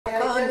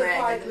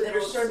identified with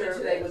her sermon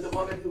today with the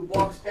woman who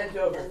walks bent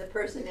over. And the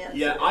person answered.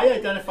 Yeah, I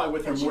identify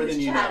with her more than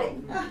you know.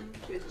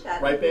 She was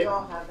chatting. Right, babe? We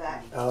all have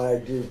that. I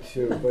do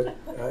too, but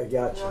I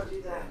got We all you.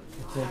 do that.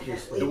 It's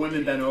interesting. The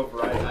women bent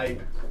over. I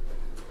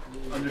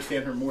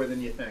understand her more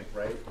than you think,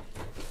 right?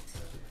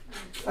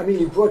 I mean,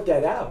 you brought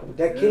that out.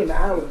 That came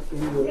out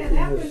in your, Yeah, in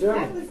that your was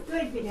sermon.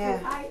 good because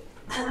Yeah.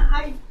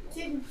 I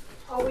didn't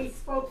always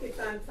focus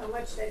on so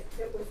much that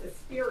it was a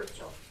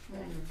spiritual.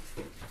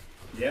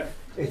 Yeah.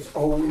 It's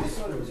always.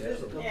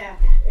 Yeah.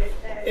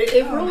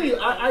 It really,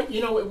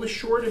 you know, it was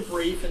short and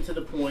brief and to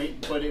the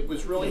point, but it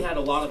was really had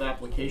a lot of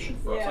application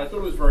for us. Yeah. I thought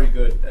it was very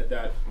good at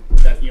that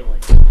healing,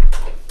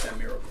 that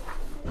miracle.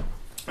 All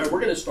right,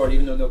 we're going to start,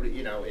 even though nobody,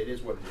 you know, it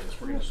is what it is.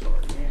 We're going to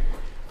start.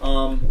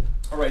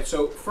 All right,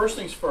 so first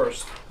things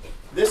first,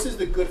 this is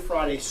the Good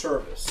Friday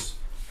service.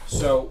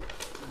 So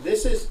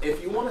this is,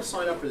 if you want to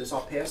sign up for this, I'll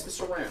pass this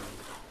around.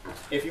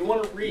 If you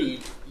want to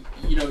read,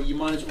 you know, you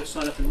might as well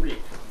sign up and read.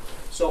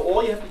 So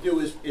all you have to do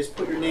is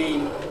put your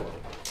name.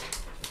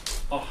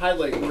 I'll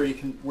highlight where you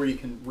can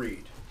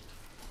read.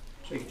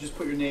 So you can just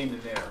put your name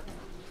in there.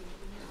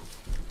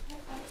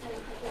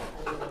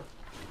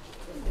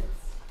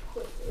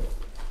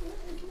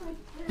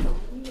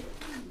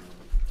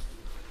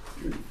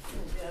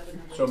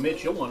 So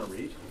Mitch, you'll want to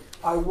read.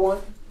 I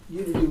want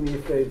you to do me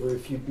a favor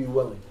if you'd be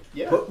willing.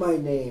 Yeah. Put my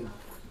name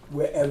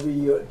wherever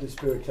the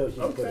Spirit tells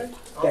you to put Okay, it.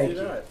 I'll Thank do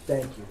you. that.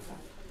 Thank you.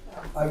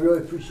 I really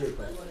appreciate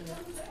that.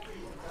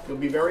 You'll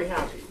be very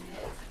happy.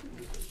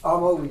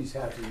 I'm always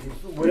happy.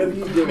 Whatever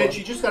you do. Mitch,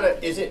 you just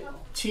gotta. Is it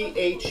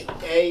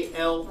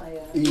THALER?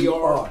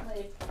 E-R.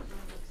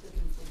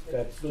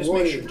 That's the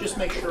word. Just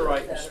make sure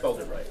I spelled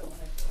it right.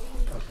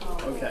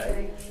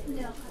 Okay.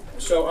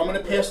 So I'm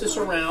going to pass this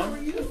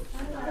around.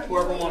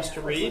 Whoever wants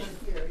to read,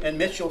 and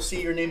Mitch, you'll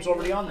see your name's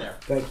already on there.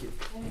 Thank you.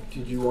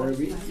 Did you want to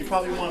read? You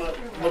probably want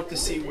to look to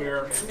see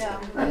where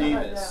your name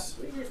is.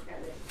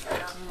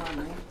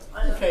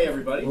 Okay,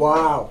 everybody.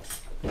 Wow.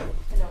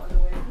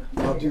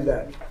 I'll do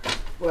that.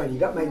 Well, you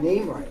got my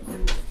name right.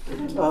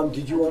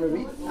 Did you want to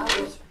read?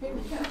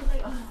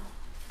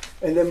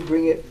 And then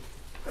bring it,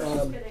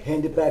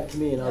 hand it back to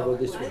me, and I'll go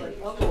this way.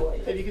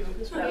 Hey, you can do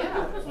this one.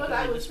 Yeah, that's what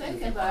I was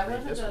thinking, but I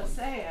wasn't gonna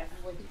say it.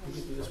 You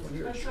can do this one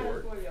here. It's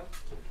short.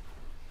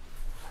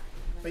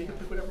 But you can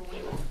pick whatever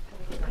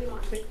one you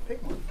want.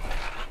 Pick one.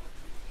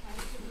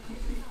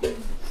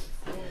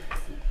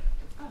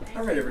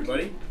 All right,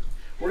 everybody.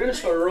 We're going to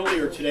start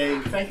earlier today.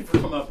 Thank you for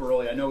coming up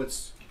early. I know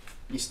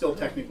you still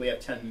technically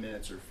have 10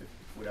 minutes or 50,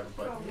 whatever,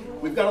 but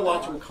we've got a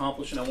lot to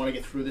accomplish, and I want to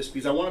get through this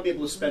because I want to be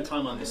able to spend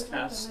time on this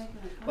test.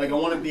 Like, I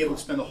want to be able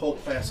to spend the whole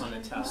class on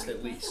a test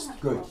at least.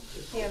 Good.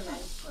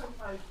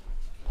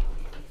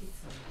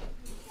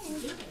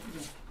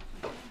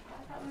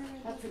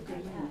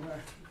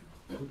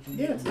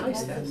 Yeah, it's a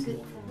nice test.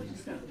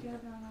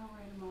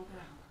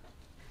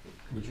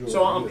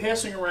 So I'm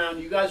passing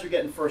around. You guys are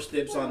getting first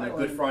dibs on the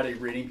Good Friday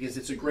reading because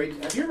it's a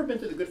great. Have you ever been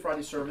to the Good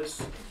Friday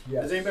service?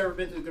 Yes. Has anybody ever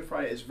been to the Good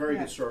Friday? It's a very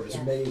good service.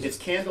 Amazing. It's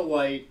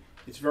candlelight.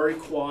 It's very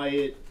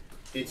quiet.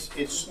 It's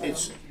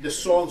the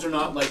songs are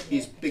not like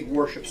these big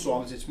worship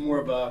songs. It's more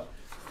of a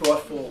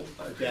thoughtful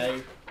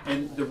day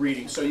and the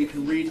reading. So you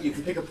can read. You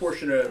can pick a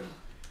portion of.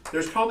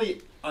 There's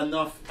probably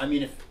enough. I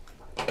mean, if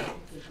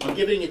I'm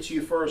giving it to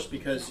you first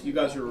because you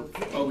guys are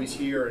always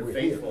here and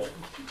faithful.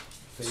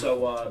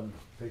 So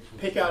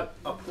pick out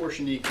a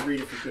portion that you can read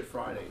it for Good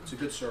Friday. It's a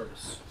good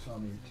service.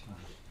 Psalm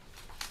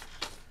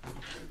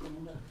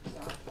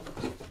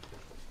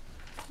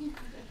 18.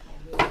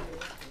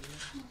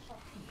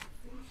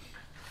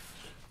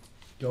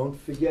 Don't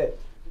forget,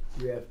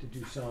 we have to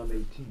do Psalm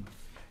 18.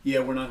 Yeah,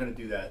 we're not going to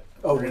do that.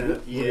 Oh, We're gonna we're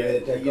have- gonna yeah.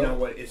 let that You go? know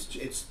what?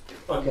 It's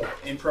Okay.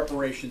 in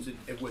preparations.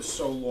 It was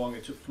so long.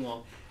 It took too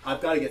long.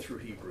 I've got to get through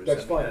Hebrews.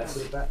 That's I mean, fine. Put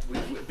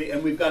it back.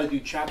 and we've got to do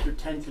chapter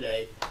 10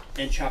 today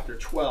and chapter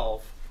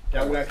 12.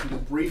 That way I can do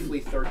briefly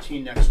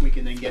 13 next week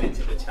and then get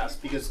into the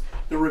test because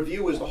the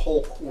review is the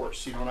whole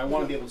course, you know, and I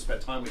want to be able to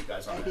spend time with you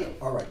guys on that.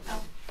 All right.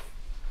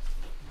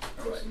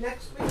 All right.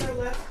 Next week our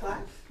last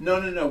class.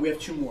 No. We have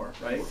two more,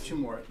 right? Two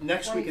more.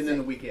 Next week and then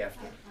the week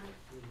after.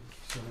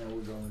 So now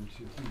we're going to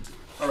Hebrews.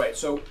 All right,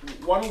 so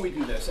why don't we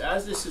do this?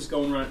 As this is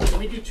going around, can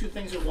we do two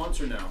things at once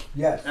or no?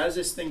 Yes. As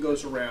this thing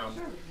goes around,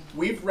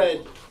 we've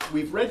read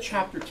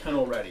chapter 10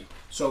 already.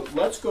 So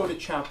let's go to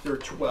chapter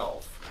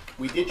 12.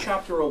 We did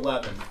chapter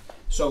 11.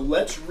 So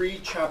let's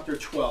read chapter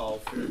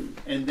 12,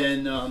 and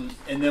then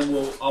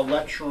I'll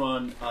lecture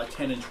on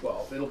 10 and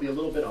 12. It'll be a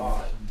little bit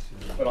odd,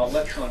 but I'll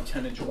lecture on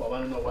 10 and 12. I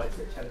don't know why I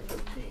said 10 and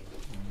 13,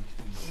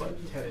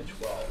 but 10 and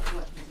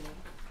 12.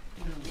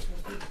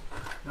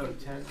 No,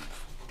 10.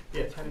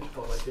 Yeah, 10 and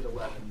 12. I did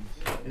 11,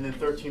 and then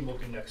 13 we'll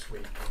do next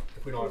week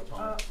if we don't have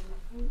time.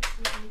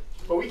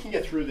 But we can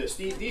get through this.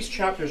 These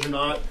chapters are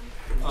not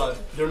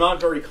they're not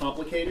very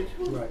complicated.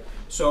 Right.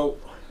 So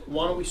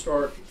why don't we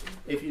start?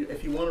 If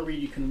you want to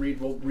read, you can read.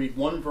 We'll read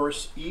one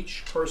verse.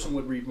 Each person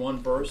would read one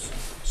verse.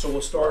 So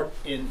we'll start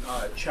in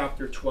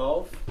chapter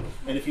 12.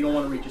 And if you don't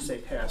want to read, just say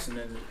pass, and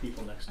then the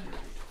people next to you.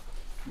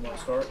 You want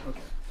to start? Okay.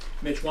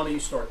 Mitch, why don't you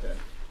start then?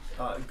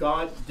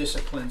 God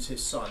disciplines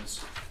his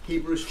sons.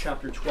 Hebrews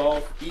chapter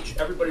 12.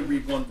 Everybody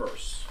read one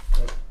verse.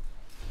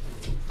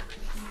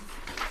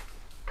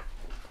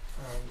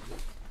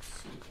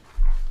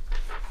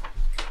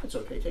 It's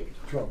okay, take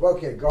it. 12.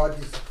 Okay, God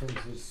disciplines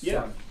his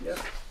son. Yeah.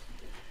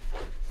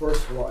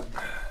 Verse 1.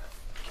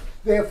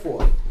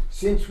 Therefore,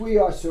 since we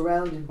are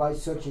surrounded by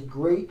such a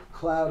great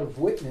cloud of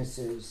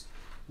witnesses,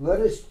 let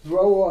us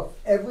throw off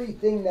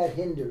everything that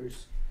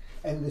hinders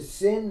and the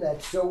sin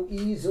that so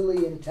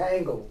easily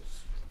entangles,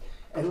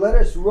 and let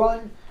us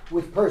run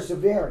with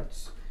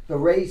perseverance the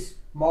race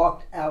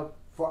marked out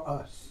for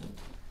us.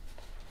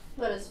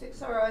 Let us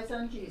fix our eyes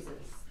on Jesus,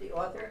 the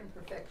author and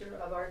perfecter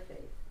of our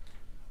faith,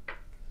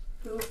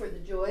 who for the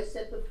joy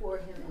set before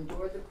him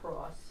endured the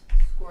cross,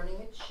 scorning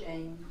its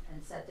shame,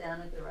 and sat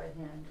down at the right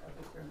hand of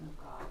the throne of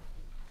God.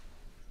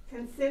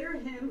 Consider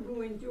him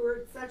who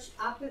endured such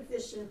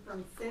opposition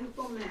from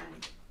sinful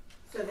men,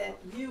 so that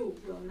you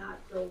will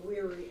not grow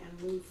weary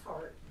and lose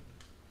heart.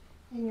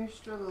 In your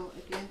struggle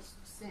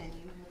against sin,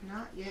 you have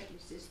not yet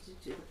resisted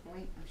to the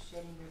point of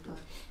shedding your blood.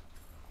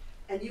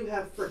 And you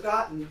have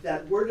forgotten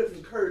that word of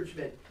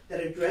encouragement that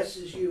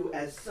addresses you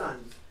as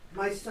sons.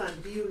 My son,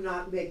 do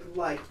not make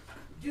light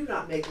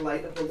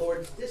of the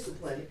Lord's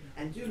discipline,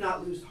 and do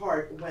not lose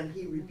heart when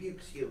he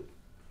rebukes you.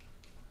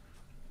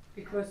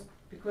 Because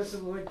the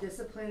Lord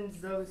disciplines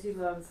those he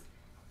loves,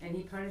 and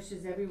he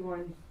punishes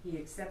everyone he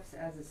accepts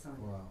as a son.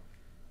 Wow.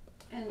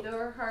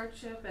 Endure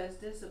hardship as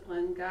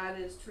discipline. God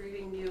is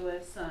treating you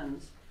as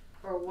sons.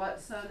 For what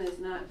son is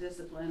not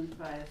disciplined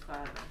by his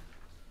father?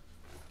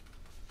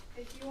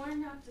 If you are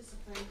not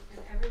disciplined,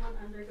 and everyone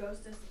undergoes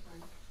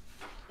discipline,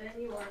 then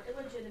you are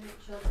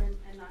illegitimate children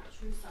and not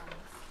true sons.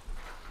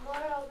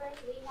 Moreover,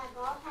 we have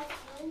all had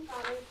human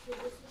fathers who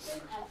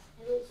disciplined us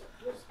and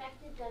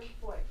respected them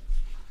for it.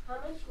 How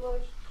much more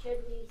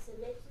should we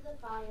submit to the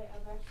Father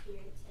of our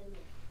spirits and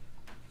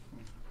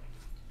live?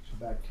 So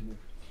back to me.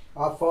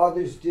 Our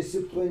fathers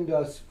disciplined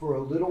us for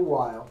a little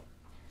while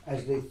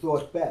as they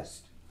thought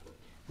best,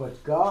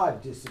 but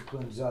God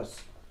disciplines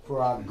us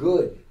for our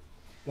good,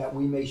 that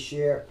we may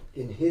share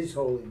in his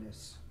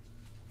holiness.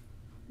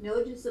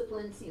 No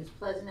discipline seems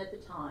pleasant at the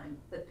time,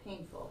 but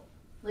painful.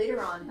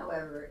 Later on,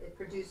 however, it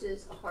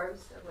produces a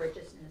harvest of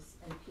righteousness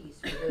and peace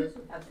for those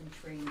who have been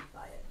trained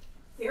by it.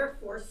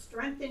 Therefore,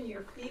 strengthen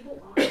your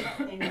feeble arms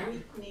and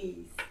weak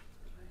knees.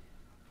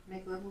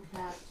 Make level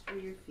paths for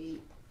your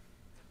feet,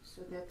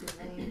 so that the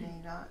lame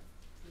may not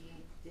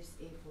be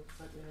disabled,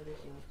 but rather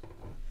healed.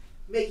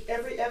 Make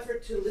every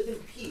effort to live in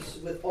peace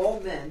with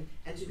all men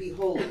and to be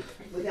holy.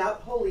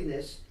 Without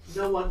holiness,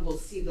 no one will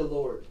see the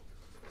Lord.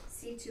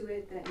 See to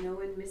it that no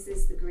one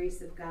misses the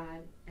grace of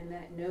God, and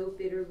that no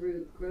bitter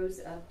root grows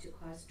up to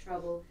cause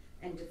trouble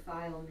and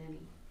defile many.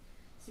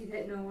 See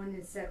that no one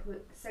is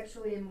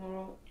sexually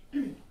immoral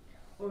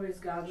or is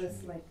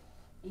godless like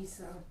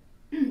Esau,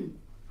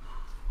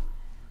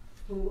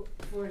 who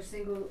for a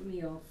single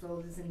meal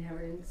sold his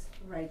inheritance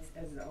rights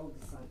as the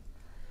oldest son.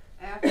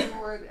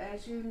 Afterward,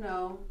 as you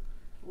know,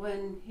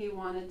 when he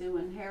wanted to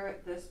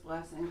inherit this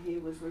blessing, he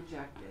was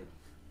rejected.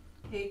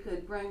 He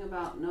could bring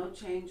about no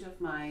change of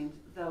mind,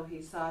 though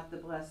he sought the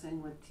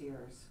blessing with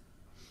tears.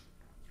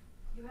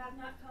 You have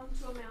not come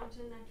to a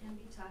mountain that can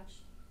be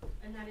touched,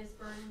 and that is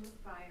burning with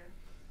fire,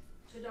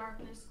 to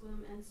darkness,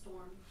 gloom, and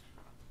storm.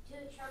 To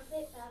a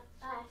trumpet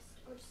blast,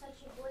 or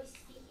such a voice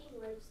speaking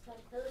words that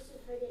those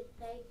who heard it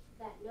begged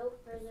that no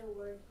further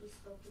word be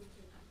spoken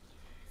to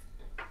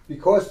them.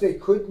 Because they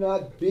could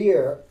not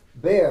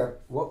bear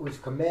what was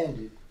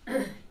commanded,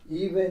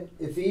 even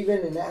if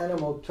an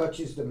animal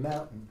touches the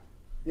mountain,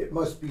 it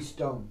must be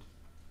stoned.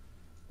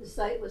 The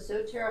sight was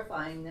so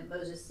terrifying that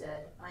Moses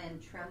said, I am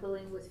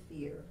trembling with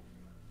fear.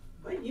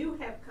 But you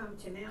have come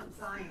to Mount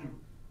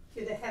Zion,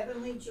 to the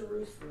heavenly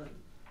Jerusalem,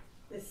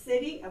 the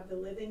city of the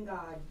living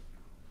God.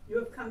 You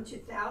have come to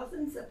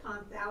thousands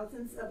upon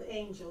thousands of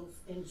angels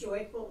in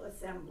joyful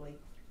assembly.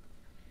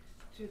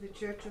 To the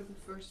church of the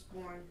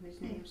firstborn, whose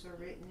names are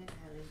written in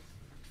heaven,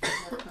 you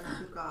have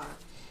come to God,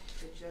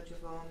 the judge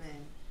of all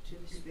men, to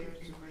the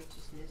spirits of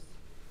righteousness,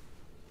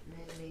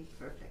 men made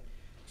perfect.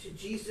 To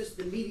Jesus,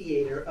 the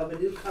mediator of a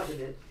new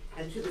covenant,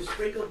 and to the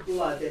sprinkled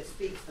blood that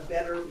speaks a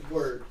better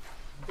word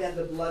than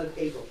the blood of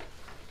Abel.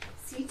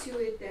 See to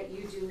it that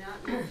you do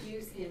not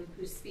refuse him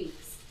who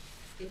speaks.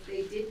 If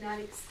they did not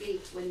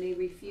escape when they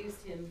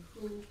refused him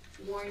who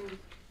warned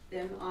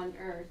them on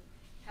earth,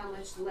 how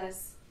much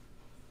less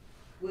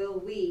will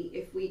we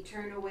if we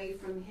turn away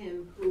from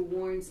him who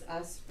warns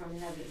us from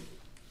heaven?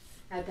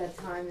 At that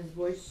time his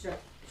voice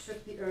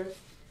shook the earth,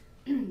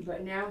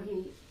 but now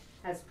he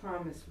has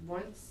promised,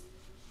 once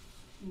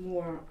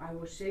more I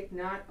will shake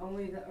not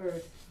only the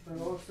earth, but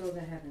also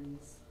the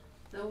heavens.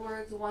 The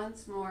words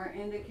once more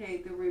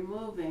indicate the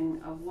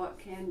removing of what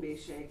can be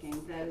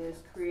shaken, that is,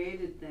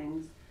 created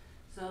things,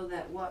 so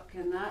that what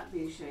cannot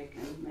be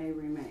shaken may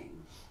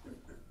remain.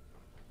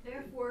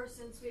 Therefore,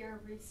 since we are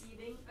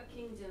receiving a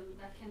kingdom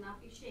that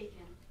cannot be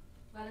shaken,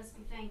 let us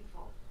be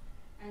thankful,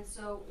 and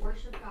so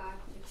worship God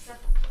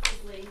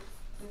acceptably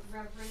with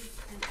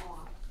reverence and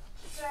awe.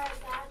 For our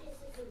God is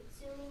a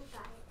consuming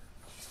fire.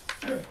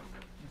 Okay.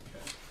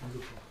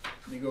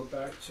 Let me go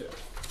back to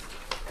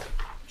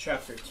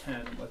chapter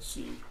 10. Let's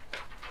see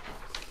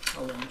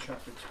how long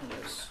chapter 10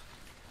 is.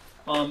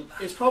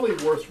 It's probably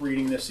worth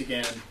reading this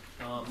again,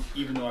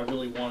 even though I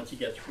really wanted to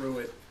get through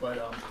it. But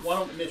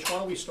Mitch, why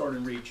don't we start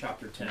and read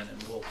chapter 10,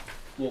 and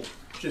we'll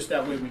just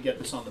that way we get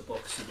this on the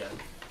books again.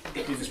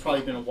 Because it's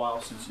probably been a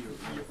while since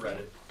you've read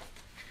it.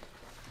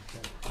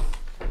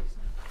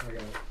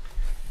 Okay.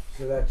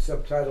 So that's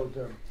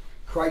subtitled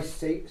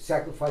Christ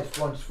Sacrificed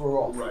Once for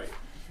All. Right.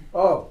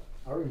 Oh,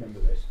 I remember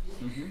this.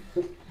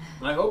 Mm-hmm.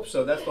 I hope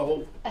so. That's the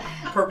whole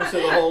purpose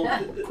of the whole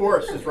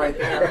course is right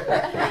there.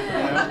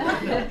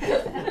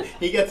 Yeah.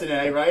 He gets an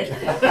A, right?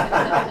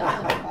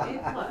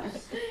 A+.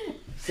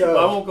 So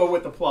I won't go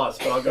with the plus,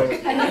 but I'll go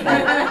with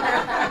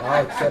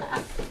I'll accept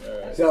it.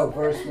 So,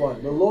 verse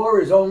 1. The law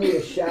is only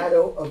a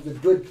shadow of the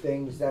good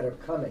things that are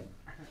coming,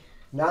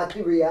 not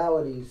the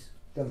realities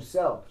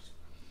themselves.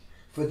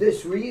 For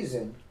this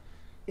reason,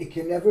 it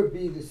can never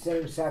be the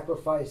same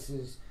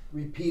sacrifices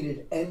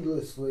repeated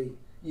endlessly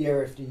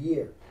year after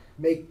year.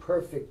 Make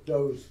perfect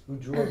those who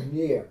draw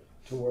near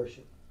to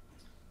worship.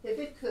 If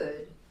it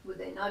could, would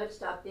they not have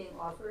stopped being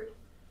offered?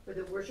 For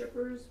the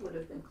worshippers would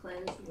have been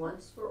cleansed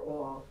once for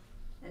all,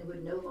 and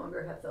would no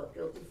longer have felt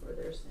guilty for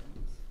their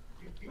sins.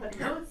 But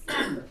those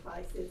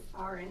sacrifices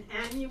are an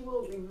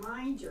annual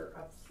reminder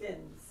of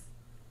sins.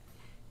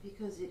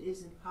 Because it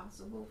is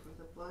impossible for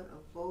the blood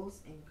of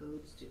bulls and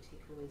goats to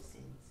take away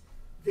sins.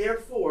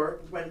 Therefore,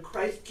 when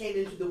Christ came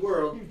into the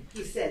world,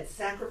 he said,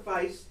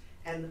 sacrifice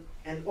and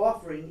an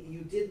offering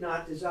you did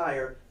not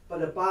desire,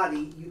 but a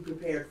body you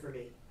prepared for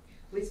me.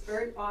 With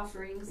burnt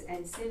offerings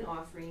and sin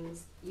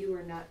offerings you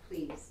were not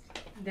pleased.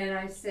 Then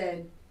I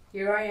said,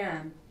 Here I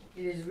am.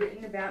 It is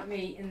written about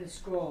me in the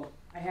scroll.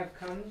 I have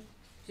come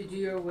to do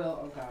your will,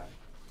 O God.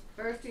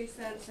 First he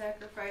said,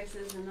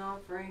 sacrifices and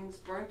offerings,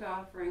 burnt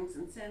offerings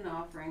and sin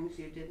offerings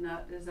you did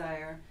not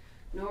desire,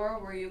 nor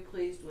were you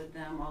pleased with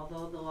them,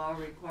 although the law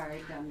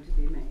required them to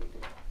be made.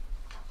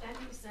 Then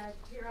he said,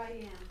 Here I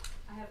am.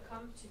 I have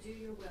come to do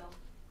your will.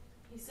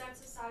 He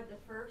sets aside the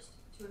first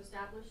to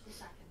establish the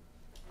second.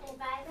 And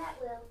by that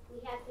will,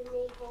 we have been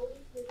made holy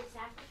through the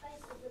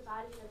sacrifice of the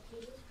body of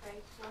Jesus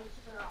Christ once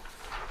for all.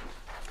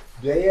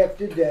 Day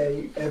after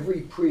day,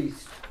 every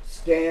priest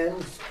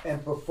stands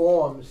and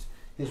performs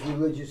his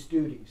religious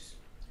duties.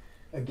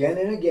 Again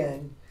and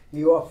again,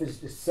 he offers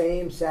the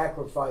same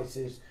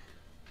sacrifices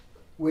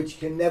which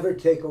can never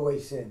take away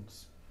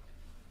sins.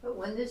 But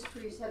when this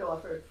priest had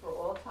offered for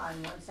all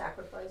time one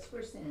sacrifice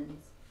for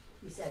sins,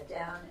 he sat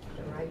down at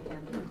the right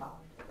hand of God.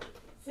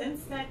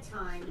 Since that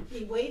time,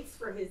 he waits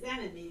for his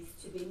enemies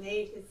to be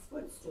made his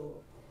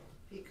footstool.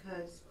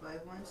 Because by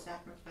one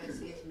sacrifice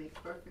he has made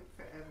perfect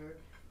forever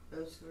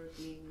those who are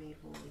being made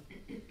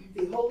holy.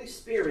 The Holy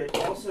Spirit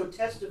also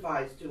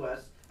testifies to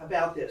us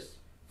about this.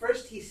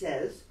 First he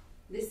says,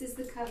 This is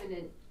the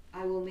covenant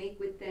I will make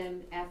with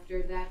them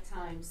after that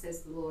time,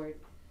 says the Lord.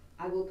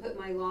 I will put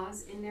my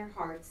laws in their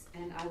hearts,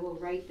 and I will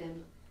write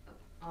them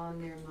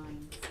on their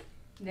minds.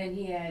 Then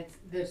he adds,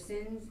 Their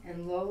sins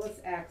and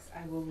lawless acts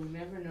I will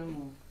remember no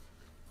more.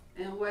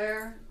 And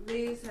where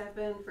these have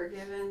been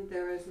forgiven,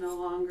 there is no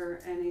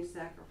longer any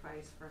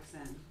sacrifice for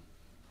sin.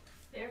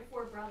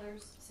 Therefore,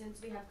 brothers,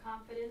 since we have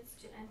confidence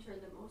to enter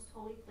the most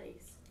holy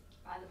place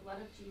by the blood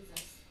of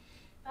Jesus,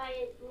 By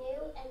a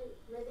new and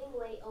living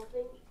way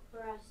opened for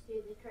us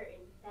through the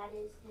curtain, that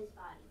is his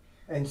body.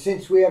 And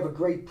since we have a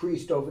great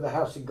priest over the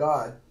house of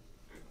God,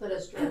 Let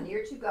us draw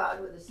near to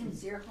God with a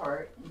sincere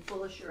heart and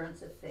full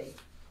assurance of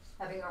faith,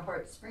 having our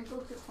hearts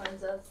sprinkled to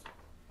cleanse us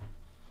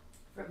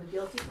from a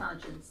guilty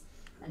conscience,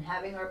 and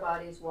having our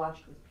bodies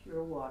washed with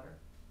pure water.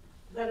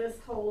 Let us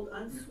hold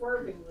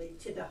unswervingly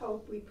to the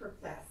hope we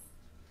profess.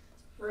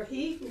 For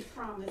he who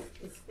promised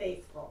is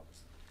faithful.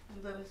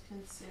 And let us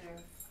consider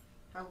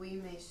how we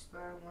may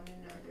spur one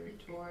another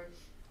toward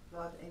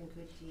love and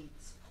good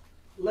deeds.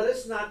 let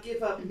us not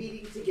give up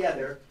meeting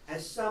together,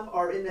 as some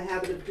are in the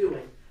habit of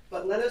doing,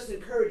 but let us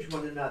encourage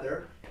one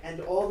another, and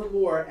all the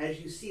more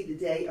as you see the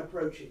day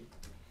approaching.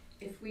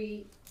 If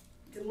we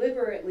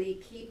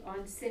deliberately keep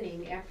on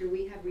sinning after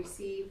we have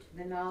received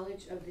the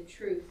knowledge of the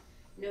truth,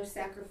 no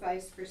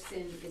sacrifice for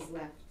sin is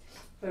left.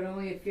 But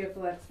only a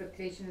fearful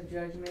expectation of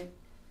judgment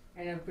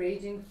and a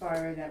raging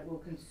fire that will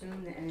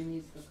consume the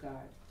enemies of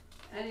God.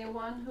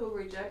 Anyone who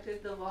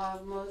rejected the law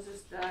of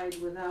Moses died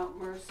without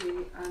mercy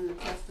on the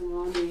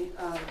testimony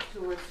of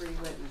 2 or 3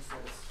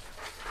 witnesses.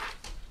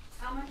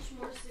 how much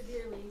more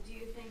severely do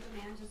you think a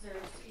man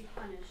deserves to be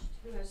punished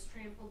who has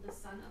trampled the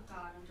Son of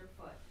God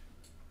underfoot,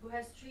 who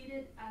has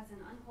treated as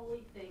an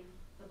unholy thing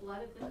the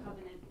blood of the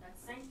covenant that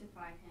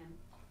sanctified him,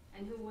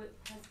 and who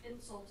has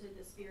insulted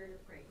the Spirit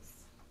of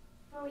grace?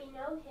 For we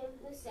know him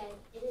who said,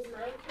 It is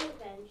mine to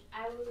avenge,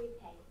 I will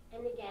repay.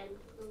 And again,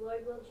 the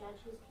Lord will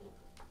judge his people.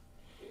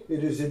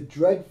 it is a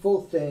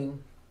dreadful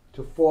thing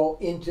to fall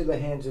into the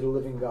hands of the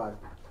living God.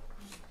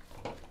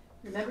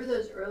 Remember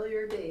those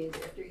earlier days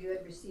after you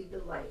had received the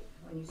light,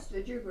 when you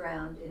stood your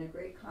ground in a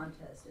great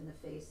contest in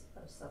the face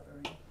of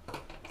suffering.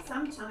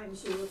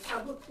 Sometimes you were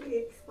publicly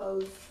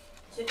exposed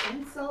to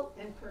insult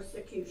and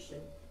persecution.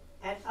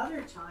 At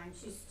other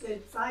times, she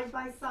stood side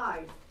by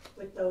side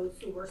with those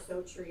who were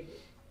so treated.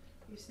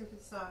 You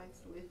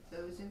sympathized with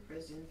those in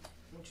prison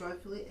and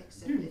joyfully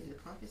accepted the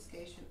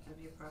confiscation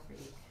of your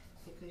property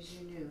because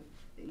you knew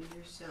that you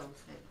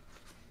yourselves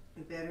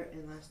had better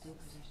and lasting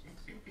possessions.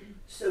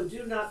 So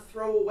do not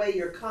throw away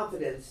your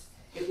confidence.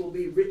 It will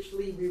be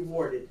richly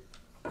rewarded.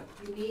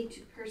 You need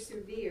to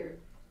persevere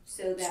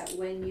so that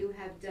when you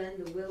have done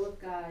the will of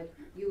God,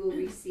 you will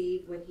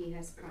receive what he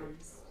has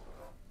promised.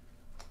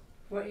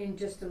 For in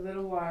just a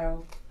little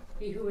while,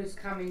 he who is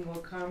coming will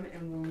come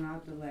and will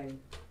not delay.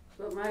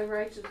 But my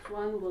righteous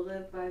one will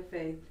live by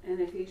faith, and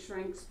if he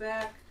shrinks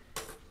back,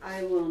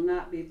 I will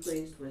not be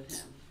pleased with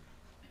him.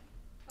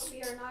 But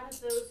we are not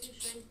of those who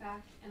shrink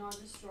back and are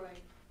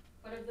destroyed,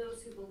 but of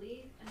those who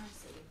believe and are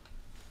saved.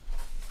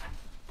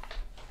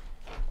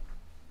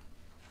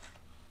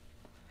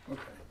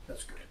 Okay,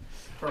 that's good.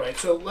 All right,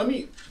 so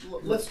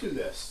let's do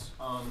this.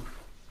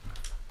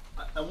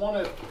 I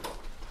want to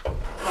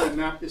try to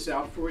map this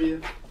out for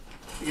you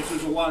because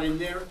there's a lot in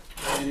there,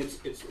 and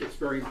it's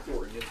very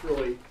important. It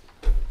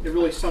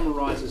really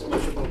summarizes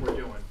much of what we're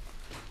doing.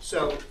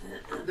 So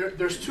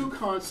there's two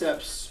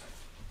concepts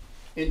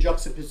in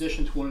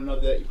juxtaposition to one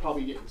another that you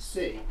probably didn't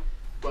see,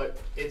 but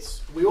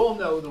we all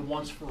know the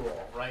once for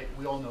all, right?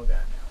 We all know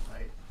that now,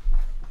 right?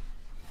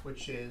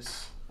 Which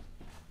is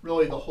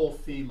really the whole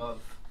theme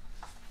of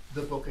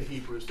the book of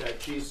Hebrews,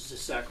 that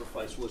Jesus'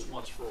 sacrifice was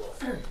once for all.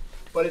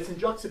 But it's in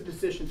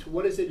juxtaposition to,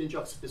 what is it in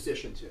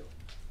juxtaposition to?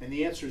 And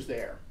the answer is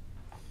there.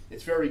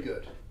 It's very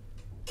good.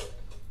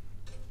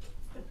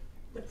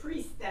 The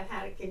priest that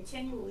had to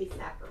continually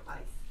sacrifice.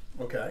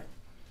 Okay.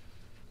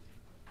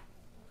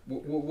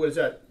 What is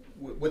that?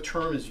 What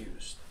term is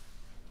used?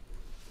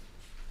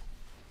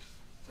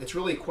 It's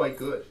really quite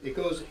good. It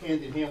goes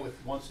hand in hand with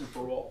once and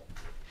for all.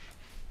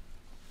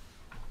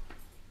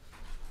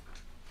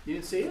 You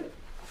didn't see it?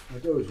 I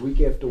thought it was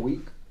week after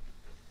week.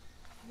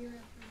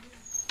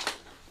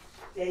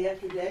 Day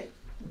after day?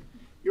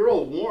 You're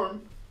all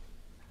warm.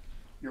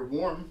 You're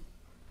warm.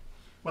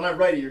 When I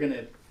write it, you're going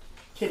to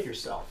kick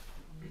yourself.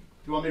 Do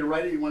you want me to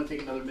write it, or you want to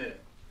take another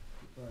minute?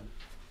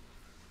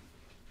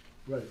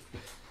 Right.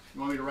 You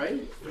want me to write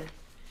it? Yeah.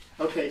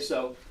 Okay,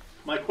 so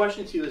my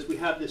question to you is, we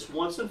have this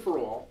once and for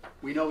all.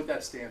 We know what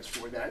that stands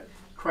for, that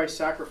Christ's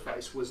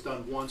sacrifice was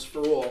done once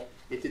for all.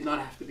 It did not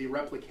have to be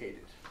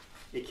replicated.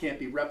 It can't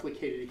be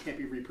replicated, it can't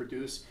be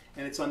reproduced,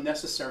 and it's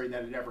unnecessary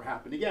that it ever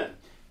happen again.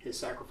 His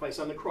sacrifice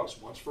on the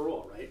cross, once for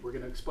all, right? We're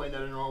going to explain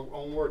that in our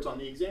own words on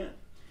the exam.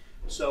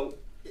 So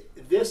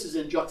this is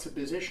in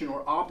juxtaposition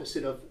or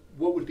opposite of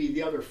what would be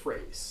the other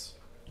phrase.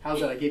 How's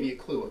that? I gave you a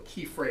clue, a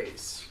key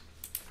phrase.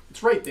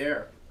 It's right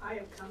there. I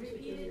have come to do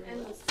Repeated your will.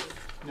 endlessly.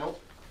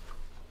 Nope.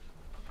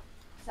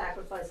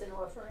 Sacrifice and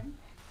offering.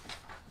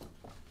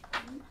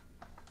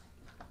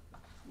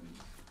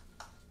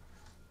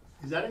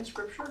 Is that in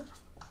Scripture?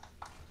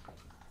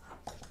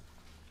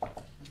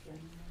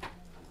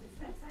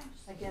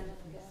 Again and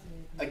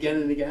again. Again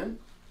and again?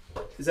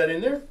 Is that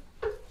in there?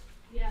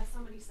 Yeah,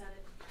 somebody said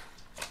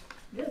it.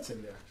 Yeah, it's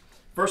in there.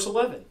 Verse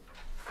 11.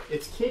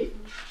 It's key.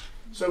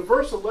 So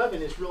verse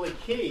 11 is really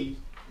key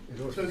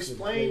to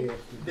explain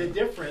the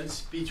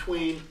difference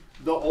between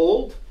the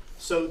old.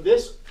 So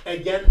this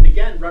again and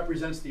again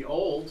represents the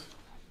old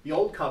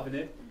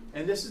covenant,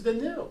 and this is the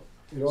new.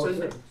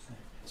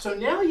 So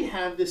now you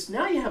have this.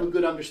 Now you have a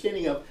good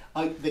understanding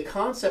of the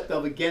concept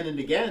of again and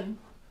again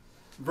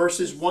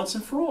versus once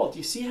and for all. Do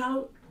you see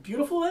how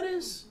beautiful that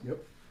is?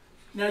 Yep.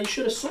 Now you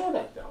should have saw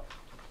that though.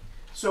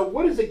 So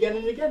what does again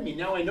and again mean?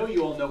 Now I know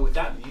you all know what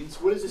that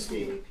means. What does this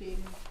mean?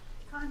 Repeating.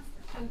 Constant.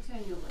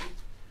 Continually.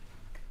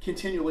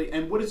 Continually,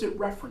 and what is it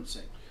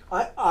referencing?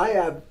 I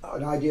have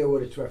an idea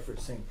what it's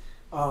referencing.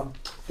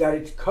 That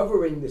it's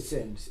covering the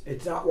sins.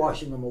 It's not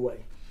washing them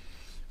away.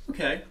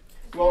 Okay.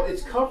 Well,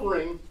 it's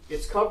covering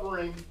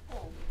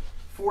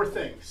four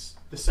things.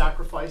 The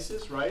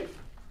sacrifices, right?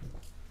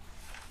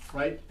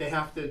 Right? They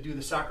have to do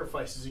the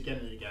sacrifices again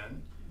and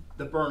again.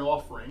 The burnt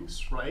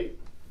offerings, right?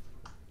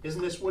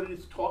 Isn't this what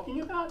it's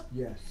talking about?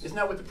 Yes. Isn't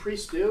that what the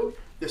priests do?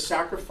 The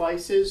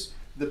sacrifices,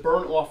 the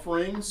burnt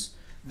offerings,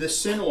 the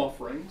sin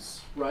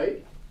offerings,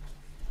 right?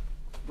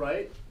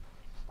 Right?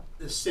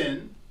 The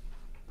sin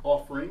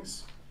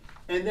offerings.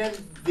 And then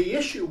the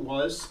issue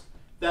was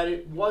that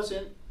it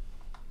wasn't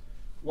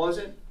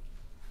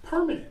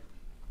permanent.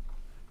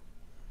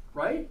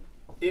 Right?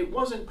 It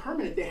wasn't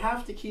permanent. They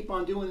have to keep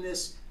on doing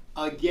this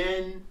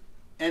again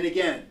and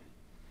again.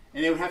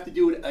 And they would have to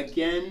do it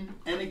again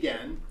and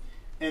again.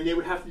 And they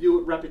would have to do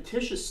it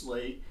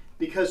repetitiously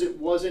because it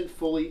wasn't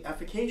fully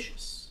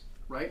efficacious.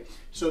 Right?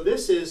 So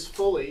this is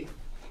fully,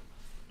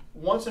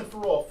 once and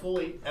for all,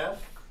 fully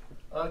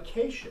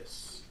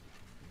efficacious.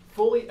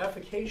 Fully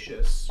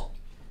efficacious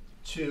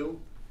to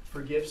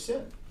forgive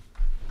sin.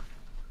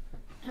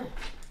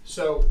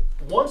 So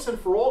once and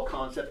for all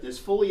concept is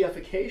fully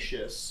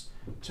efficacious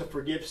to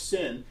forgive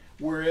sin,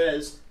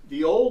 whereas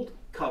the old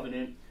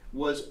covenant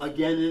was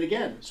again and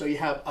again. So you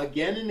have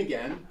again and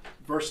again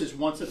versus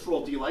once and for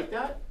all. Do you like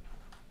that?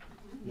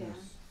 Yes.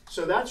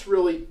 So that's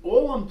really,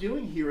 all I'm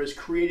doing here is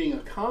creating a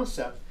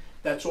concept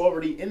that's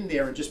already in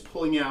there and just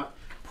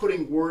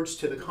putting words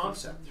to the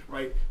concept,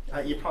 right?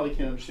 You probably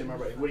can't understand my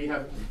writing. What do you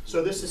have?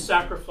 So this is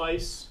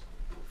sacrifice,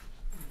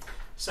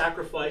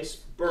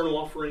 burnt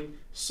offering,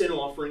 sin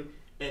offering,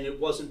 and it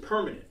wasn't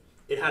permanent.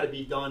 It had to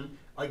be done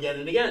again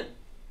and again,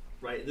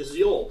 right? This is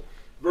the old.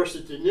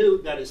 Versus the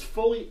new, that is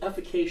fully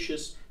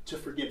efficacious to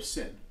forgive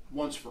sin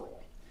once for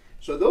all.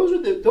 So those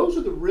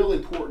are the real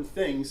important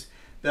things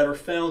that are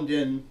found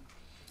in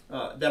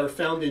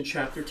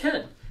chapter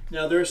 10.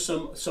 Now there's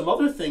some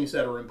other things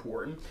that are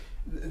important.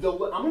 I'm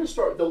going to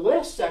start. The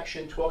last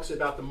section talks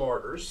about the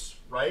martyrs,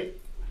 right?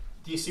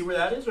 Do you see where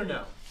that is or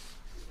no?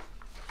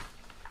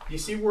 Do you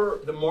see where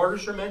the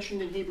martyrs are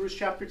mentioned in Hebrews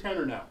chapter 10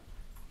 or no?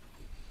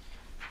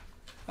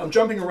 I'm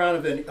jumping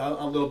around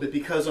a little bit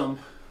because I'm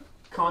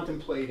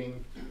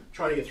contemplating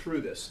trying to get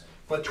through this.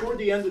 But toward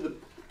the end of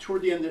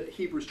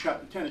Hebrews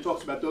chapter 10, it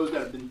talks about those that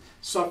have been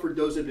suffered,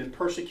 those that have been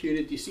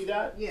persecuted. Do you see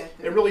that? Yeah.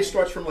 It really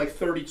starts from like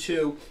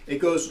 32. It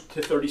goes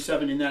to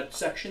 37 in that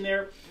section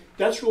there.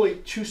 That's really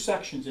two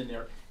sections in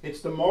there.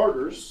 It's the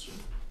martyrs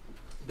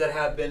that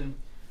have been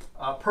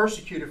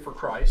persecuted for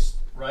Christ,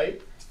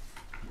 right?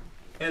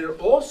 And it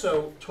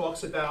also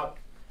talks about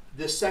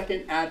the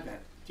second advent.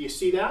 Do you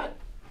see that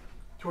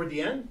toward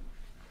the end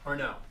or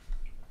no?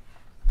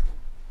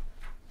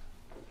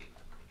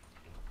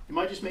 Am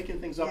I just making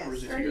things up, Yes. or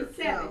is it here?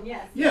 37,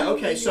 yes. Yeah.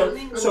 Okay. So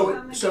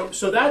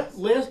that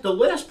Yes. the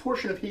last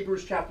portion of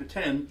Hebrews chapter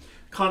 10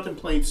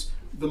 contemplates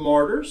the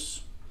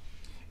martyrs.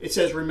 It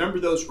says, "Remember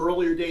those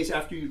earlier days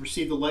after you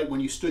received the light,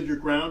 when you stood your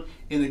ground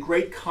in the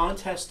great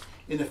contest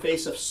in the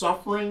face of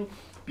suffering,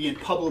 being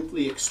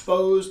publicly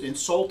exposed,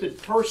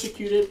 insulted,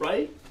 persecuted."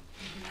 Right?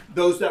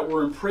 Those that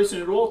were in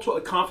prison,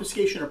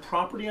 confiscation of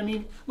property. I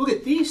mean, look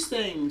at these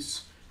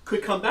things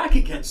could come back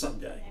again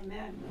someday.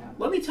 Amen. Yeah.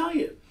 Let me tell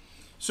you.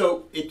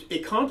 So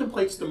it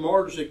contemplates the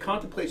martyrs. It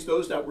contemplates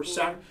those that were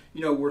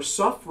were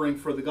suffering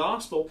for the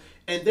gospel,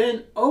 and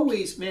then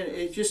always, man,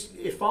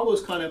 it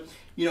follows kind of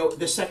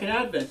the second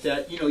advent,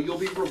 that you'll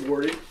be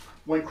rewarded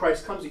when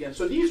Christ comes again.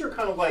 So these are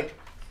kind of like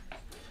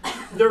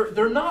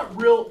they're not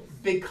real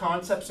big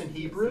concepts in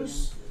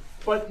Hebrews,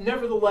 but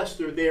nevertheless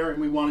they're there, and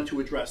we wanted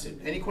to address it.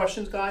 Any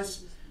questions,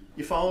 guys?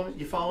 You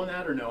following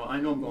that or no? I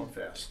know I'm going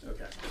fast.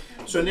 Okay.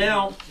 So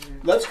now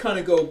let's kind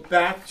of go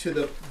back to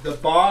the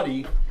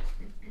body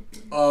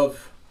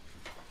of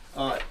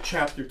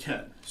chapter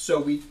 10. So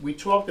we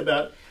talked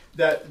about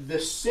that the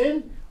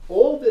sin,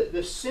 all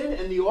the sin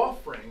and the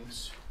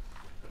offerings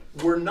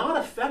were not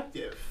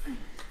effective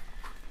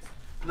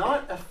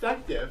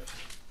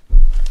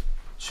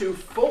to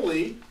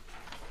fully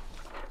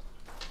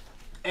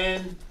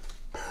and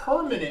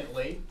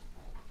permanently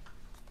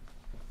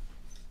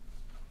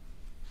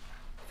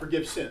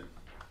forgive sin.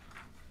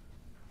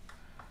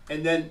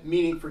 And then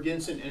meaning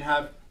forgive sin and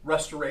have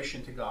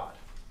restoration to God.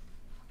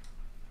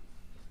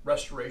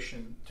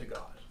 Restoration to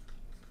God.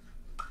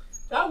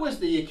 That was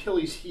the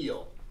Achilles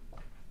heel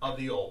of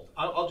the old.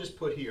 I'll just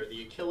put here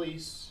the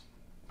Achilles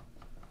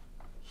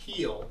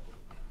heel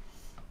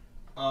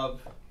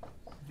of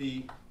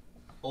the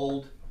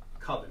old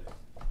covenant.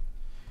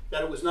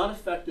 That it was not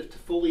effective to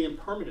fully and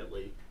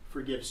permanently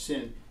forgive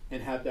sin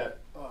and have that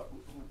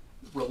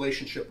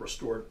relationship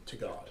restored to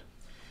God.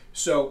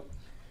 So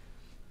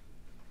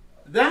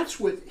that's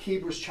what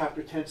Hebrews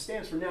chapter 10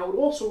 stands for. Now it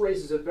also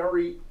raises a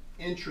very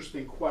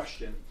interesting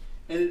question,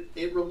 and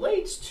it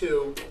relates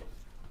to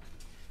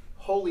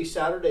Holy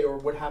Saturday, or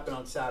what happened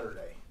on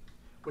Saturday,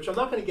 which I'm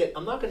not going to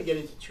get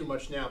into too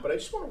much now, but I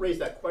just want to raise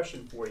that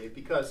question for you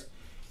because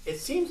it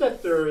seems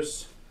that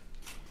there's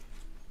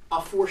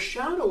a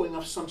foreshadowing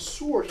of some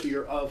sort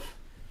here of,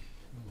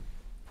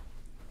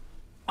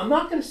 I'm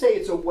not going to say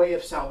it's a way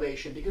of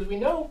salvation, because we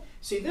know,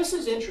 see, this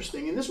is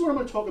interesting, and this is what I'm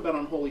going to talk about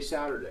on Holy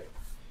Saturday.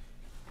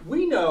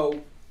 We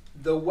know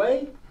the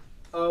way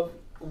of,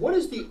 what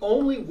is the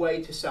only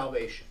way to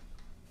salvation?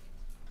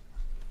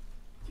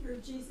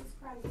 Through Jesus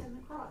Christ and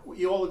the cross.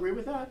 You all agree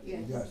with that?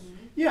 Yes. Yes.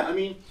 Yeah, I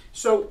mean,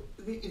 so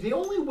the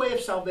only way of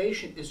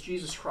salvation is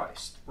Jesus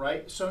Christ,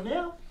 right? So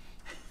now,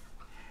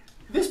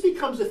 this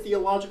becomes a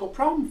theological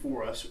problem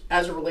for us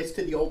as it relates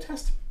to the Old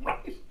Testament,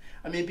 right?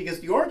 I mean, because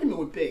the argument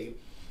would be,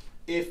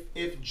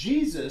 if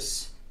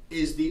Jesus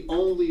is the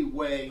only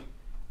way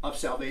of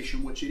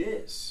salvation, which it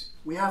is,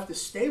 we have to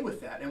stay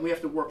with that, and we have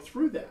to work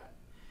through that.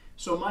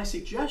 So my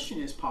suggestion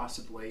is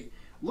possibly,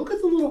 look at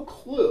the little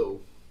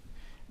clue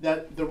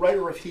that the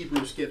writer of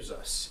Hebrews gives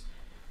us.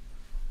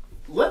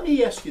 Let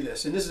me ask you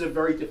this, and this is a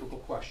very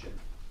difficult question.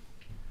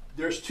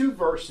 There's two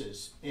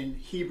verses in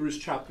Hebrews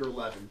chapter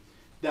 11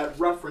 that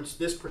reference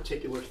this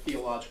particular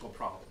theological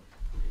problem.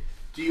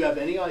 Do you have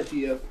any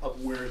idea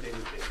of where they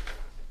would be?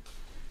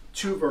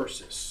 Two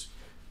verses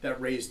that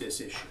raise this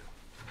issue.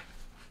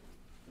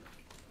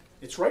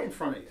 It's right in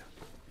front of you.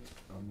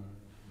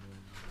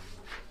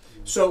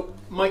 So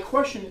my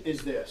question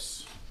is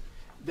this,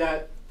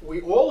 that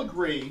we all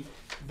agree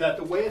that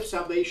the way of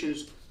salvation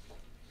is,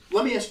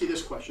 let me ask you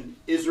this question.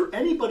 Is there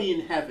anybody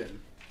in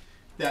heaven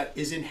that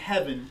is in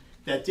heaven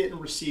that didn't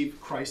receive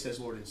Christ as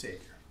Lord and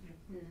Savior?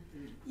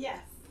 Yes.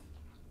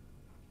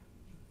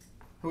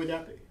 Who would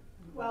that be?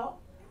 Well,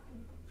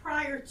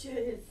 prior to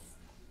his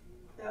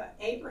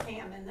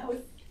Abraham and those.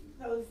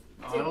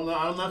 I don't know.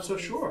 I'm not so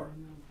sure.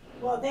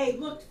 Well, they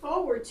looked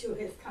forward to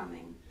his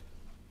coming,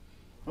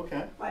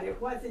 Okay. but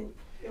it wasn't.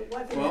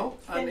 Well,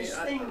 a I mean, finished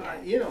thing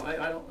yet.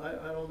 I don't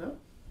know.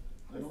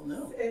 I don't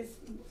know. As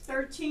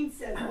 13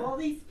 says, all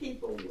these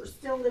people were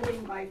still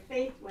living by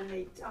faith when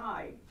they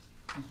died.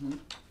 Mm-hmm.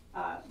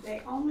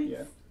 They only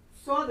Yeah.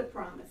 saw the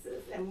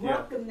promises and Yeah.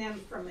 welcomed them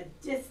from a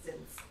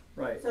distance.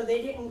 Right. So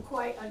they didn't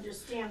quite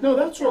understand. No,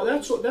 the that's all.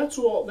 That's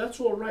salvation. all. That's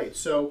all right.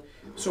 So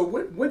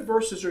what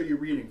verses are you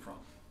reading from?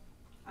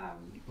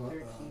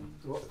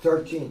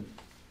 13.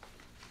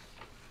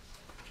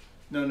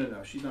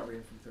 No. She's not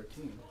reading from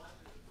 13.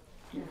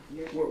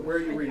 Where are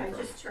you reading I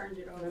from? just turned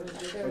it over.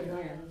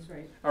 Yeah, that's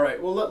right. All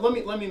right. Well,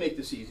 let me make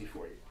this easy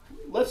for you.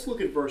 Let's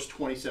look at verse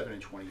 27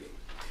 and 28.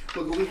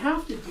 Look, we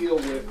have to deal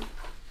with.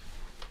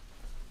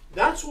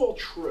 That's all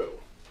true,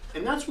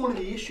 and that's one of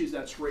the issues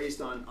that's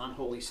raised on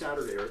Holy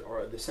Saturday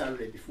or the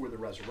Saturday before the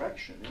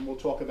resurrection, and we'll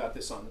talk about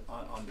this on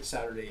the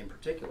Saturday in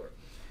particular.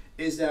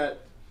 Is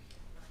that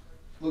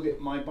look at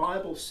my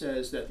Bible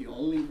says that the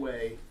only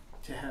way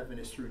to heaven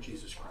is through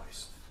Jesus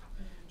Christ.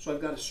 So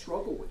I've got to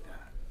struggle with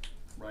that,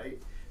 right?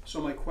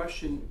 So my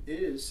question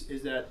is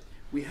that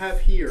we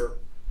have here,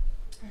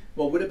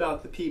 well, what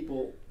about the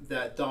people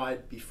that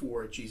died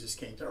before Jesus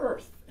came to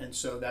earth? And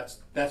so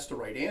that's the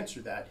right answer,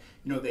 that,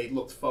 they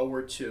looked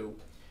forward to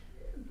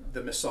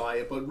the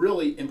Messiah, but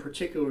really, in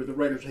particular, the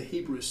writers of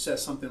Hebrews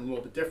says something a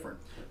little bit different.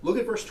 Look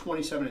at verse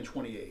 27 and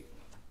 28.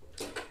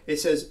 It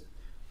says,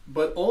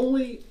 but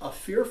only a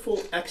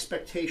fearful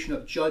expectation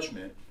of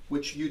judgment,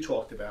 which you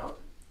talked about,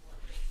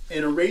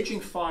 and a raging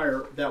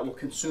fire that will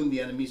consume the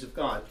enemies of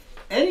God.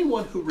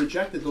 Anyone who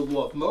rejected the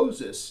law of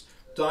Moses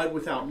died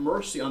without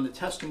mercy on the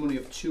testimony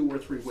of 2 or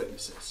 3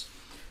 witnesses.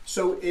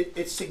 So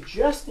it's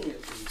suggesting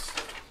at least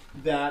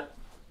that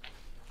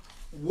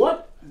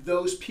what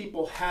those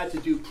people had to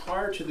do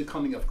prior to the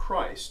coming of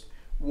Christ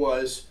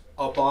was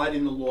abide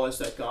in the laws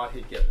that God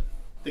had given,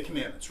 the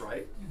commandments,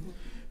 right? Mm-hmm.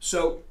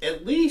 So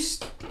at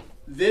least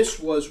this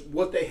was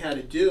what they had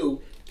to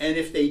do, and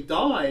if they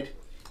died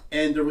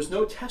and there was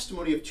no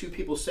testimony of 2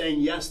 people saying,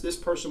 yes, this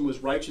person was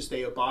righteous,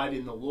 they abide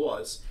in the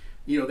laws,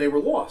 they were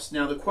lost.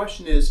 Now the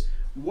question is,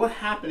 what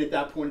happened at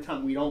that point in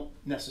time? We don't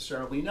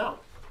necessarily know.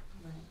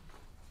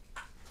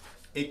 Right.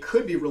 It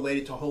could be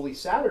related to Holy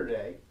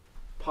Saturday,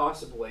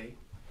 possibly,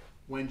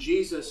 when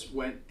Jesus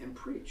went and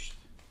preached.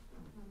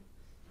 Mm-hmm.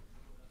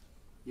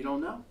 You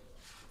don't know.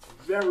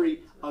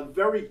 A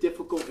very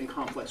difficult and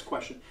complex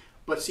question.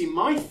 But see,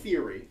 my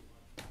theory,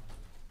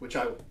 which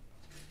I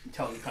can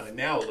tell you kind of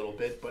now a little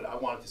bit, but I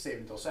wanted to save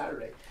it until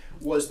Saturday,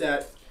 was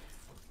that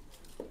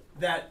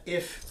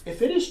if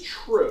it is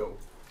true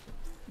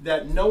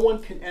that no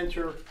one can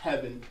enter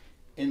heaven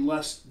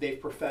unless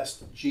they've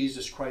professed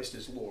Jesus Christ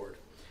as Lord,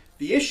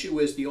 the issue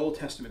is the Old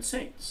Testament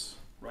saints,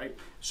 right?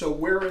 So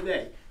where are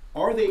they?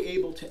 Are they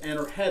able to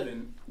enter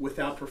heaven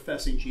without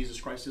professing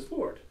Jesus Christ as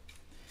Lord?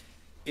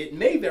 It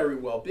may very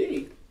well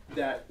be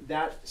that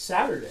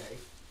Saturday,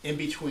 in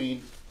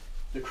between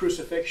the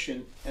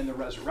crucifixion and the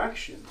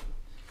resurrection,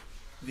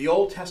 the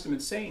Old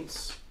Testament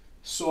saints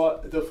saw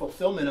the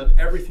fulfillment of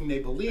everything they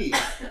believed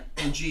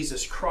in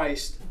Jesus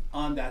Christ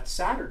on that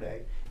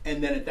Saturday,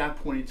 and then at that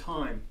point in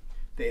time,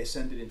 they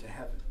ascended into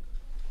heaven.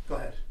 Go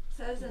ahead. It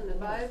says in the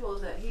Bible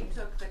that he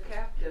took the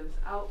captives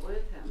out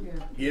with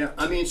him. Yeah,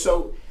 I mean,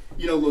 so,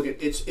 look,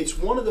 it's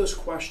one of those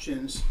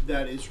questions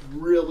that is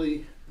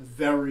really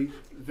very,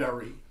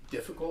 very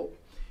difficult,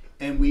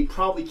 and we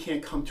probably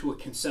can't come to a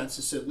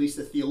consensus, at least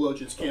the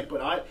theologians can't,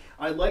 but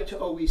I like to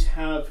always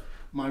have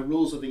my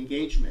rules of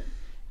engagement.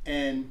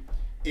 And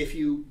if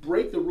you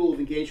break the rule of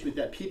engagement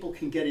that people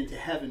can get into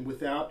heaven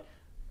without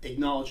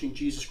acknowledging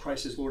Jesus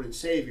Christ as Lord and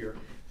Savior,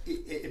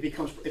 it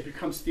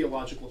becomes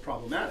theologically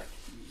problematic.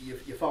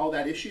 You follow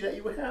that issue that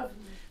you would have?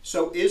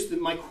 So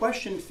my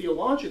question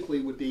theologically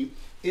would be,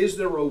 is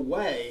there a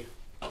way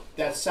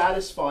that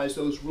satisfies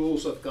those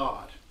rules of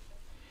God?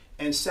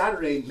 And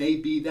Saturday may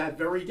be that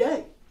very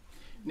day.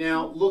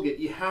 Now, look,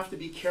 you have to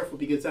be careful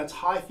because that's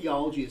high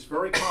theology. It's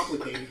very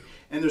complicated,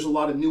 and there's a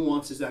lot of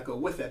nuances that go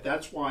with it.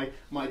 That's why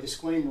my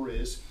disclaimer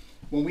is,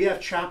 when we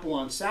have chapel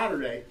on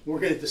Saturday,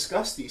 we're going to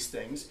discuss these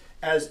things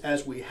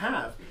as we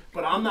have.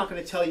 But I'm not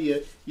going to tell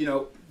you,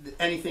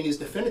 anything is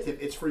definitive.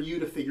 It's for you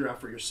to figure out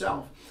for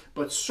yourself.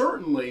 But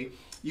certainly,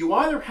 you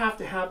either have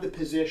to have the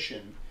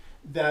position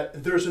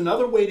that there's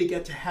another way to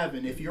get to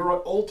heaven. If you're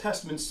an Old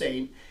Testament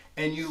saint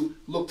and you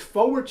looked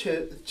forward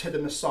to the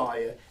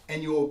Messiah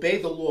and you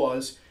obey the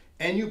laws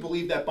and you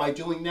believe that by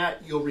doing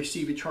that you'll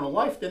receive eternal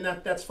life, then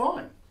that's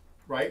fine,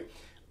 right?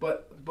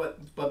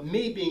 But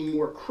me being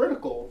more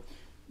critical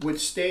would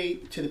stay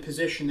to the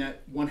position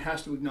that one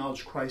has to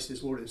acknowledge Christ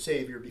as Lord and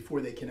Savior before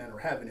they can enter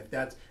heaven. If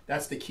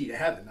that's the key to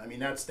heaven. I mean,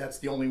 that's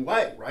the only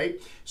way, right?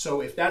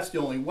 So if that's the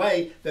only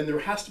way, then there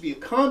has to be a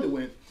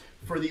conduit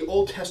for the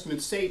Old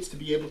Testament saints to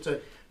be able to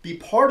be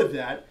part of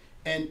that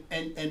and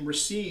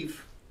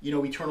receive,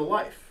 eternal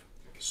life.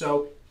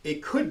 So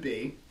it could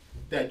be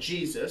that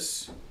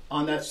Jesus,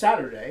 on that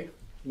Saturday,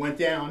 went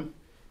down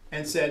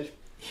and said,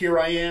 "Here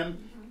I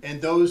am,"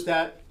 and those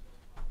that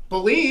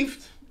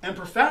believed and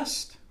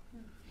professed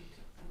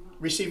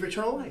receive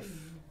eternal life.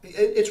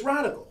 It's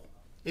radical.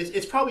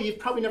 It's probably, you've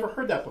probably never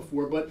heard that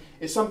before, but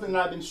it's something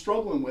that I've been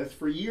struggling with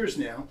for years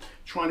now,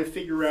 trying to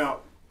figure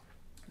out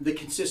the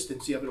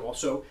consistency of it all.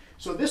 So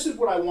this is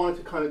what I wanted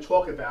to kind of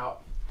talk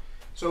about.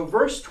 So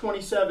verse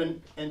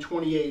 27 and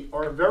 28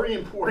 are very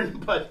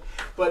important,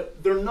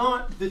 but they're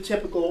not the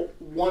typical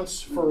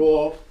once for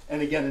all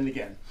and again and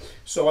again.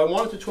 So I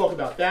wanted to talk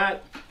about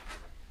that,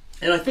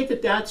 and I think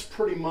that that's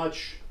pretty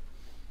much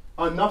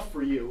enough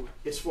for you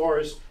as far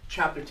as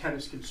chapter 10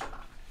 is concerned.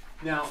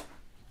 Now,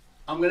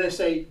 I'm going to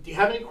say, do you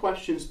have any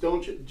questions?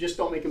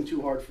 Don't make them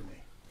too hard for me.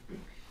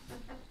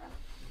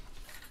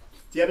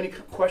 Do you have any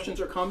questions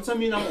or comments? I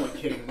mean, I'm only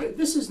kidding.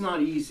 This is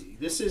not easy.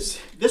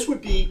 This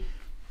would be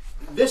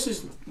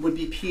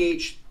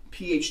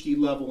PhD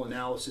level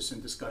analysis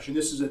and discussion.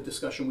 This is a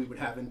discussion we would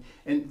have,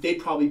 and they'd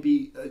probably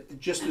be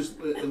just as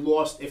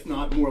lost, if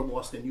not more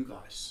lost, than you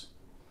guys.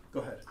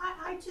 Go ahead.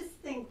 I just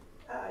think,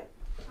 I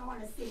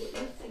want to see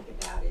what you think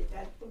about it,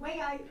 that the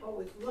way I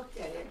always looked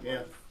at it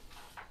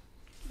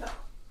was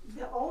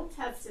the Old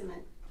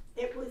Testament,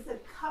 it was a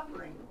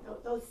covering.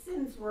 Those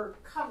sins were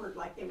covered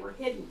like they were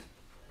hidden,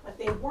 but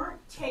they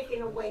weren't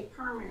taken away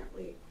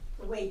permanently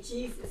the way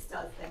Jesus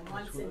does them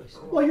once and for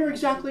all. Well, you're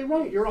exactly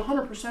right. You're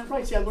 100%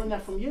 right. See, I learned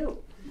that from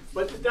you.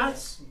 But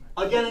that's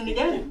again and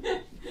again,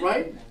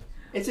 right?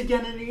 It's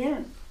again and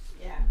again.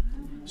 Yeah.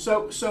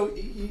 So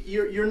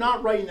you're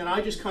not right, and then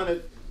I just kind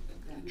of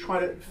try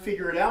to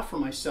figure it out for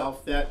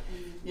myself that,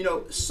 you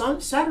know,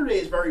 Saturday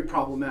is very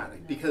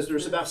problematic because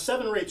there's about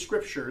 7 or 8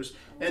 scriptures,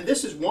 and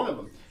this is one of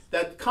them,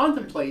 that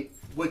contemplate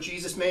what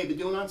Jesus may have been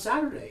doing on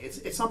Saturday.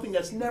 It's something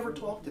that's never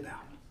talked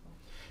about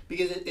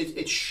because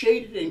it's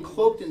shaded and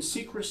cloaked in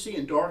secrecy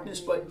and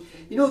darkness. But,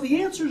 you know,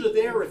 the answers are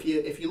there if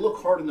you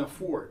look hard enough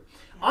for it.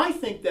 I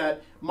think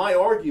that my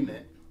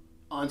argument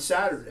on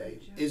Saturday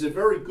is a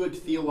very good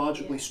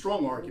theologically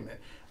strong argument.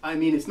 I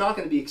mean, it's not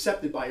going to be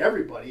accepted by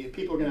everybody.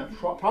 People are going to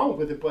have a problem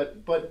with it, but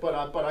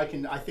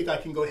I think I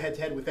can go head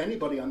to head with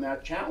anybody on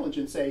that challenge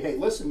and say, hey,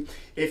 listen,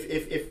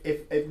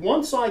 if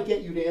once I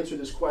get you to answer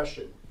this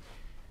question,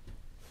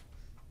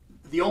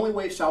 the only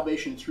way of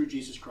salvation is through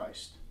Jesus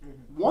Christ.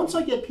 Once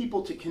I get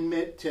people to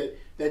commit to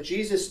that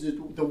Jesus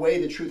is the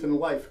way, the truth, and the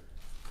life,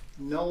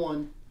 no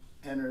one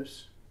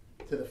enters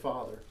to the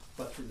Father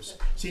but through the Son.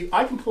 See,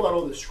 I can pull out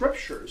all the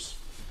scriptures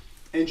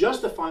and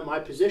justify my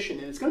position,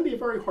 and it's going to be a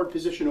very hard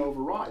position to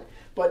override.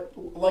 But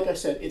like I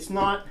said, it's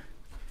not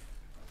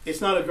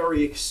a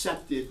very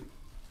accepted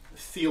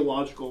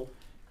theological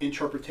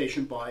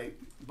interpretation by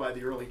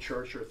the early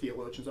church or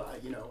theologians.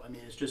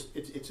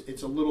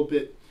 It's a little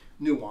bit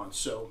nuanced.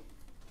 So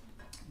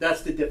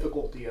that's the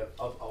difficulty of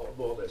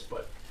all this.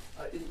 But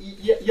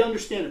you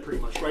understand it pretty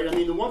much, right? I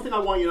mean, the one thing I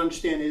want you to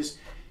understand is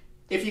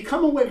if you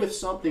come away with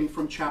something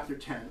from chapter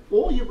 10,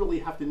 all you really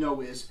have to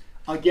know is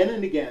again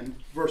and again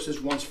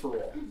versus once for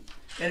all.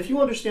 And if you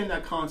understand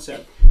that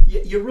concept,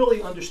 you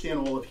really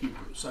understand all of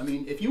Hebrews. I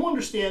mean, if you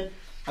understand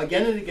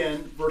again and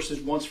again versus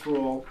once for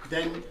all,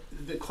 then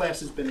the class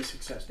has been a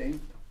success,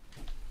 Dane.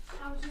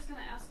 I was just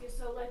going to ask you,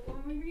 so like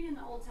when we read in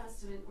the Old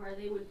Testament where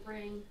they would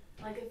bring,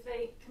 like if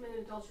they committed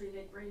adultery,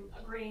 they'd bring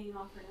a grain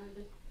offering.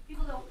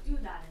 People don't do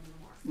that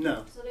anymore.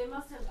 No. So they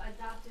must have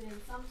adopted in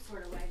some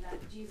sort of way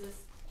that Jesus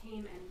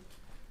came and...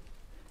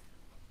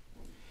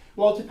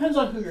 Well, it depends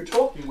on who you're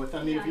talking with.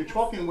 I mean, if you're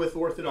talking with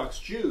Orthodox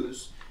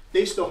Jews,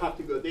 they still have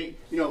to go.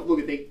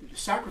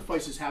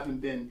 Sacrifices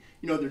haven't been.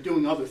 They're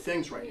doing other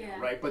things right now,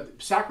 right?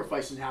 But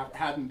sacrifices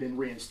haven't been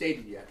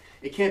reinstated yet.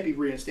 It can't be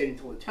reinstated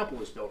until the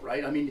temple is built,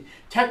 right? I mean,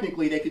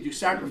 technically they could do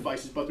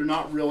sacrifices, but they're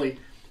not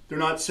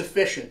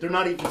sufficient. They're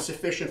not even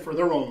sufficient for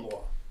their own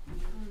law.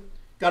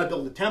 Got to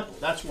build the temple.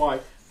 That's why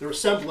they're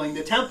assembling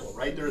the temple,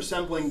 right? They're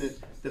assembling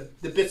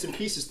the bits and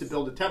pieces to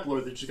build a temple,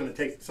 or they're just going to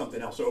take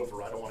something else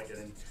over. I don't want to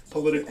get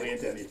politically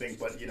into anything,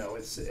 but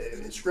it's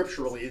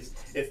scripturally,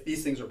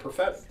 these things are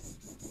prophetic.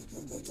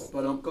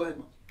 But go ahead,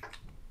 Mom.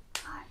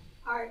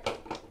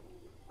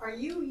 Are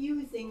you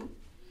using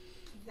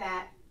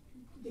that,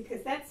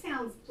 because that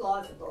sounds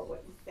plausible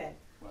what you said.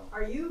 Well,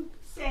 are you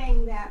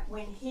saying that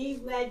when he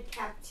led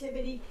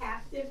captivity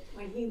captive,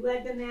 when he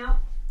led them out,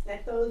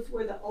 that those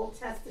were the Old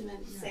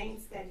Testament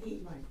saints that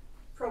he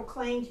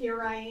proclaimed,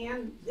 here I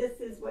am, this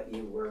is what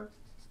you were?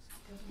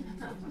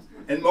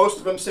 And most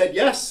of them said,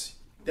 yes,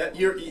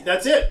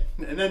 that's it.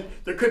 And then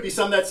there could be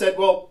some that said,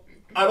 well,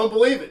 I don't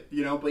believe it,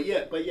 but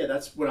yeah,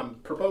 that's what I'm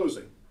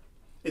proposing.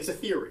 It's a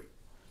theory.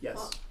 Yes.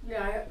 Well,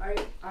 yeah,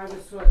 I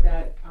was taught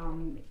that,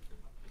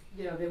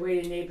 they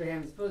waited in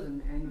Abraham's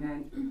bosom, and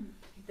then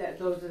that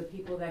those are the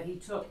people that he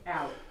took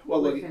out.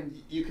 Well, with look, him.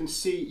 you can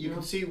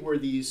see where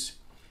this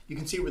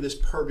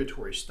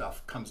purgatory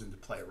stuff comes into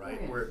play, right?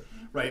 Oh, yeah.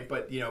 Right,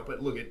 but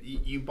look at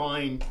you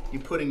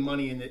putting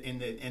money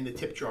in the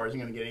tip jar isn't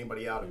going to get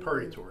anybody out of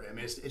purgatory. I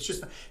mean, it's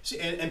just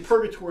and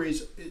purgatory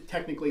is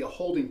technically a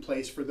holding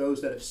place for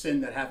those that have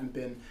sinned that haven't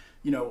been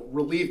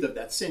relieved of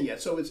that sin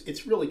yet. So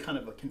it's really kind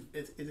of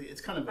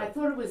it's kind of I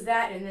thought it was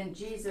that, and then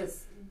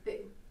Jesus.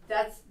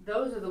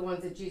 Those are the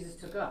ones that Jesus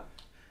took up.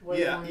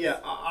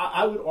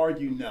 I would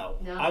argue no.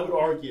 No? I would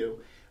argue.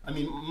 I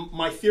mean,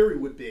 my theory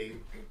would be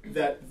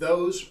that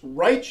those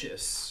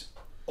righteous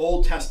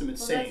Old Testament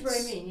saints. That's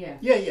what I mean. Yeah.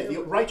 Yeah,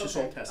 the righteous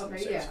Old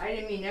Testament Okay, saints. yeah, I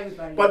didn't mean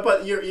everybody.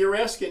 But you're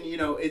asking,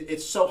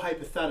 it's so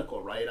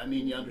hypothetical, right? I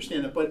mean, you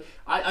understand that, but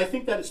I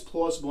think that it's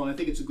plausible, and I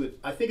think it's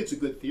a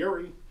good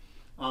theory,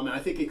 and I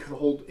think it could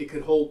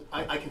hold.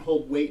 I can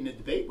hold weight in a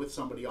debate with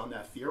somebody on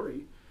that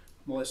theory.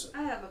 Melissa.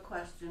 I have a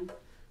question.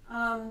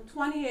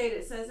 28,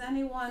 it says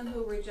anyone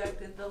who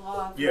rejected the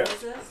law of Yeah.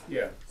 Moses.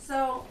 Yeah.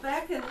 So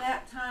back in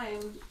that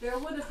time, there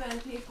would have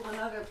been people in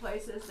other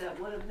places that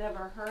would have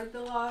never heard the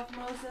law of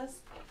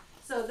Moses.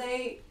 So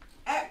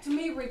to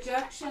me,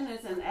 rejection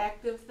is an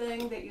active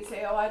thing that you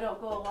say, oh, I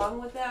don't go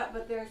along with that.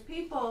 But there's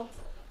people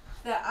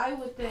that I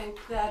would think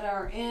that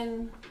are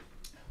in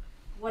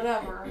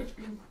whatever,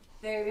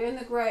 they're in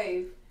the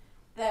grave,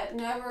 that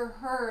never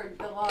heard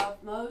the law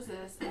of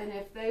Moses, and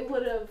if they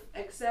would have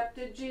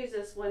accepted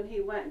Jesus when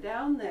he went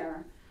down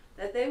there,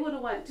 that they would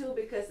have went too,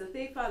 because the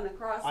thief on the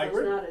cross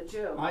was not a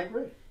Jew. I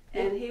agree.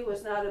 And he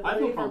was not a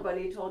believer, but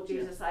he told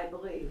Jesus, I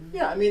believe.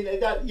 Yeah, I mean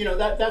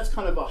that's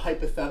kind of a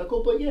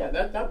hypothetical, but yeah,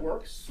 that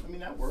works. I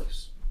mean that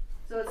works.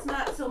 So it's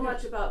not so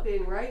much about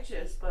being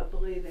righteous, but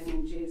believing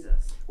in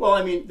Jesus. Well,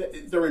 I mean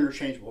they're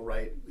interchangeable,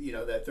 right?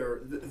 That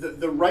they're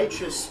the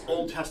righteous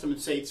Old Testament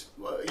saints.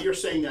 You're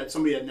saying that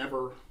somebody had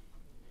never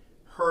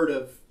heard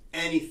of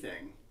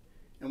anything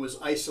and was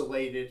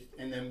isolated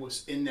and then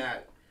was in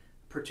that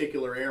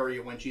particular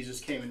area when Jesus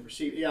came and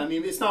received. Yeah, I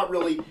mean it's not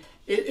really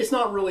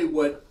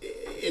what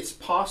it's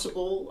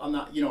possible. I'm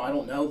not, I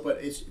don't know,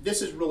 but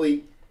this is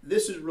really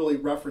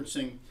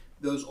referencing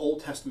those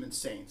Old Testament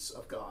saints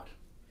of God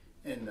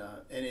in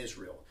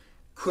Israel.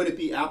 Could it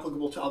be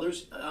applicable to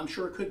others? I'm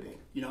sure it could be.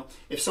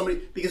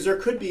 Because there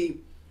could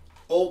be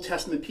Old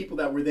Testament people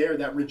that were there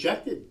that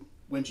rejected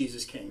when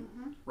Jesus came.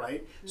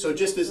 Right? So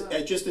just as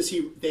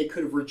they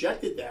could have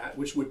rejected that,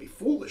 which would be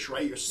foolish,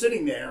 right? You're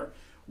sitting there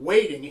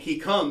waiting, he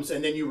comes,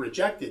 and then you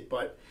reject it.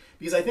 But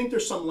because I think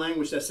there's some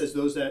language that says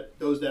those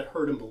that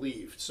heard and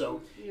believed.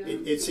 So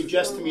it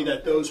suggests to me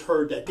that those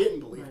heard that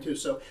didn't believe too.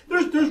 So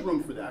there's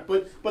room for that.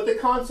 But the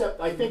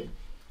concept, I think,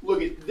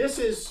 look, this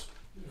is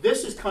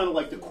kind of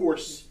like the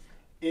course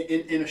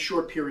in a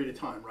short period of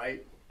time,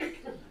 right?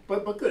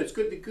 But good. It's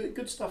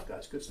good stuff,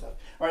 guys. Good stuff.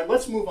 All right,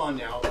 let's move on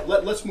now.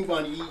 Let's move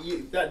on.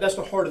 That's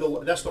the heart of the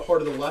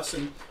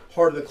lesson,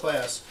 heart of the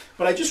class.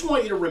 But I just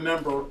want you to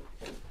remember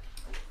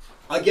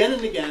again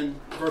and again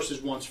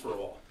verses once for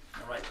all.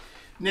 All right.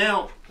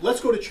 Now let's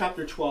go to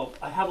chapter 12.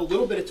 I have a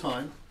little bit of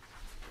time.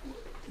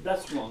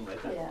 That's long, right?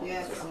 Yeah.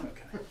 Yes.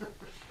 Okay.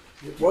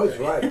 It was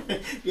right.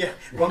 Yeah.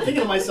 Well, I'm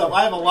thinking to myself,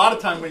 I have a lot of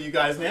time with you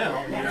guys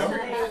now,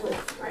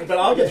 But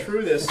I'll get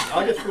through this.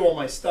 I'll get through all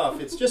my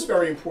stuff. It's just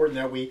very important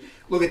that we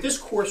look at this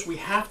course. We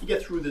have to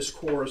get through this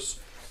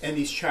course and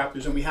these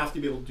chapters, and we have to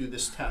be able to do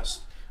this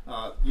test.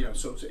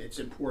 So it's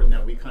important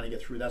that we kind of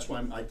get through. That's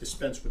why I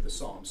dispense with the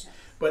Psalms.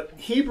 But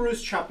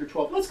Hebrews chapter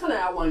 12. Let's kind of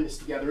outline this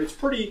together. It's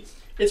pretty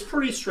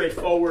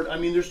straightforward. I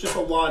mean, there's just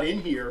a lot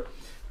in here.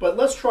 But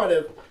let's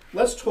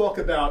talk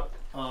about.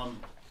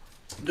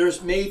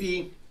 There's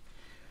maybe.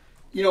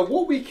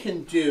 What we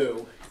can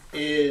do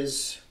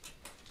is,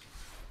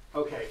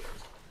 okay,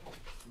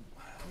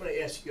 I'm going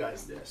to ask you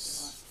guys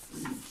this.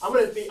 I'm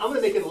going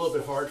to make it a little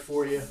bit hard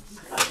for you,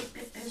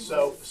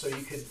 so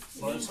you could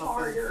learn something.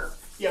 Harder.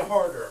 Yeah,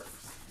 harder.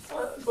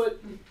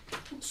 But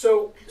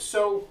so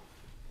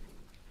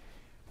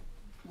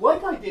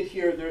like I did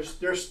here,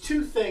 there's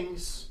two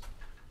things.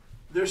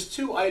 There's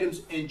two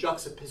items in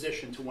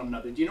juxtaposition to one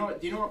another. Do you know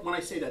what, when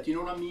I say that? Do you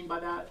know what I mean by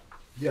that?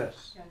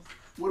 Yes.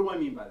 What do I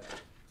mean by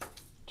that?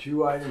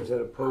 Two items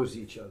that oppose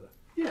each other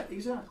Yeah,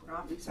 exactly.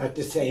 at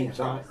the same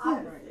time.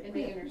 And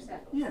they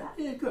intersect. Yeah,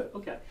 good.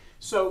 Okay.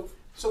 So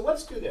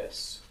let's do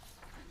this.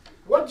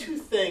 What two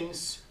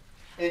things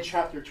in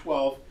chapter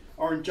 12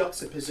 are in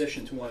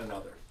juxtaposition to one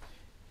another?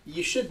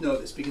 You should know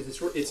this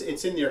because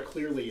it's in there,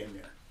 clearly in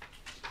there.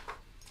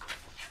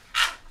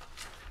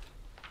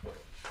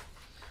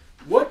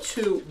 What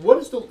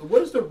is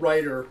the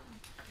writer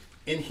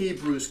in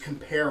Hebrews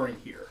comparing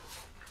here?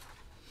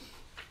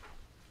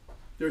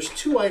 There's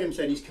two items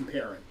that he's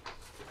comparing.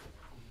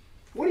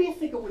 What do you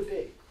think it would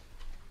be?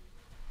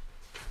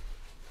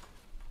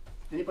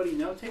 Anybody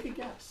know? Take a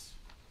guess.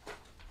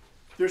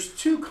 There's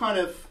two kind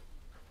of,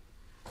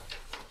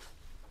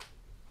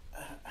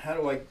 how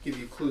do I give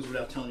you clues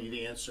without telling you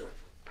the answer?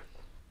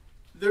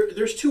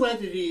 There's two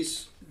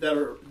entities that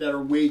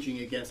are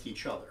waging against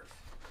each other.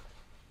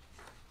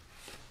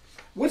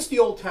 What's the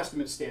Old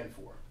Testament stand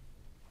for?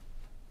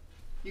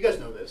 You guys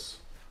know this.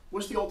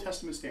 What's the Old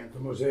Testament stand for?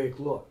 The Mosaic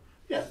Law.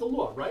 Yeah, the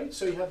law, right?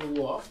 So you have the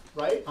law,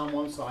 right, on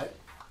one side.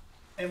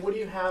 And what do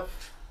you have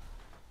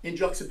in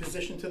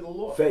juxtaposition to the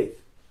law?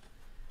 Faith.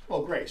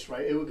 Well, grace,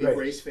 right? It would be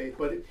grace, faith,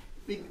 but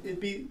it'd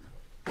be,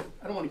 I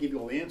don't want to give you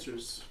all the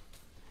answers.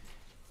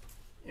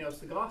 It's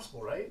the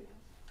gospel, right?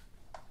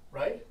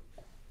 Right?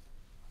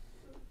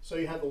 So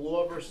you have the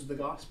law versus the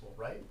gospel,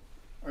 right?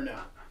 Or no?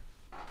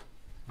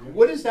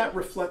 What is that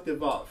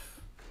reflective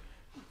of?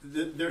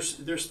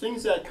 There's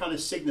things that kind of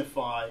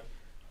signify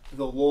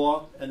the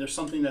law, and there's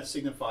something that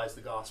signifies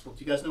the gospel.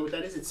 Do you guys know what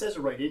that is? It says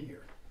it right in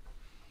here.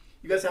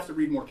 You guys have to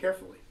read more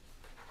carefully.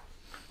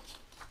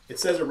 It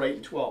says it right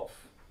in 12.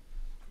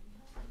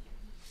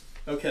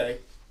 Okay.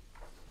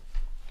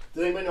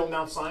 Does anybody know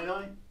Mount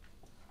Sinai?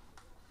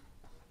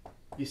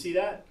 You see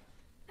that?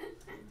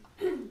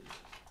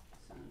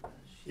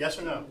 Yes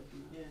or no?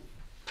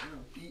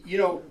 You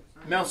know,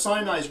 Mount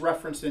Sinai is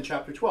referenced in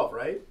chapter 12,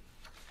 right?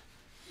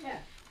 Yeah.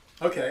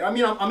 Okay. I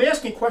mean, I'm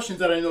asking questions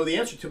that I know the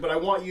answer to, but I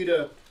want you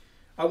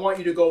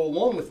to go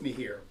along with me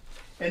here.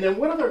 And then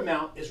what other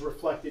mount is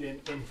reflected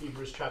in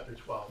Hebrews chapter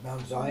 12?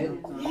 Mount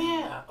Zion?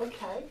 Yeah,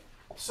 okay.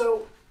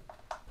 So,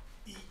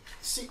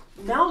 see,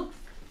 Mount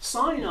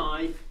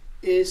Sinai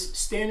is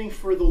standing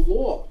for the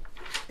law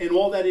and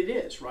all that it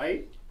is,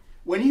 right?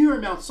 When you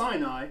hear Mount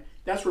Sinai,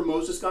 that's where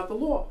Moses got the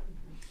law.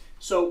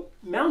 So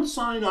Mount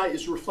Sinai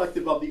is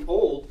reflective of the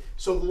old.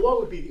 So the law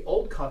would be the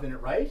old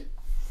covenant, right?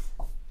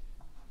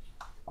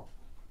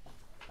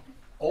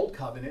 Old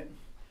covenant.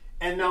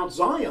 And Mount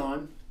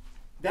Zion,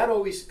 that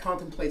always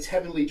contemplates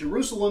heavenly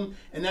Jerusalem,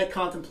 and that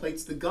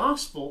contemplates the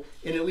gospel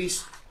in at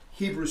least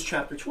Hebrews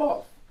chapter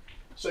 12.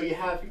 So you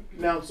have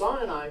Mount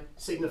Sinai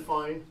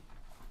signifying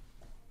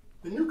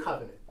the new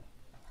covenant,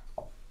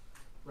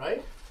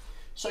 right?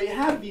 So you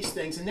have these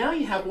things, and now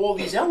you have all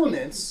these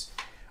elements.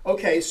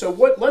 Okay, so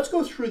let's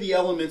go through the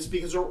elements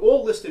because they're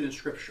all listed in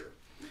Scripture.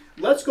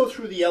 Let's go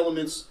through the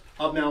elements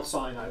of Mount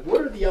Sinai.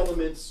 What are the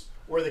elements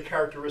or the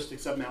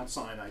characteristics of Mount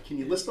Sinai? Can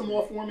you list them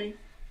all for me?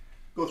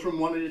 Go through them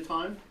one at a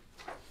time.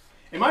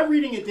 Am I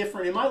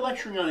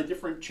lecturing on a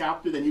different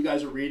chapter than you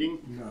guys are reading?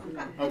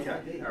 No.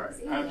 Okay, all right.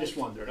 I'm just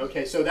wondering.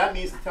 Okay, so that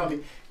means to tell me,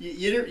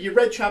 you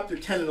read chapter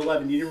 10 and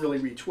 11, you didn't really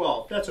read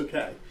 12. That's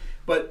okay.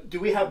 But do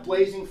we have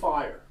blazing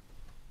fire?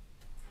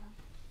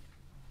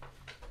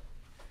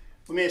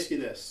 Let me ask you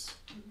this.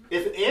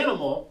 If an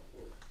animal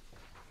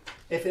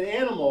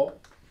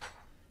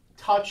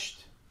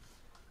touched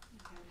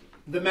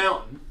the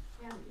mountain,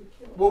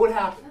 what would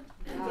happen?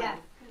 Yeah.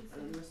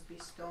 It must be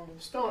stone.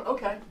 Stone.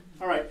 Okay.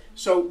 All right.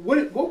 So what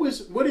are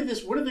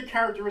the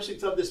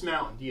characteristics of this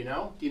mountain? Do you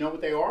know? Do you know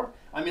what they are?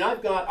 I mean,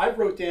 I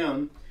wrote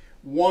down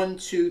 1,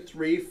 2,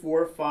 3,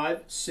 4,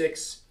 5,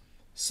 6,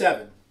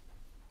 7.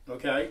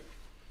 Okay.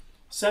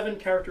 7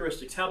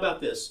 characteristics. How about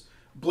this?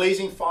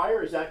 Blazing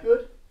fire. Is that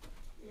good?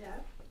 Yeah.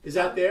 Is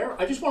that there?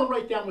 I just want to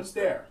write down what's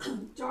there.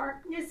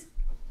 Darkness,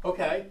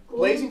 Okay.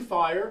 Blazing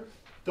fire,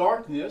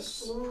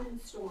 darkness, gloom,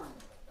 and storm.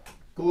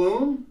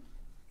 gloom,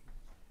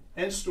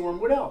 and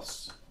storm. What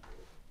else?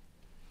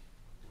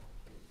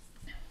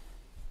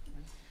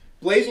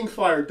 Blazing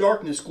fire,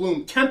 darkness,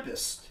 gloom,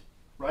 tempest,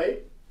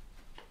 right?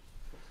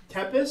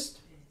 Tempest?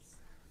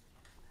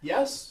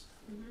 Yes?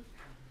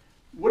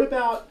 What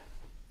about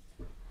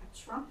A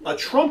trumpet. a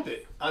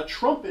trumpet? A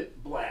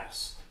trumpet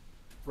blast,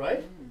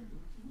 right?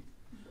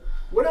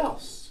 What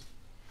else?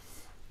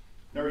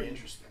 Very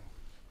interesting.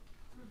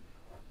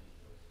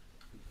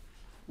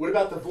 What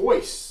about the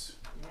voice?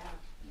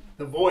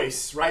 The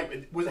voice,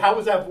 right? How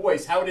was that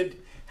voice? How did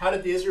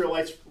the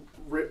Israelites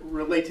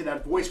relate to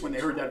that voice when they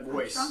heard that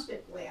voice? A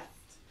trumpet blast.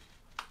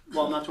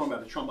 Well, I'm not talking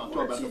about the trumpet. I'm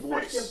talking about the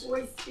voice. Such a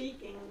voice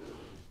speaking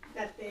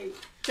that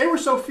They were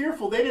so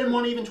fearful they didn't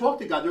want to even talk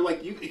to God. They're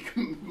like,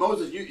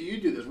 Moses, you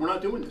do this. We're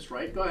not doing this,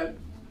 right? Go ahead.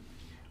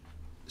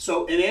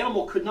 So an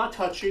animal could not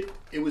touch it.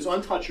 It was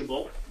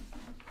untouchable.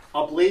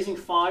 A blazing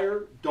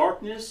fire,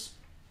 darkness,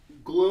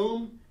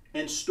 gloom,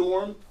 and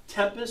storm,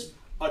 tempest,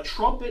 a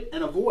trumpet,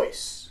 and a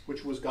voice,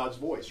 which was God's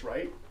voice,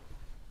 right?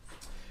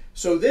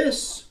 So I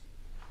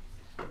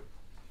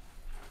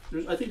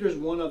think there's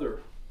one other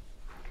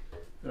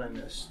that I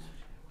missed.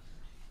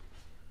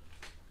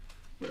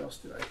 What else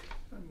did I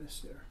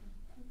miss there?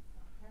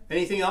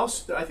 Anything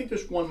else? I think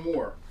there's one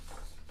more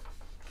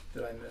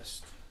that I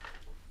missed.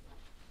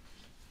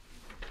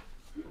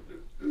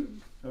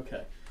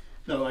 Okay.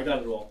 No, I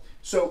got it all.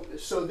 So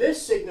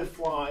this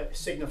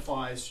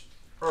signifies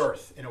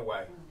earth in a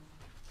way.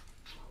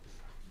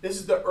 This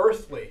is the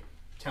earthly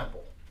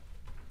temple.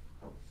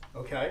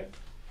 Okay?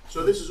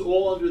 So this is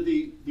all under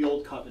the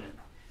old covenant.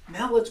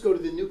 Now let's go to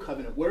the new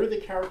covenant. What are the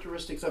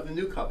characteristics of the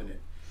new covenant?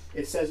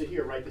 It says it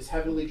here, right? This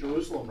heavenly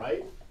Jerusalem,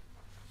 right?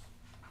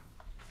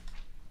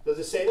 Does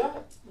it say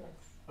that? Yes.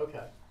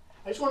 Okay.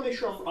 I just want to make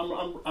sure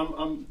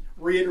I'm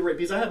reiterating,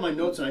 because I have my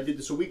notes and I did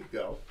this a week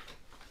ago.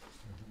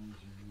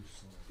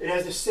 It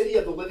has the city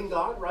of the living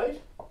God,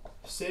 right?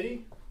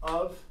 City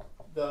of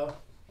the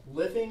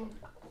living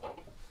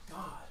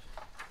God.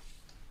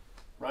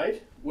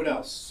 Right? What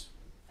else?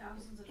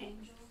 Thousands of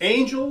angels.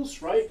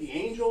 Angels, right? The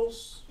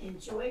angels. in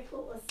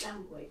joyful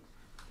assembly.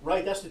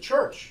 Right, that's the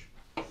church.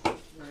 Right.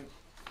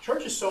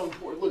 Church is so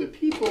important. Look at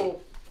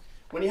people,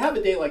 when you have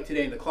a day like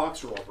today and the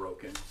clocks are all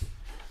broken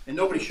and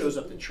nobody shows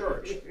up to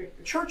church,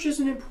 church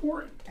isn't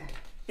important.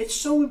 It's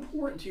so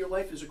important to your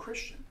life as a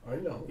Christian. I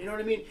know. You know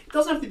what I mean? It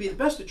doesn't have to be the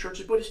best of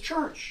churches, but it's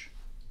church.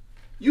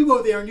 You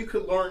go there and you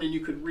could learn and you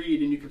could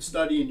read and you could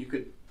study and you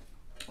could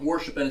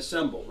worship and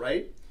assemble,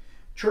 right?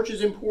 Church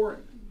is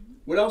important.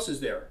 What else is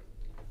there?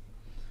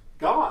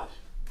 God.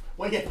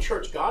 When you get to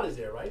church, God is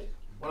there, right?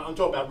 Well, I'm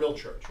talking about real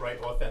church, right?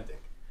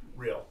 Authentic,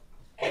 real.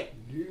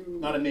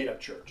 Not a made-up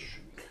church.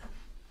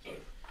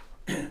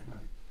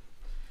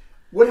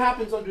 What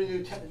happens under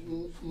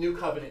the new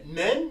covenant?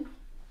 Men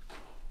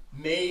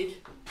made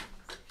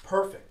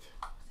perfect,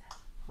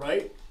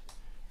 right?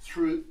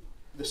 Through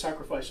the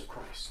sacrifice of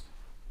Christ.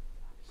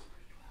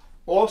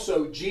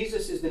 Also,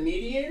 Jesus is the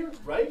mediator,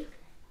 right?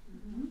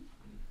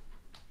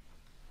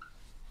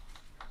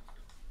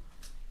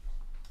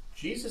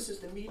 Jesus is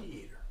the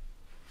mediator.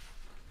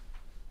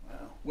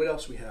 Wow. What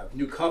else we have?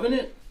 New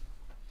covenant.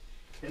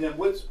 And then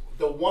what's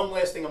the one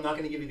last thing I'm not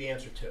going to give you the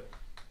answer to?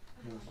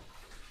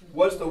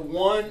 What's the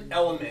one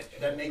element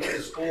that makes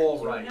this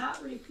all right? Do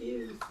not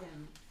refuse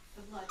him.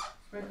 The blood.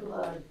 Sprinkle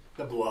blood.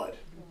 The blood.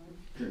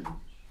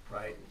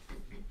 Right?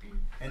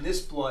 And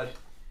this blood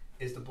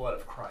is the blood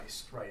of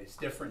Christ, right? It's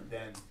different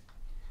than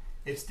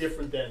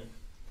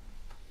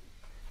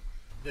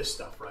this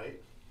stuff, right?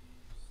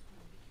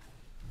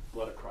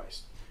 Blood of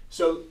Christ.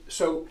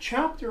 So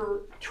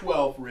chapter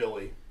 12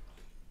 really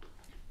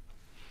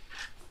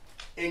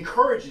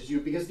encourages you,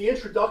 because the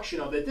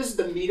introduction of it, this is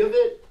the meat of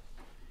it,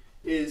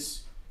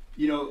 is,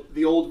 you know,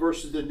 the old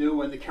versus the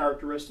new and the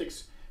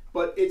characteristics,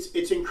 but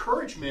it's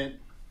encouragement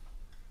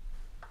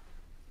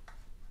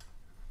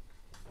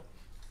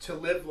to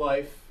live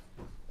life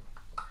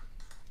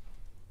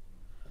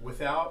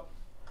without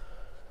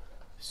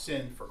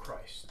sin for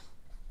Christ,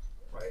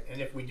 right? And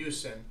if we do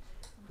sin,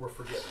 we're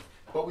forgiven.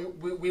 But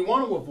we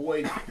want to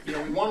avoid,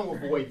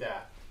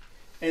 that.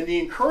 And the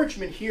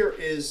encouragement here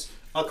is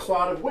a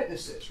cloud of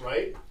witnesses,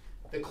 right?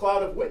 The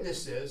cloud of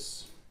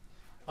witnesses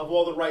of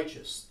all the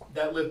righteous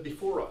that lived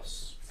before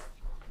us.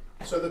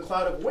 So the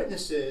cloud of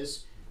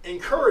witnesses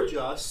encourage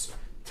us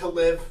to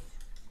live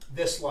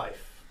this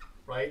life,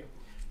 right?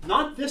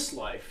 Not this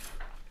life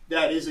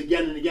that is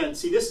again and again.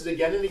 See, this is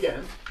again and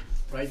again,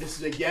 right? This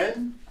is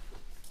again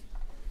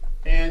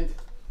and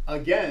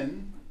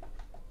again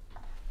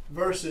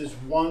versus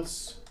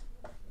once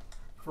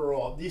for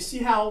all. Do you see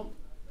how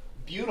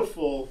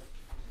beautiful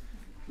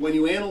when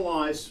you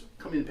analyze,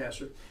 come in,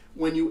 Pastor,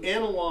 when you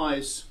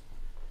analyze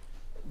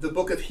the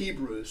book of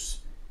Hebrews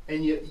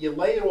and you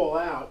lay it all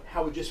out,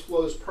 how it just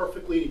flows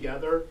perfectly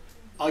together,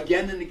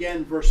 again and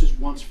again versus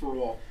once for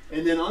all.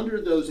 And then under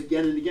those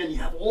again and again, you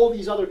have all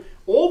those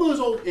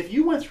old, if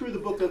you went through the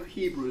book of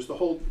Hebrews, the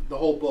whole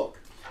book,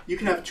 you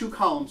can have two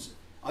columns,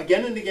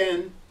 again and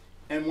again,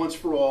 and once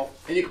for all,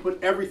 and you can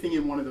put everything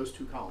in one of those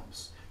two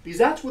columns. Because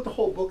that's what the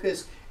whole book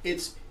is.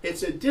 It's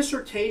a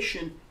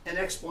dissertation and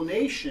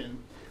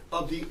explanation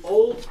of the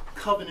old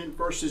covenant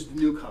versus the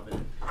new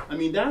covenant. I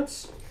mean,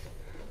 that's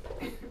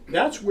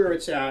where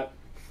it's at.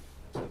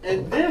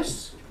 And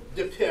this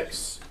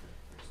depicts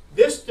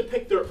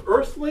the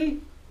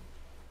earthly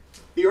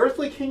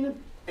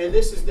kingdom, and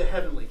this is the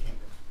heavenly kingdom.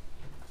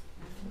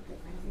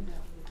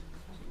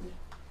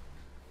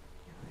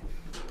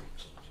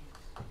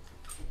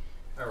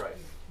 All right.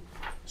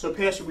 So,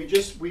 Pastor,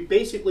 we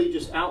basically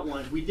just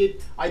outlined.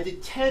 I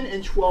did 10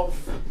 and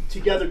 12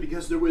 together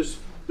because there was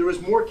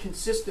more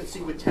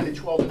consistency with 10 and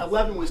 12.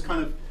 11 was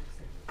kind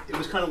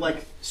of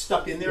like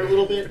stuck in there a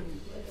little bit.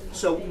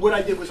 So what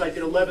I did was I did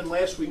 11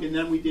 last week, and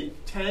then we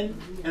did 10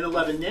 and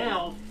 11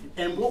 now.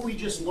 And what we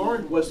just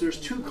learned was there's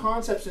two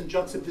concepts in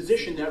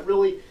juxtaposition that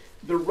really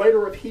the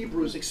writer of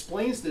Hebrews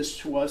explains this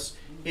to us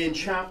in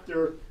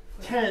chapter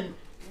 10.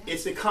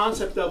 It's the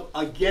concept of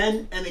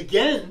again and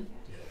again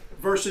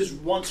versus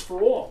once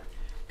for all.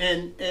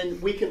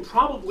 And we can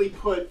probably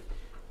put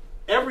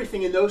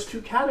everything in those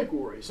two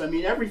categories. I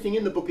mean, everything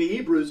in the book of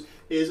Hebrews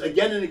is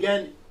again and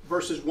again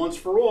versus once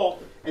for all.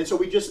 And so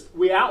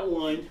we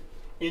outlined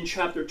in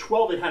chapter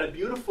 12, it had a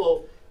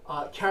beautiful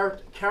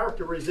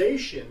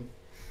characterization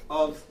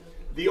of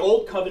the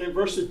old covenant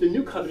versus the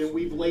new covenant.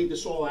 We've laid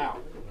this all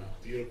out.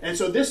 And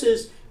so this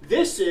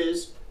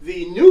is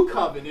the new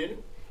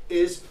covenant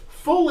is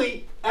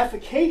fully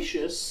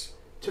efficacious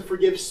to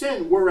forgive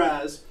sin,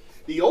 whereas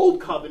the old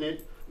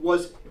covenant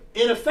was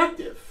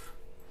ineffective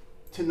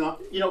to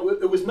not,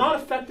 it was not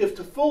effective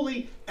to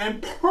fully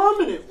and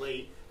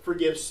permanently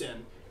forgive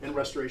sin and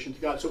restoration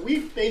to God. So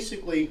we've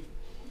basically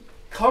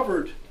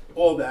covered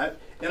all that,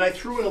 and I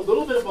threw in a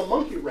little bit of a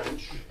monkey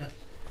wrench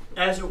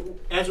as it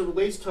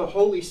relates to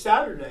Holy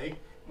Saturday,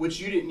 which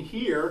you didn't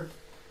hear,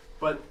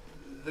 but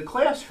the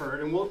class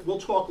heard, and we'll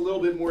talk a little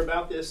bit more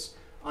about this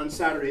on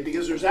Saturday,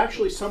 because there's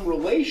actually some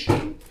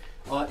relation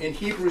in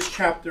Hebrews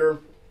chapter,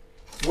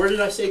 where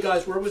did I say,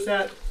 guys, where was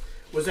that?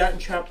 Was that in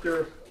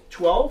chapter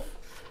 12,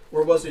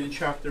 or was it in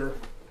chapter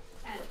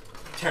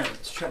 10?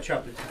 It's chapter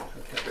 10,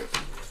 okay.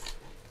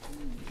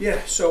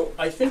 Yeah, so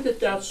I think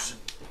that's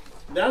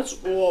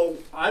all.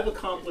 I've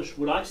accomplished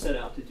what I set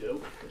out to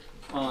do.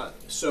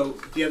 So,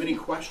 do you have any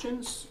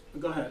questions?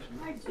 Go ahead.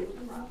 I do.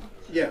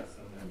 Yeah.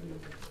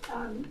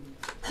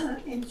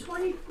 In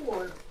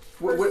 24.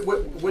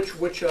 Which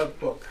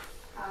book?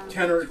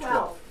 10 or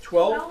 12?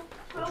 12?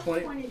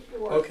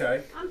 24.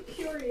 Okay. I'm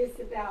curious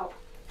about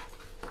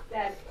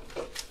that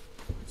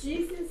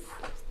Jesus,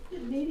 the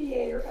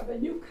mediator of a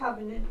new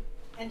covenant,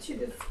 and to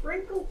the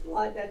sprinkled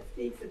blood that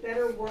speaks a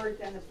better word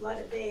than the blood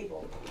of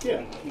Abel.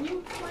 Yeah. Can you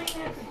explain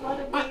that, the blood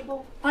of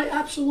Abel? I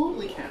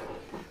absolutely can.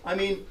 I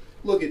mean,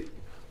 look at.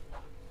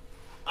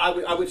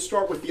 I would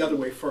start with the other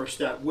way first.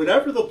 That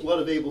whatever the blood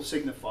of Abel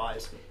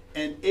signifies,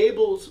 and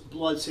Abel's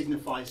blood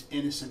signifies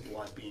innocent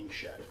blood being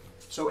shed.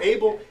 So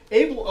Abel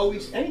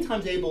always,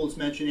 anytime Abel is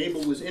mentioned,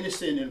 Abel was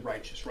innocent and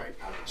righteous, right?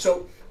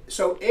 So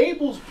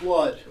Abel's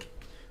blood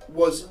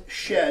was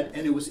shed,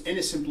 and it was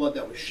innocent blood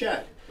that was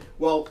shed.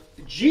 Well,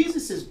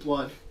 Jesus'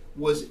 blood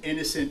was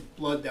innocent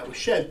blood that was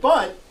shed.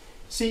 But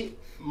see,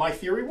 my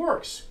theory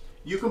works.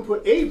 You can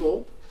put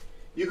Abel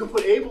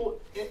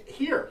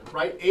here,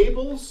 right?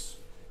 Abel's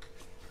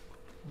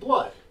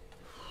blood,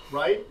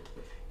 right?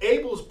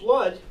 Abel's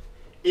blood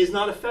is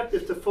not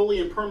effective to fully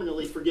and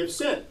permanently forgive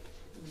sin.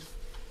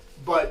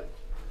 But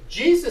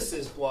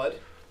Jesus' blood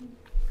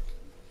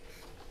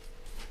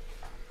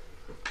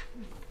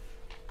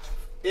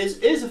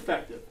is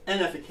effective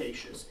and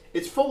efficacious.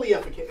 It's fully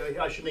efficacious.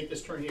 I should make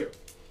this turn here.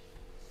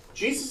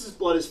 Jesus'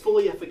 blood is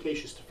fully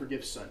efficacious to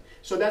forgive sin.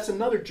 So that's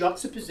another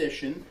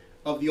juxtaposition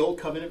of the old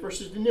covenant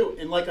versus the new.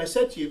 And like I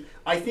said to you,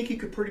 I think you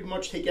could pretty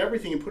much take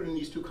everything and put it in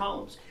these two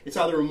columns. It's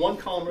either in one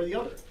column or the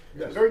other.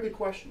 Yes. Very good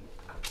question.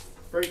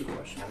 Very good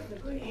question.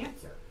 That's a good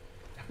answer.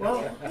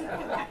 Well,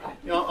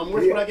 I'm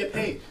worth what I get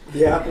paid.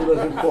 The apple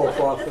doesn't fall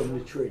far from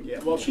the tree. Yeah,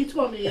 well, she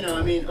taught me,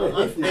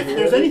 if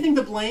there's anything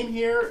to blame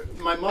here,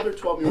 my mother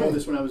taught me all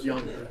this when I was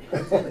younger.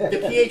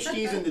 The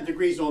PhDs and the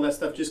degrees and all that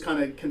stuff just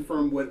kind of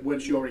confirmed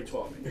what she already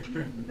taught me.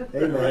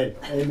 Amen. Right.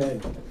 Amen.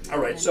 All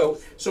right, so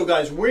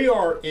guys, we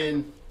are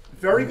in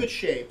very good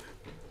shape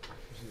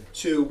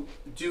to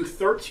do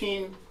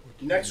 13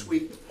 next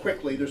week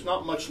quickly. There's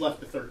not much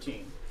left of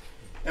 13.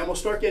 And we'll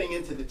start getting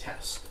into the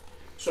test.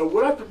 So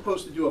what I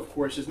propose to do, of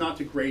course, is not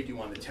to grade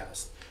you on the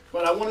test.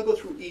 But I want to go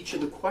through each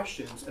of the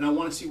questions, and I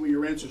want to see what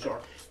your answers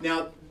are.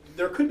 Now,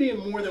 there could be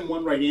more than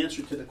one right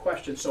answer to the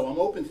question, so I'm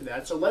open to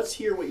that. So let's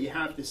hear what you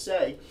have to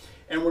say,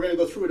 and we're going to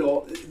go through it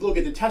all. Look,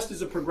 at the test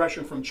is a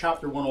progression from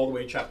chapter 1 all the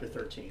way to chapter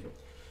 13.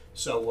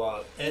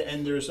 So,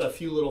 and there's a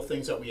few little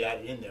things that we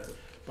added in there.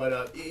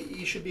 But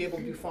you should be able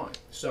to do fine.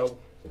 So,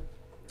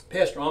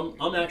 Pastor,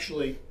 I'm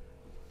actually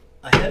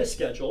ahead of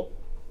schedule,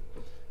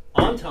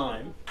 on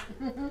time,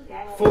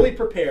 fully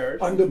prepared.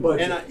 Under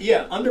budget.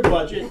 And under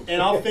budget. And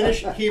I'll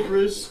finish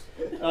Hebrews,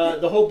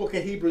 the whole book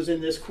of Hebrews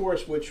in this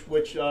course,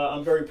 which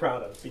I'm very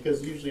proud of,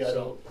 because usually I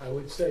don't. I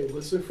would say,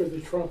 listen for the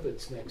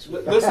trumpets next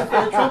week. Listen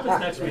for the trumpets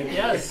next week,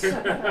 yes.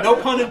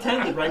 No pun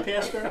intended, right,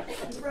 Pastor?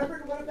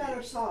 Reverend, what about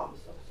our Psalms?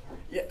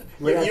 Yeah,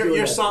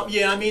 your Psalm.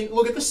 Yeah, I mean,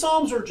 look, at the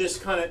Psalms are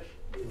just kind of,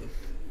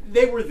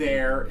 they were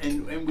there,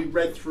 and we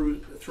read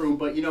through them,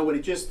 but you know what,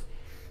 it just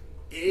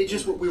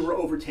we were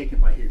overtaken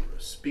by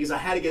Hebrews, because I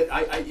had to get,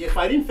 if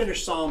I didn't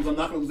finish Psalms, I'm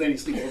not going to lose any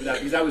sleep over that,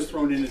 because that was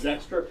thrown in as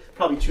extra,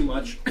 probably too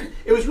much.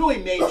 It was really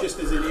made just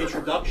as an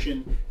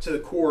introduction to the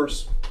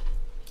course,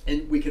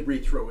 and we could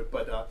read through it,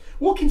 but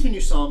we'll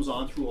continue Psalms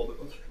on through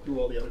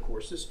all the other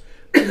courses.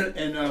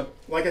 And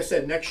like I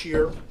said, next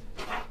year,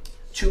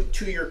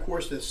 two-year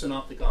course, the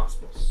Synoptic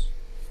Gospels,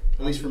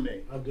 at least for me.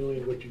 I'm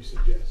doing what you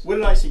suggest. What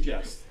did I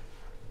suggest?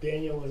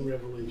 Daniel and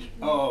Revelation.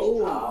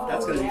 Oh,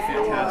 that's going to be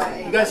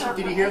fantastic. You guys,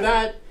 did you hear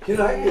that?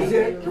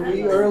 Can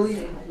we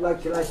early,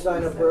 can I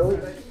sign up early?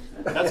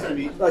 That's going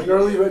to be... Like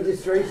early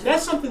registration?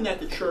 That's something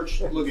that the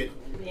church, look at,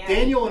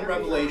 Daniel and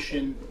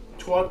Revelation,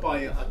 taught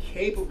by a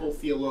capable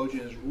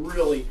theologian, is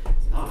really,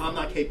 I'm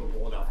not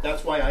capable enough.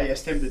 That's why I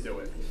asked him to do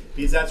it,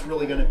 because that's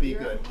really going to be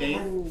good.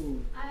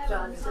 Dan? I have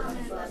a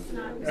comment that's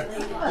not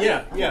related.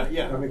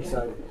 Yeah. I'm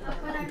excited.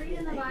 When I read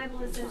in the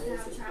Bible, it says to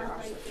have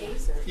childlike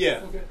faith.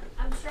 Yeah.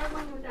 I'm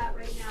struggling with that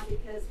right now,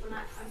 because when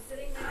I'm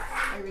sitting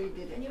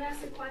there and you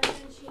ask a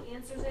question, she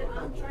answers it.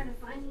 I'm trying to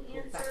find the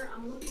answer.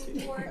 I'm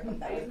looking for it.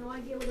 I have no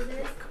idea what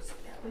it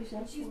is.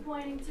 And she's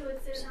pointing to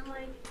it, and I'm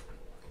like,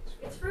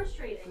 it's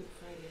frustrating.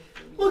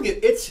 Look,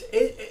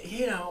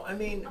 I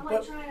mean, I'm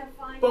like trying to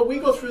find. but we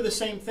go through the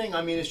same thing.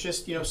 I mean, it's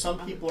just,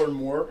 some people are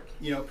more,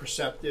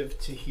 perceptive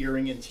to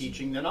hearing and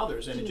teaching than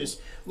others. And it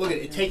just, look,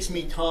 it takes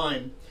me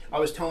time. I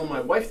was telling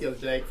my wife the other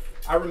day,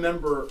 I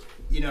remember,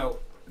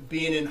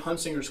 being in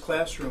Hunsinger's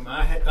classroom.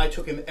 I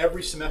took him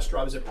every semester.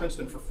 I was at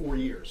Princeton for 4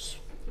 years.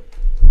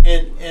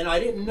 And I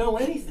didn't know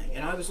anything.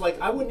 And I was like,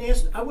 I wouldn't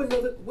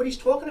know what he's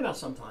talking about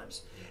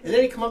sometimes. And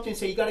then he'd come up to me and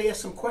say, you got to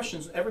ask some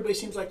questions. Everybody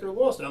seems like they're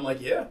lost. And I'm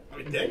like, yeah, I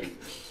would think.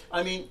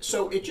 I mean,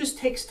 so it just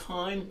takes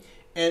time.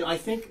 And I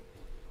think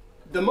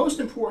the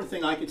most important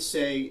thing I could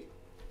say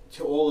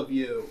to all of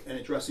you in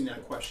addressing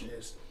that question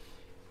is,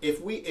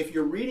 if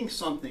you're reading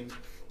something,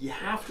 you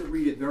have to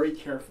read it very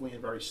carefully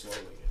and very slowly.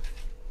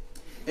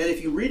 And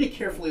if you read it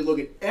carefully, look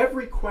at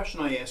every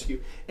question I ask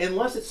you,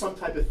 unless it's some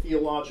type of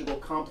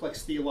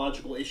complex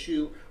theological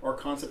issue or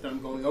concept that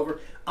I'm going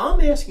over,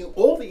 I'm asking,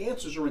 all the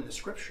answers are in the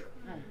Scripture.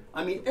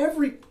 I mean,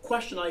 every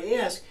question I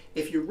ask,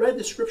 if you read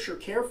the Scripture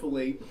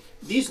carefully,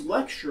 these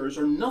lectures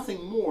are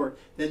nothing more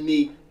than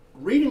me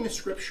reading the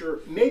Scripture.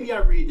 Maybe I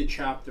read the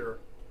chapter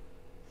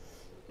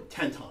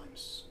 10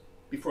 times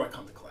before I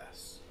come to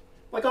class.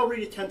 Like I'll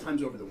read it 10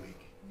 times over the week.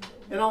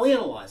 And I'll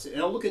analyze it,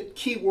 and I'll look at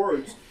key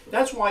words.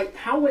 That's why,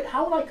 how would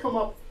I come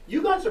up,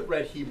 you guys have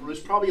read Hebrews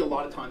probably a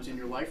lot of times in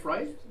your life,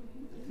 right?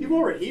 You've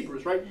all read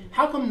Hebrews, right?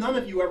 How come none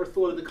of you ever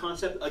thought of the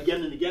concept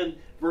again and again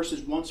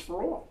versus once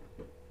for all?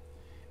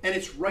 And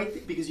it's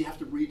right because you have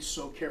to read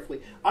so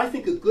carefully. I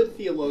think a good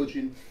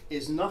theologian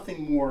is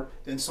nothing more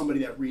than somebody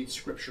that reads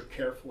Scripture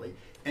carefully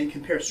and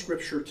compares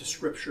Scripture to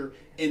Scripture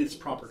in its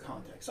proper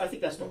context. I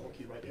think that's the whole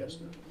key, right,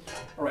 Pastor?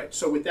 All right,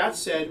 so with that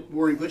said,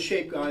 we're in good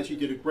shape, guys. You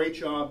did a great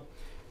job.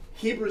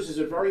 Hebrews is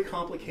a very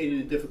complicated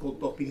and difficult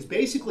book because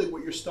basically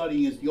what you're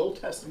studying is the Old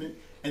Testament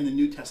and the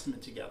New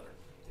Testament together.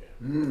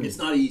 It's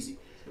not easy.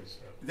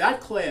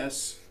 That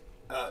class,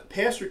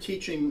 pastor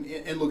teaching,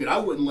 and look, I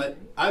would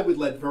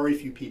let very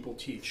few people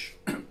teach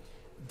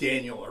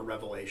Daniel or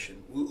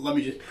Revelation.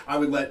 I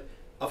would let,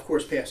 of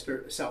course,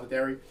 Pastor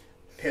Salvadori,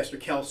 Pastor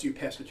Kelsey,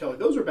 Pastor Kelly.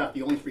 Those are about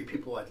the only 3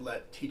 people I'd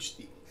let teach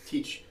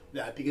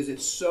that because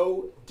it's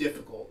so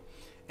difficult,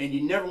 and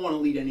you never want to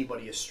lead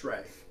anybody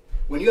astray.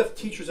 When you have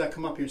teachers that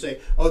come up here and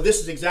say, oh,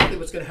 this is exactly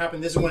what's going to happen,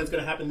 this is when it's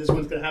going to happen, this is when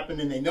it's going to happen,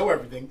 and they know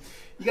everything,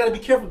 you got to be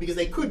careful because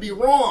they could be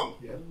wrong.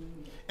 Yeah.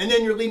 And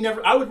then you're leading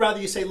I would rather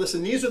you say,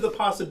 listen, these are the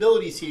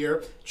possibilities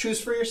here,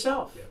 choose for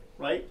yourself,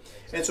 right?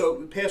 Exactly. And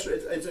so, Pastor,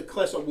 it's a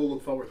class that we'll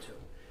look forward to.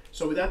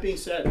 So with that being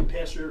said,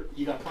 Pastor,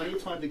 you got plenty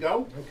of time to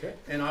go. Okay.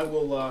 And I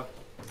will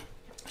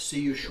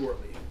see you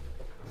shortly.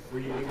 Were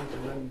you able to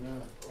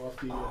run off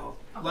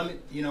the... Let me,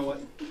 you know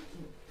what?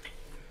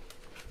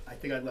 I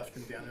think I left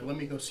him down there. Let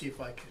me go see if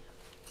I can.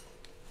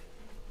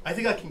 I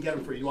think I can get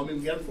him for you. You want me to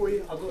get him for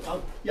you?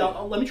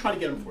 Let me try to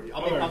get him for you.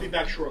 I'll be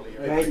back shortly.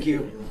 Thank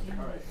you.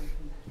 All right.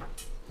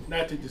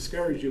 Not to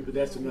discourage you, but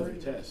that's another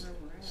test.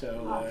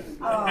 So.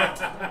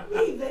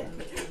 Leave it.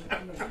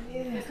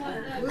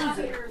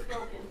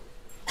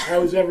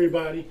 How is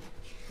everybody?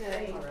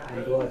 Okay.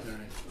 I'm glad.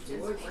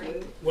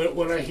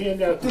 When I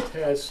hand out the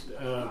test,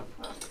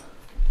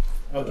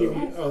 I'll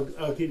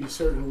give you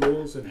certain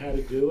rules on how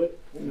to do it.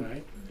 All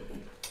right.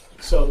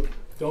 So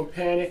don't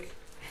panic.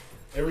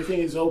 Everything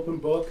is open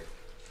book.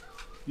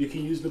 You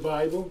can use the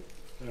Bible.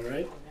 All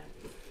right.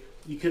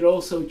 You could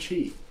also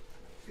cheat.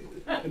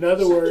 In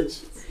other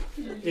words,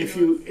 if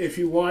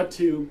you want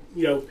to,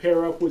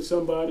 pair up with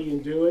somebody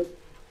and do it,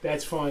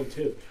 that's fine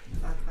too.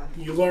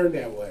 You learn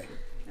that way,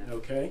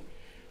 okay?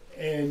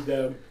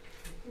 And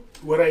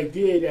what I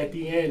did at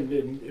the end,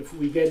 and if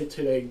we get it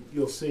today,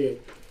 you'll see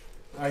it.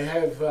 I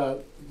have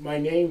my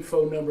name,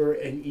 phone number,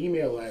 and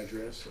email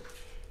address.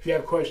 If you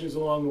have questions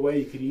along the way,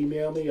 you can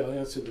email me. I'll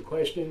answer the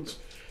questions.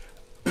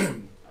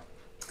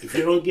 If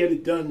you don't get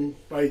it done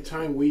by the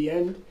time we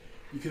end,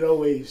 you could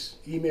always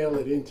email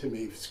it into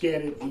me.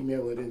 Scan it,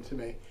 email it into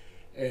me.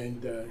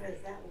 And How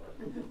does that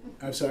work?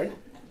 I'm sorry?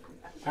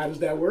 How does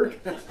that work?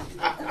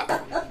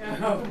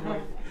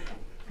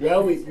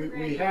 Well,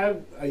 we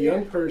have a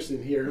young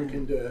person here who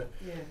can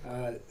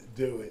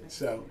do it.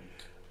 So,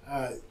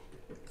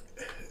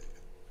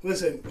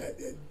 listen,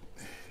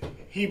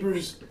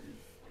 Hebrews,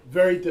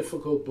 very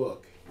difficult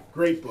book.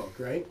 Great book,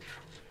 right?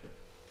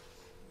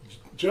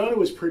 Jonah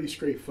was pretty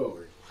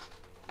straightforward.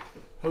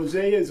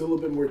 Hosea is a little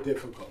bit more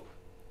difficult,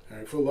 all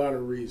right, for a lot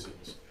of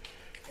reasons.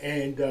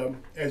 And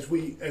as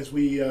we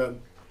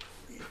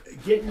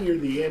get near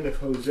the end of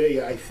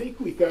Hosea, I think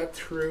we got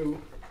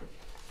through.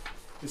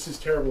 This is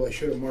terrible. I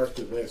should have marked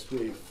it last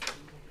week.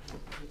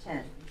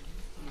 10.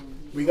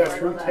 We got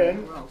through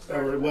 10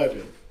 or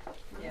 11.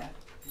 Yeah.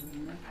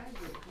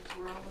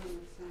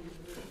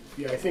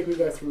 Yeah, I think we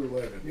got through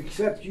 11.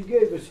 Except you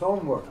gave us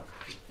homework.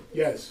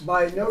 Yes.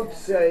 My notes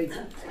say.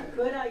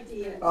 Good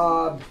idea.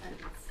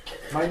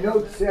 My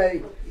notes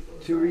say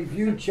to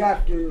review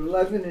chapter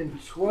 11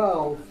 and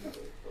 12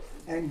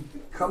 and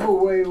come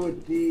away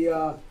with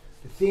the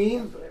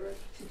theme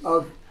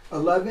of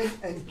 11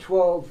 and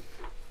 12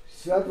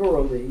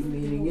 severally,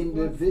 meaning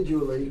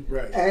individually,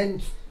 right,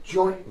 and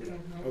jointly.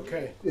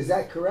 Okay. Is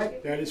that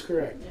correct? That is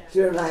correct.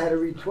 So then I had to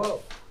read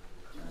 12.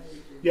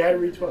 You had to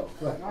read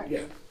 12. Right.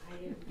 Yeah.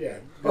 Yeah.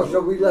 Oh,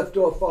 so we left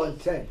off on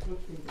 10.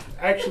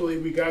 Actually,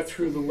 we got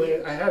through the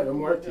last. I have it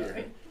marked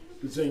here.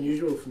 It's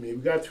unusual for me.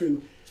 We got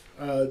through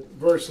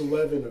verse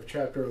 11 of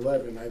chapter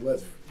 11. I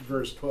left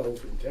verse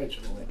 12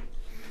 intentionally.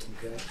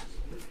 Okay.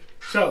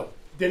 So,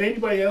 did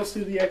anybody else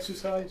do the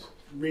exercise?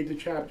 Read the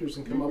chapters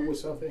and come up with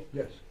something?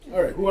 Yes.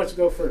 All right. Who wants to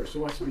go first?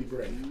 Who wants to be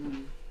brave?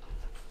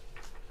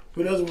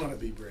 Who doesn't want to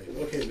be brave?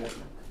 Okay, Matt.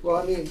 Well,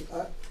 I mean,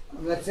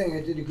 I'm not saying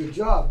I did a good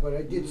job, but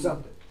I did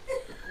something.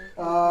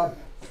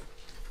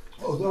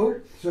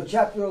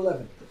 Chapter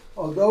 11.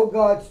 Although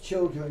God's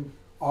children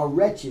are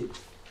wretched,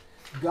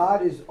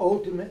 God is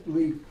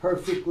ultimately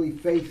perfectly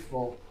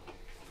faithful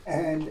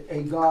and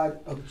a God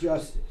of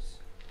justice.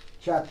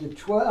 Chapter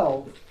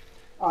 12.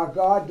 Our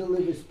God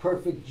delivers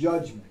perfect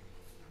judgment.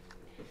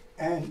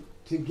 And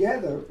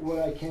together, what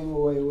I came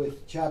away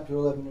with, chapter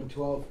 11 and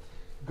 12,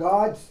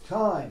 God's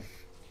time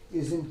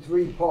is in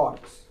 3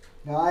 parts.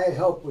 Now, I had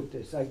help with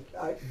this.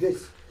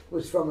 This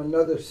was from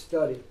another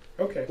study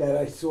that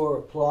I saw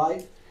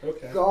applied.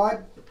 Okay.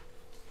 God,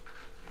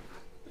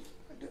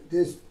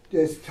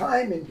 there's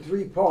time in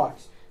 3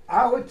 parts.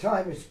 our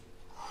time is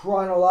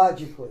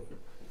chronologically,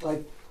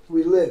 like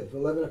we live,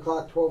 11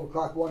 o'clock, 12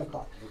 o'clock, 1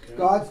 o'clock. Okay.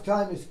 God's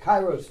time is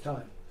Kairos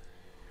time,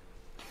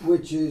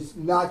 which is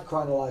not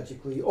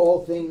chronologically.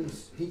 All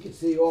things, he can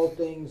see all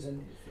things,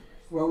 and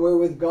when we're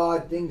with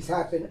God, things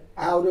happen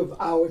out of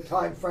our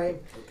time frame.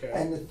 Okay.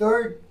 And the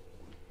third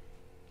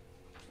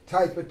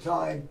type of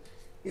time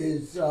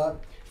is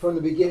from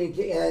the beginning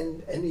to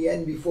end, and the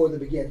end before the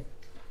beginning.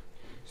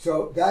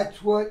 So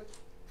that's what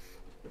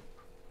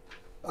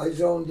I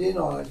zoned in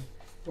on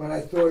when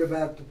I thought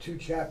about the two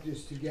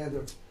chapters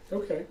together.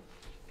 Okay.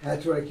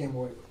 That's what I came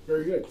away with.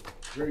 Very good.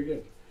 Very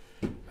good.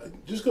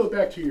 Just go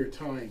back to your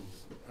time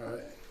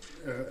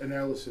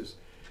analysis.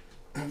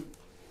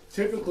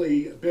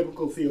 Typically,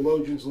 biblical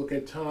theologians look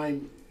at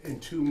time in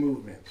two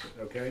movements,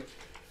 okay?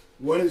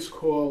 One is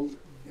called,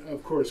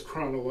 of course,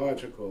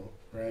 chronological,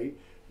 right,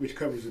 which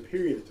covers a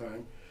period of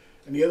time.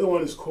 And the other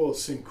one is called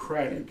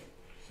syncretic,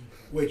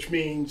 which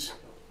means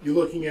you're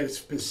looking at a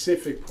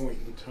specific point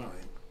in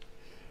time.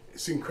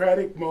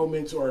 Syncretic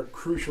moments are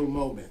crucial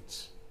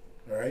moments,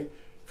 all right?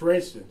 For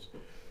instance,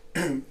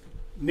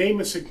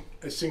 name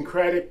a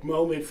syncretic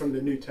moment from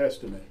the New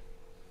Testament.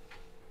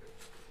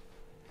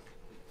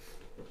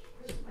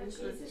 When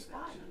Jesus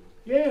died.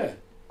 Yeah,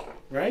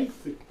 right?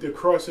 The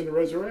cross and the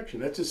resurrection.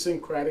 That's a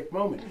syncretic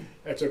moment.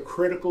 That's a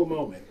critical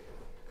moment,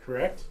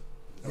 correct?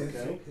 Yes,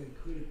 Okay.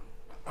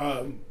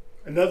 critical.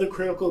 Another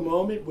critical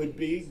moment would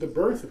be the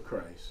birth of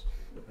Christ,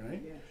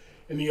 right? Yeah.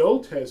 In the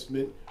Old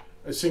Testament,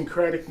 a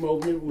syncretic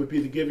moment would be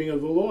the giving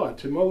of the law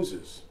to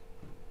Moses,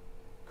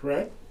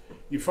 correct?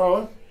 You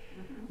follow?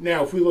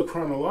 Now, if we look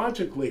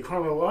chronologically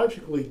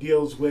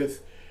deals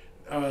with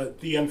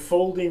the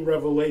unfolding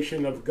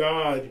revelation of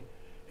God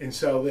in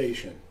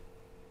salvation.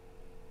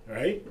 All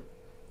right?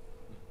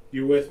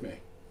 You with me?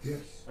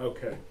 Yes.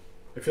 Okay.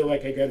 I feel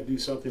like I got to do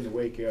something to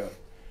wake you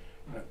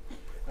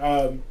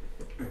up.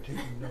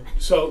 Taking notes.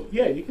 So,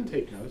 yeah, you can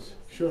take notes.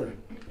 Sure.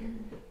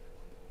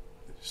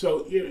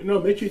 So, no,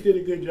 Mitch, you did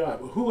a good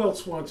job. Who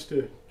else wants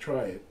to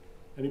try it?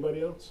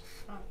 Anybody else?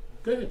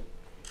 Good.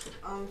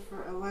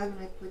 For 11,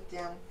 I put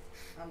down,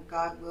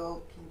 God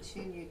will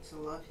continue to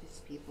love his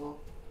people.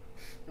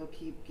 He'll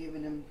keep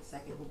giving them the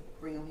second. He'll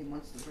bring them. He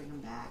wants to bring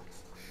them back.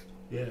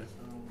 Yeah.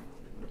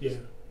 Yeah.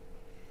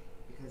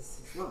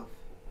 Because his love.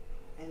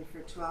 And for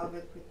 12, I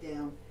put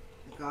down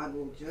that God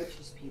will judge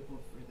his people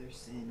for their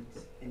sins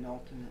and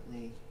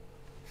ultimately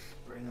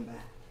bring them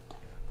back.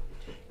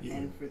 Yeah.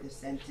 And for the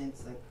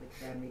sentence, I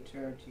put down,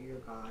 return to your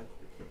God.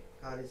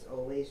 God is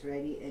always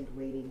ready and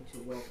waiting to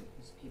welcome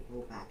his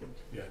people back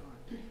into Yeah. his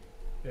arms.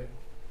 Yeah.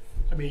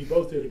 I mean, you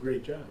both did a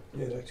great job,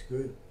 Yeah, that's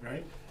good.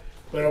 right?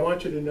 But I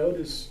want you to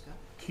notice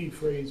key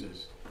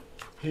phrases.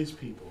 His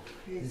people.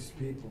 His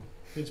people.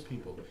 His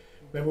people.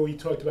 Remember we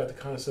talked about the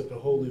concept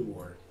of holy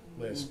war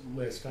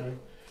last time?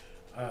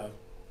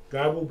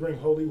 God will bring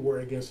holy war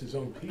against his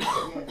own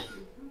people Yes.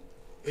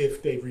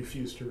 if they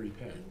refuse to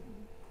repent,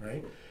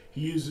 right?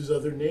 He uses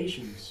other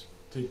nations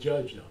to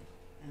judge them,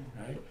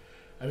 right?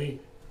 I mean,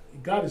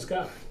 God is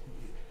God.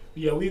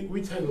 You know,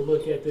 we tend to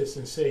look at this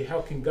and say, how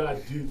can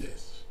God do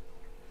this?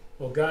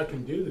 Well, God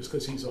can do this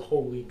because he's a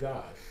holy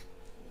God,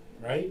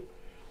 right?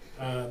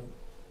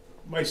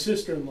 My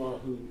sister-in-law,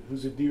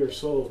 who's a dear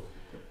soul,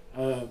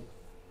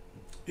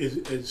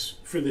 is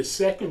for the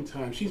second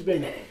time, she's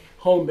been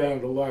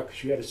homebound a lot because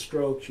she had a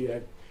stroke, she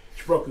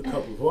broke a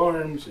couple of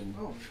arms and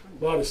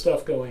a lot of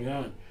stuff going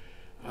on.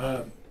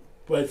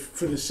 But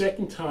for the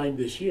second time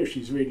this year,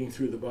 she's reading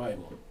through the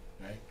Bible,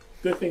 right?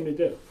 Good thing to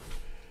do.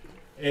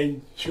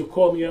 And she'll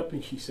call me up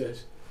and she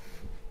says,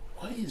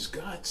 why is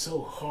God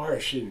so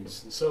harsh and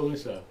so and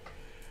so?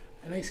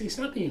 And I say, he's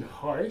not being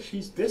harsh,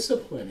 he's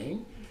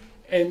disciplining.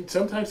 And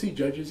sometimes he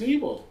judges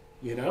evil,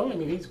 you know? I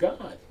mean, he's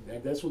God.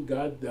 That's what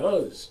God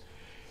does.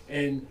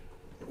 And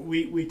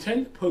we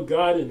tend to put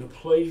God in a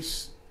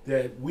place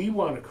that we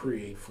want to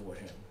create for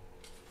him,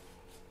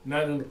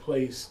 not in a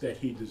place that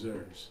he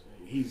deserves.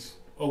 He's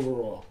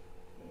overall,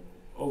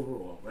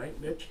 right,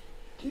 Mitch?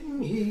 Didn't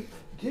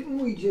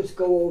we just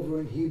go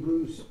over in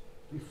Hebrews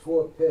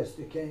before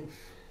Pastor came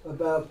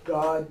about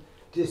God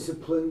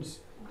disciplines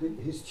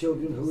his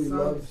children who he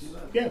loves?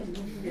 Yeah,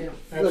 Look,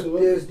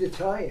 absolutely. there's the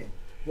tie-in.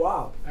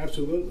 Wow.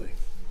 Absolutely.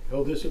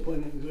 He'll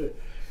discipline.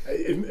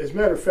 As a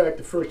matter of fact,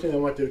 the first thing I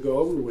wanted to go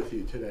over with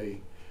you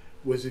today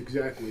was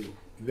exactly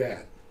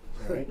that.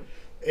 All right.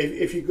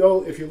 If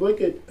you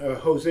look at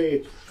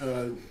Hosea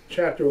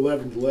chapter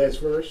 11, the last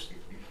verse.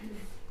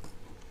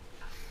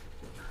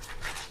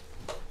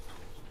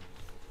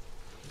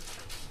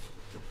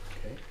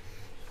 Okay.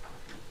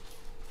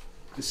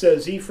 It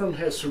says, Ephraim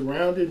has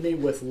surrounded me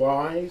with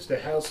lies, the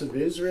house of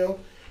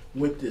Israel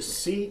with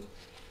deceit,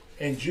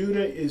 and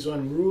Judah is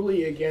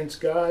unruly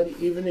against God,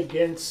 even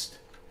against,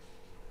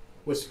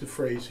 what's the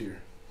phrase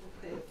here?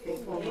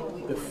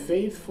 The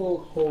faithful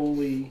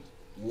Holy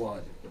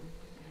One.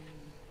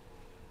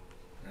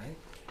 Right?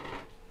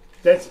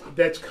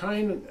 That's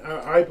kind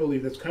of, I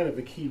believe that's kind of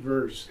a key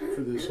verse for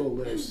this whole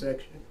last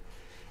section.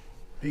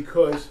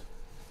 Because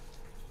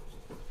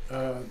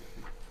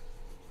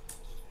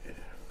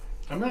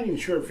I'm not even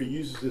sure if he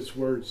uses this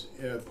words,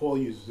 Paul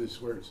uses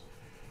this words,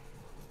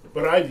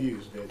 but I've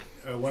used it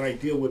when I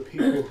deal with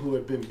people who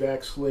have been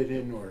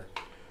backslidden or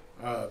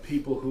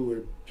people who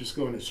are just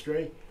going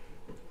astray.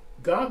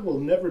 God will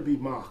never be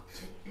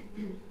mocked.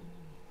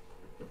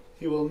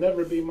 He will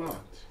never be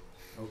mocked,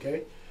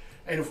 okay?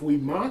 And if we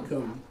mock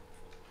him,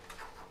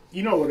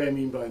 you know what I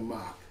mean by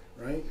mock,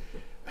 right?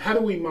 How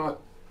do we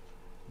mock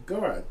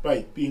God?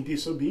 By being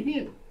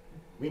disobedient.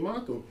 We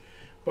mock him.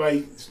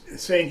 By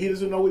saying he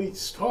doesn't know what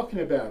he's talking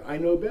about. I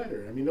know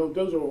better. I mean,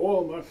 those are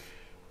all mock.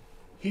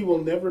 He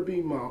will never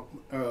be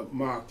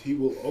mocked. He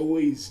will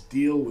always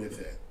deal with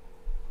it,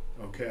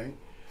 okay?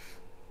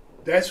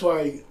 That's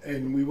why,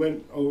 and we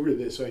went over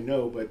this, I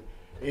know, but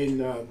in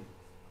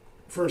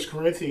 1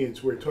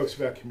 Corinthians, where it talks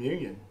about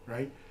communion,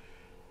 right?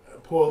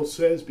 Paul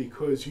says,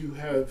 because you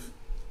have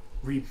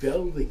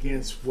rebelled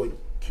against what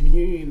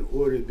communion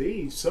ought to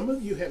be, some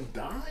of you have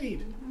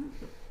died.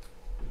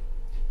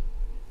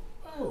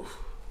 Oh.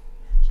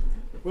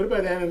 What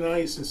about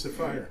Ananias and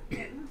Sapphira?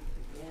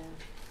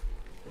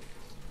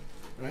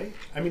 Right?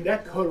 I mean,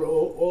 that could have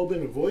all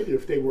been avoided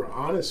if they were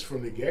honest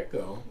from the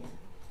get-go.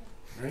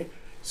 Right?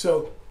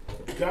 So,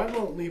 God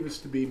won't leave us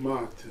to be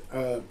mocked.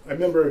 I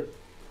remember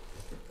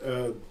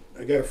I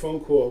got a phone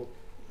call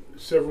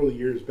several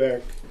years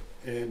back,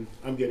 and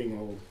I'm getting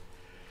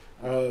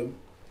old,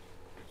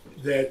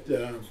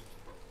 that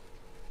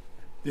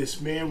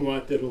this man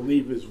wanted to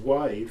leave his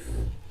wife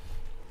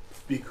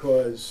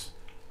because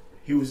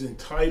he was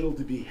entitled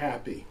to be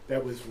happy.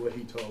 That was what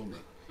he told me.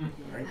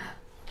 Right?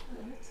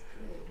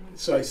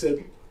 So I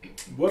said,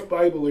 what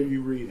Bible are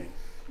you reading?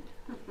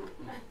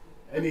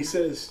 And he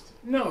says,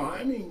 no,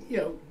 I mean,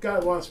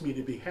 God wants me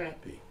to be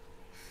happy.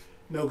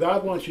 No,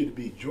 God wants you to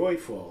be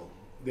joyful.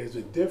 There's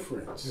a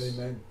difference.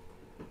 Amen.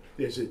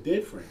 There's a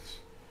difference.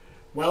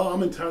 Well,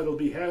 I'm entitled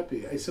to be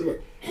happy. I said,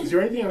 look, is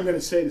there anything I'm going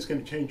to say that's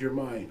going to change your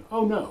mind?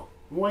 Oh, no.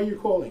 Why are you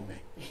calling me?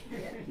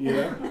 You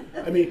know?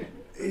 I mean,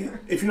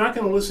 if you're not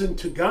going to listen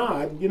to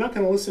God, you're not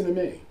going to listen to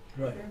me.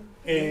 Right.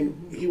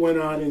 And he went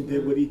on and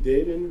did what he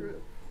did and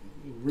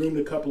ruined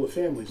a couple of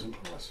families in the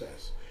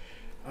process.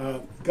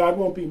 God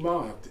won't be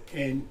mocked.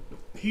 And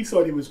he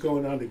thought he was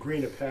going on to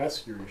greener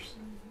pastures,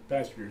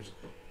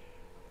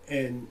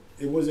 and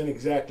it wasn't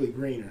exactly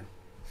greener.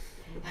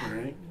 All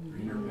right?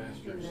 Greener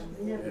pastures.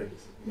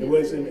 It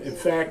wasn't. In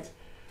fact,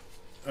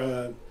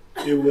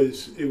 it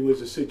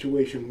was a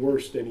situation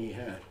worse than he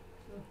had.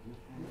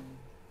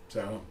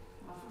 So.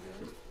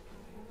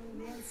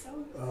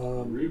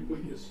 Reap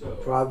what you sow.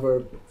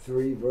 Proverb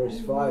 3, verse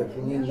 5.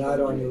 Lean not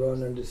on your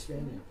own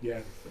understanding. Yeah.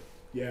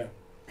 Yeah.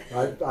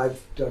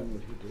 I've done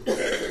what you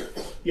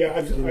do. Yeah,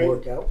 Didn't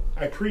work out.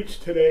 I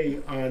preached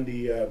today on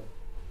the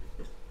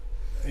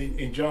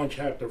in John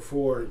chapter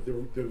 4,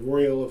 the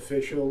royal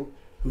official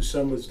whose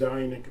son was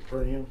dying in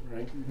Capernaum,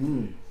 right?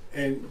 Mm.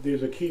 And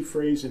there's a key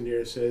phrase in there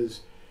that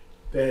says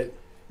that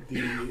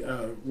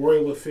the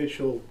royal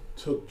official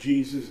took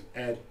Jesus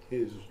at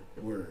his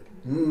word.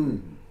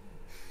 Mm.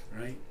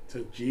 Right?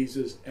 Took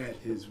Jesus at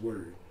his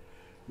word.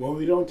 When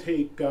we don't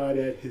take God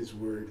at his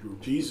word, or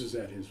Jesus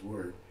at his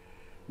word,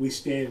 we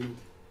stand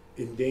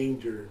in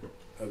danger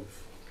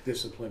of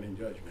discipline and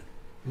judgment.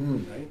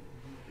 Mm. Right?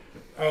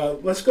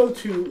 Let's go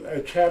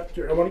to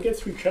chapter, I want to get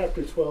through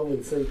chapter 12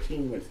 and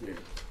 13 with you.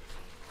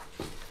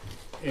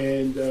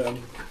 And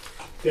then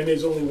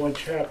there's only one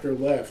chapter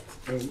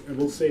left, and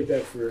we'll save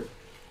that for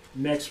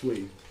next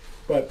week.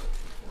 But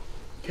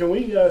can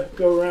we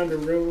go around the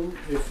room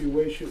if you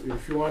wish?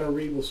 If you want to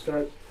read, we'll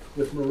start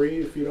with Marie,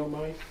 if you don't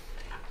mind.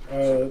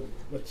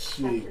 Let's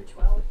see. Chapter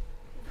 12.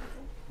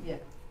 Yeah.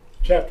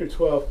 Chapter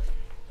 12.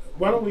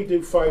 Why don't we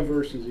do 5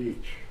 verses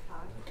each?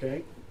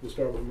 Okay? We'll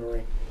start with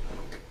Marie.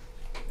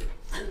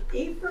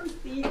 Ephraim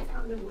feeds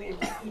on the wind.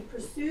 He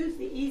pursues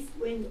the east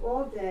wind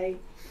all day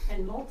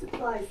and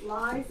multiplies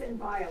lies and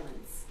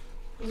violence.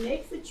 He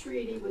makes a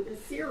treaty with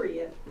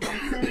Assyria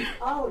and sends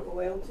olive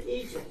oil to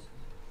Egypt.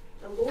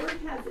 The Lord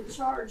has a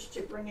charge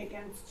to bring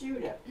against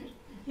Judah.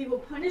 He will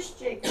punish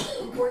Jacob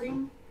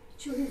according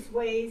to his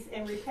ways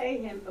and repay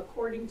him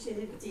according to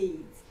his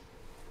deeds.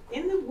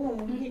 In the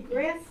womb he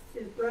grasped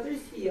his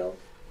brother's heel.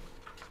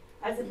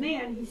 As a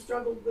man he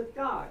struggled with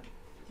God.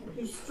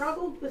 He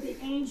struggled with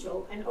the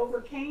angel and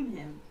overcame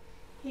him.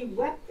 He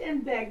wept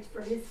and begged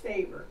for his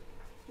favor.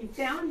 He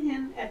found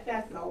him at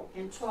Bethel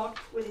and talked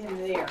with him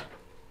there.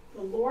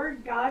 The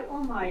Lord God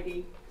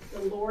Almighty,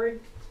 the Lord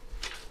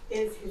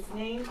is his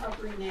name of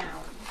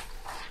renown.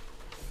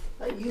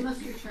 But you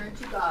must return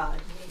to God,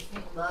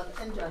 maintain love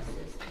and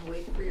justice, and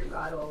wait for your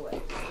God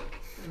always.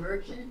 The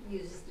merchant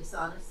uses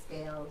dishonest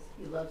scales.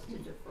 He loves to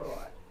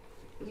defraud.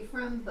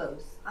 Ephraim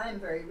boasts, I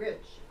am very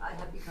rich. I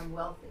have become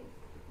wealthy.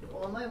 With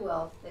all my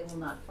wealth, they will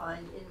not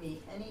find in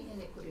me any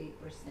iniquity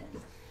or sin.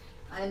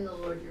 I am the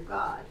Lord your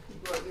God, who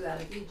brought you out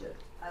of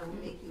Egypt. I will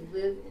make you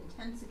live in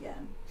tents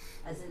again,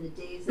 as in the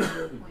days of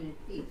your appointed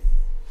feasts.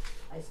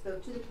 I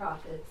spoke to the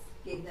prophets,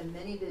 gave them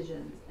many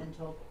visions, and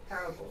told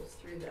parables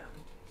through them.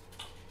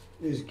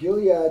 Is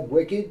Gilead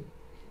wicked?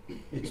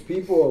 Its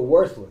people are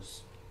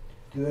worthless.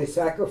 Do they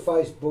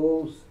sacrifice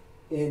bulls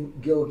in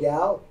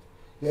Gilgal.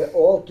 Their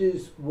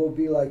altars will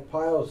be like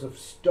piles of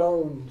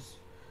stones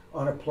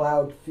on a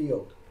plowed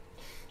field.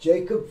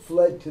 Jacob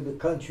fled to the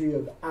country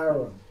of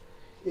Aram.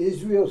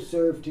 Israel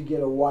served to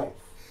get a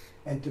wife,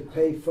 and to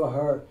pay for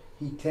her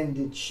he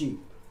tended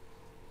sheep.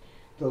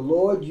 The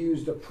Lord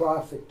used a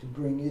prophet to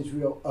bring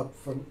Israel up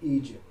from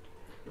Egypt.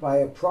 By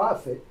a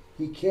prophet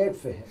he cared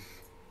for him.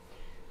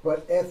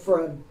 But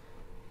Ephraim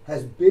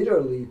has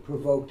bitterly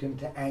provoked him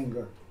to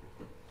anger.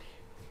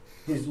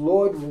 His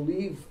Lord will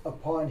leave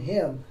upon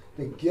him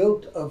the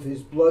guilt of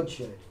his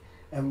bloodshed,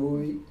 and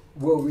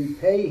will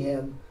repay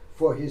him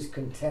for his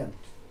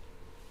contempt.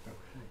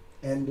 Okay.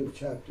 End of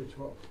chapter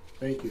 12.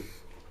 Thank you.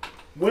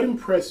 What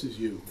impresses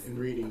you in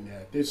reading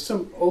that? There's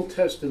some Old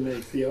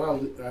Testament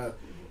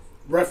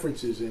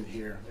references in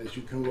here, as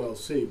you can well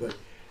see, but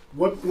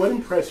what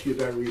impressed you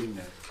about reading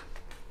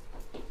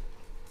that?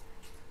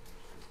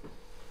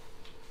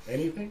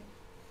 Anything?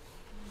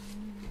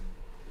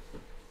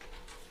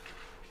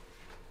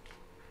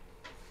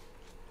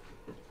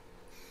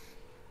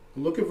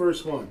 Look at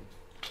verse 1.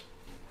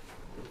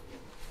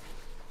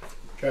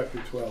 Chapter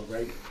 12,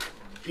 right?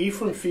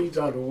 Ephraim feeds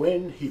on the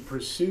wind. He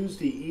pursues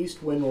the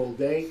east wind all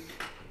day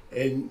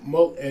and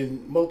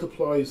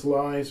multiplies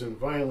lies and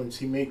violence.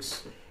 He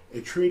makes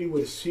a treaty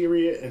with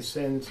Syria and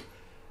sends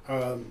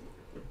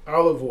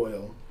olive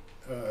oil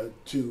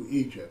to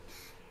Egypt.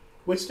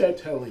 What's that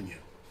telling you?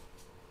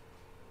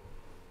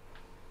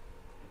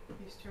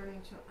 He's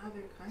turning to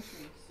other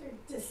countries.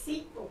 They're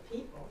deceitful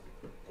people.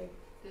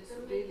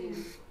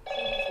 Disobedient.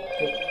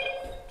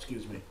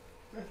 Excuse me.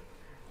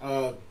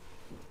 But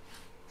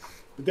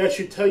that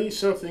should tell you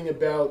something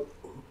about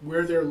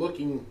where they're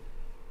looking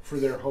for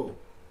their hope.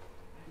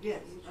 Yes,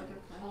 other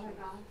countries.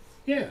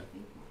 Yeah.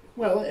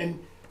 Well,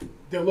 and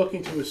they're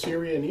looking to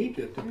Assyria and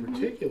Egypt in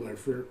particular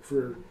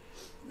for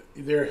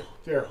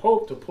their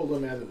hope to pull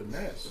them out of the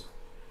mess.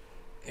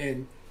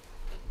 And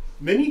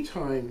many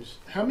times,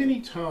 how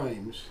many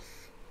times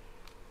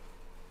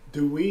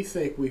do we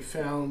think we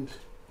found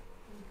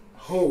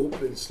hope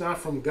and it's not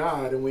from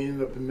God and we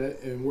end up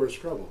in worse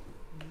trouble?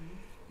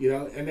 You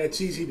know, and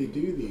that's easy to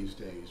do these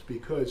days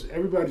because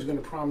everybody's going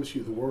to promise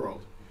you the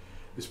world,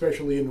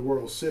 especially in the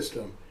world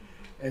system,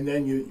 and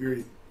then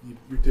you're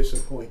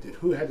disappointed.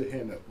 Who had the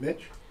hand up?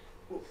 Mitch?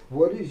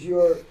 What is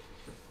your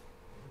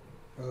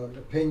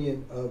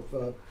opinion of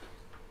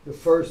the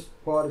first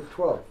part of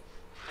 12?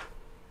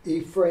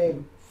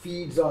 Ephraim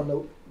feeds on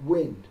the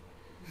wind.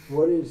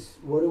 What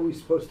are we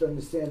supposed to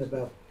understand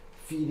about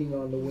feeding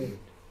on the wind?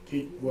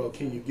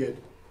 Can you get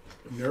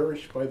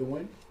nourished by the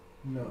wind?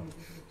 No.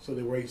 So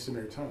they're wasting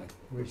their time.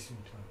 Wasting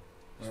time.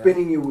 All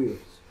Spinning your wheels.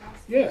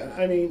 Yeah,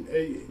 I mean,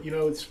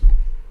 it's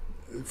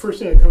the first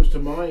thing that comes to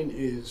mind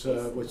is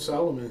what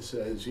Solomon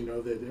says. You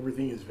know that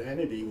everything is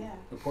vanity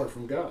apart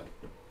from God,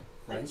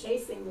 right? Like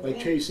chasing the like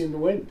wind. chasing the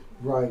wind.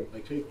 Right.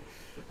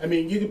 I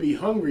mean, you could be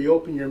hungry,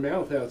 open your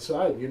mouth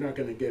outside, and you're not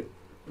going to get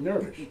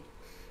nourished.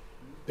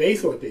 They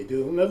thought they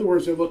do. In other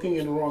words, they're looking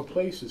in the wrong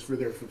places for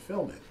their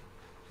fulfillment.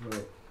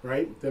 Right.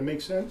 Right? That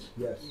makes sense?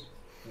 Yes.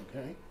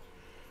 Okay.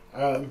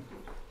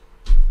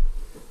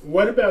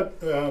 What about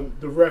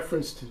the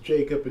reference to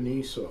Jacob and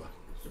Esau?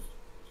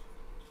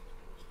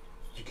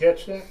 Did you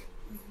catch that?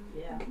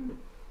 Yeah.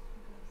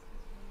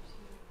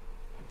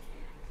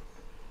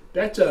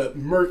 That's a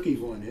murky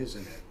one,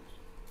 isn't it?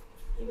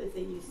 He was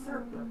a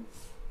usurper.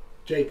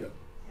 Jacob.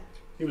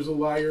 He was a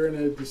liar and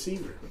a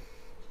deceiver.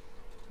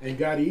 And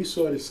got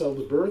Esau to sell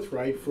the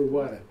birthright for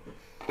what?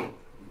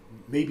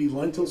 Maybe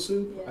lentil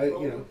soup? I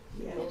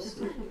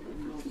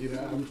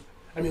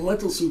mean,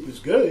 lentil soup is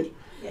good.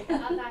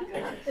 Not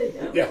that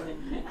good. Yeah.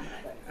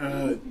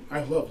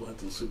 I love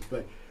lentil soup,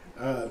 but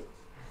I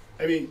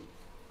mean,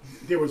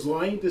 there was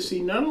lying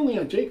deceit not only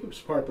on Jacob's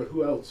part, but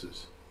who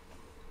else's?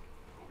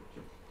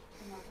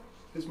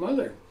 His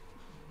mother.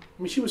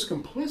 I mean, she was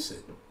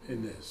complicit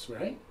in this,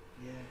 right?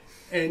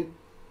 Yeah. And,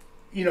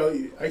 you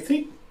know, I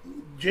think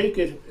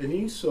Jacob and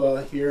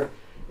Esau here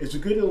is a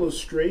good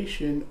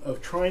illustration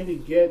of trying to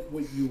get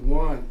what you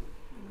want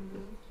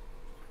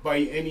by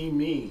any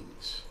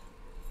means.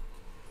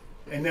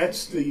 And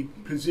that's the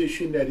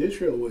position that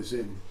Israel was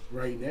in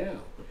right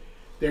now.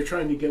 They're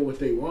trying to get what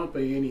they want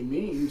by any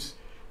means,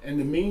 and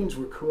the means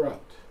were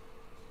corrupt.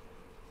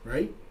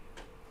 Right?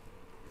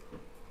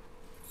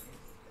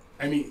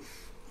 I mean,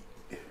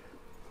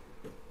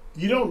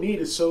 you don't need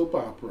a soap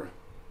opera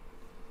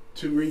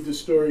to read the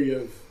story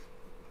of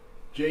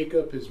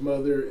Jacob, his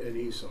mother, and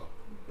Esau.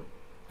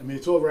 I mean,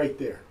 it's all right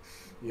there,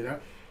 you know?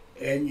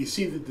 And you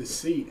see the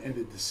deceit and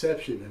the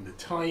deception and the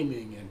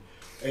timing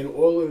and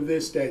all of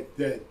this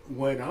that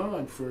went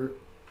on for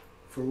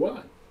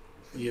what?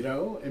 You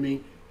know? I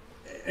mean,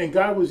 and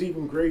God was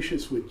even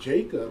gracious with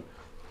Jacob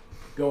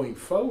going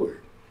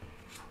forward.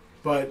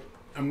 But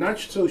I'm not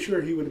so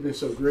sure he would have been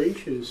so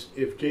gracious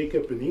if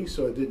Jacob and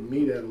Esau didn't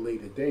meet at a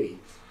later date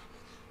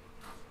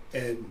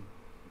and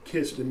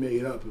kissed and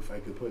made up, if I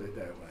could put it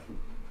that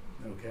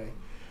way. Okay?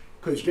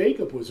 Because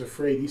Jacob was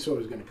afraid Esau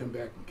was going to come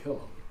back and kill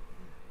him.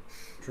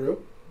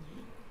 True?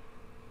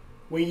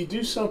 When you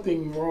do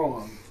something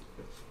wrong,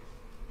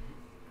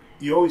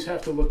 you always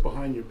have to look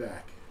behind your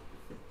back.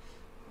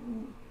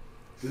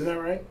 Isn't that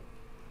right?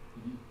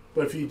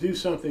 But if you do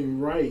something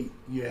right,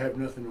 you have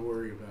nothing to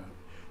worry about.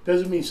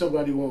 Doesn't mean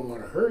somebody won't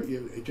want to hurt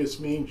you. It just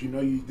means you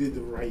know you did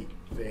the right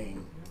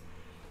thing.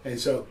 And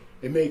so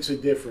it makes a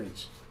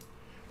difference.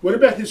 What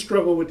about his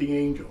struggle with the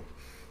angel?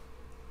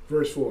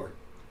 Verse 4.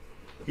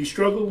 He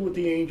struggled with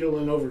the angel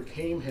and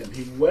overcame him.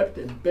 He wept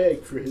and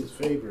begged for his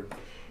favor.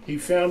 He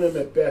found him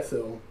at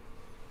Bethel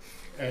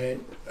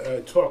and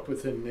talked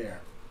with him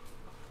there.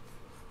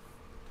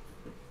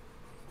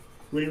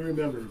 What do you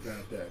remember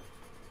about that?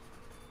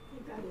 He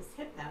got his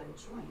hip out of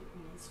joint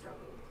when he struggled.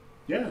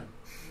 Yeah.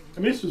 I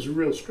mean, this was a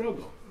real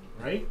struggle,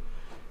 right?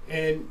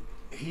 And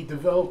he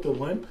developed a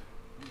limp.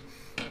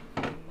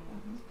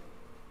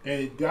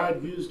 And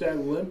God used that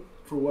limp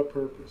for what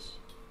purpose?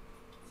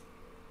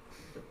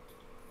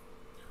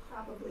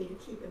 Probably to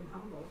keep him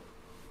humble.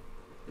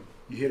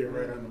 You hit it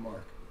right on the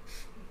mark.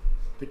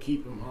 To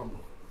keep him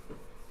humble.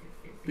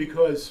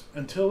 Because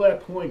until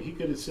that point, he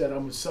could have said,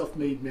 I'm a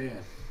self-made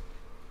man.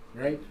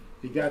 Right?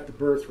 He got the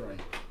birthright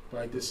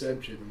by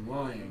deception and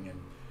lying.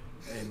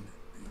 And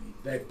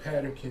that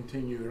pattern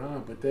continued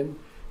on. But then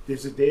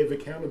there's a day of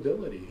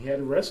accountability. He had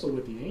to wrestle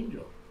with the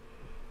angel.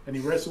 And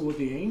he wrestled with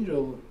the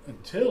angel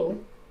until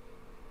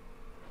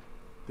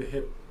the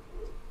hip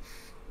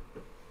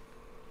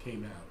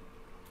came out.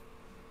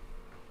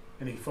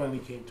 And he finally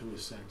came to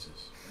his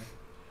senses. Right?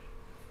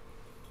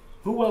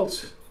 Who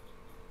else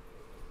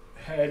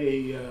had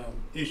a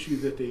issue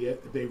that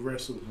they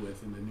wrestled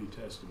with in the New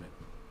Testament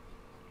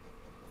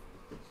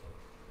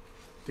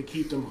to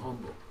keep them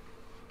humble?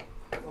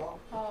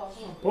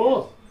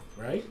 Paul,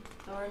 right?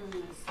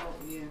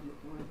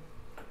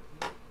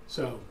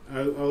 So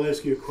I'll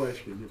ask you a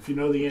question. If you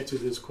know the answer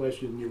to this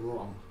question, you're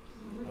wrong.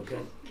 Okay.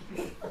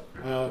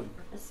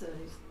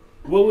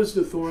 What was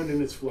the thorn in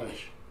his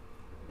flesh?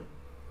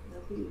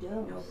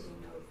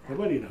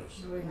 Nobody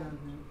knows.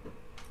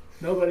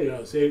 Nobody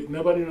knows.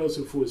 Nobody knows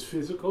if it was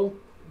physical,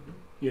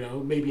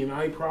 maybe an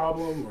eye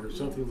problem or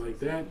something like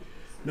that.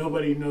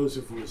 Nobody knows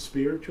if it was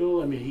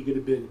spiritual. I mean, he could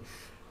have been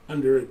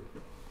under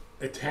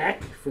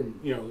attack from,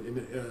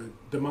 a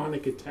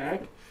demonic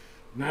attack,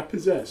 not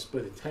possessed,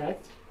 but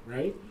attacked,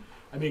 right?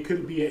 I mean, it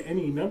could be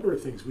any number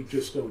of things. We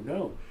just don't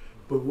know.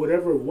 But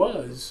whatever it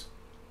was,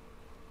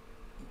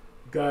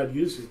 God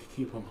used it to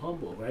keep him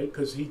humble, right?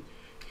 Because he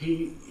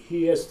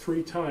asked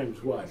 3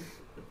 times what?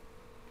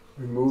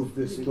 Remove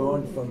this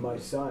thorn from my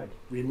side.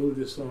 Remove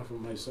this thorn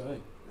from my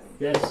side.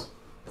 Yes?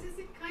 Is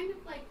it kind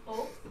of like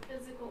both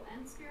physical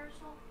and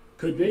spiritual?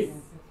 Could be.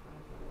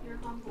 You're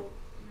humble.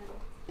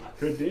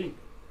 Could be.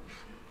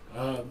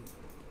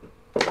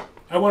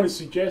 I want to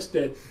suggest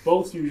that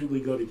both usually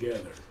go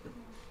together.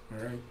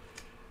 All right?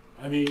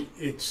 I mean,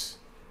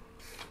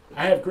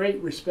 I have great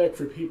respect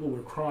for people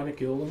with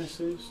chronic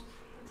illnesses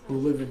who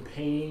live in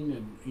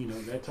pain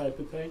and, that type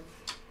of thing,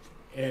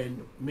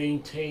 and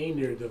maintain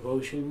their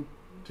devotion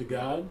to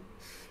God.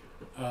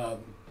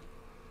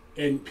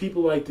 And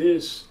people like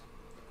this,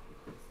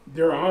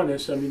 they're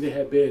honest. I mean, they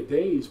have bad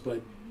days,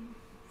 but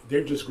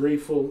they're just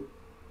grateful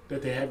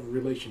that they have a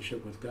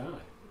relationship with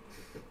God.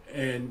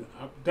 And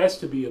that's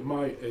to be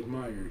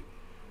admired.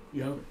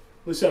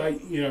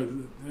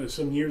 Listen,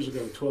 some years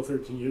ago, 12,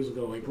 13 years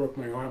ago, I broke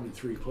my arm in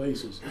 3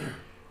 places.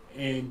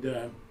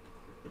 And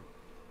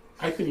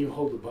I couldn't even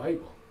hold the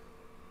Bible.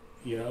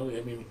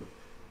 I mean,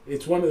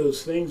 it's one of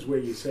those things where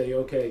you say,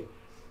 okay,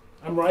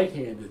 I'm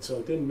right-handed, so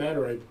it didn't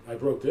matter I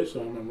broke this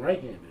arm, I'm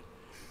right-handed.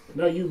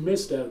 No, you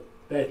missed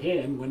that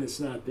hand when it's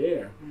not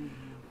there.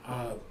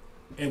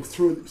 And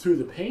through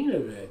the pain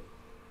of it,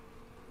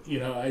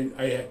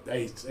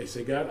 I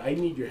say, God, I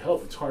need your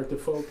help. It's hard to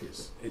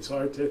focus. It's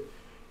hard to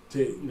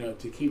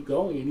keep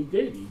going, and he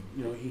did.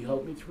 He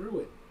helped me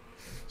through it.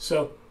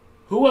 So,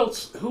 who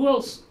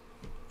else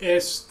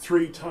asked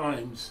 3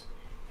 times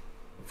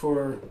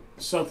for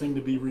something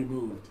to be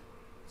removed?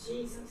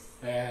 Jesus.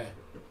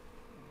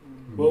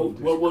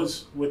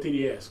 What did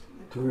he ask?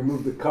 To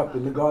remove the cup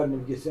in the Garden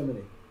of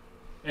Gethsemane.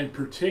 And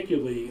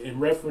particularly in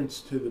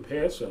reference to the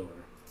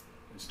Passover,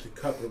 it's the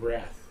cup of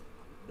wrath.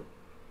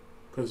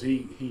 Because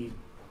he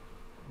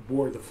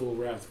bore the full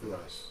wrath for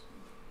us.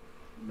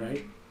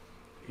 Right?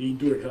 He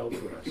endured hell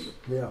for us.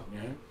 Yeah.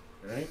 Yeah?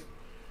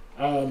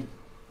 Right?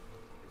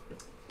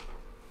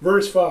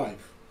 Verse 5.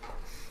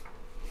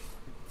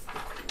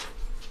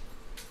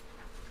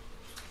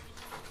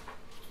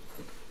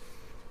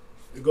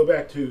 Go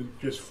back to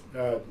just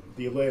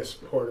the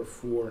last part of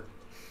 4.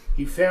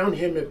 He found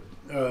him at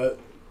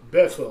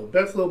Bethel.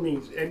 Bethel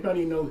means,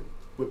 anybody know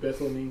what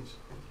Bethel means?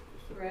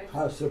 Bread.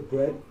 House of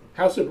bread.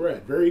 House of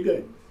bread. Very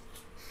good.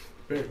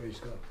 Praise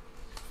God.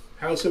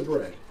 House of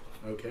bread.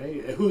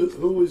 Okay.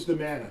 Who was the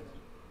manna?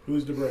 Who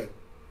was the bread?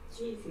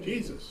 Jesus.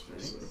 Jesus.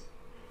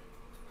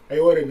 Right? I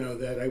ought to know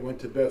that. I went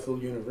to Bethel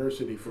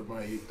University for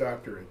my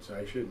doctorate, so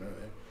I should know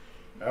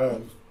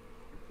that.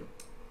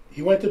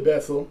 He went to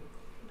Bethel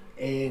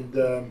and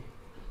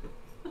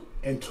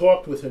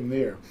talked with him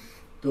there.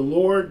 The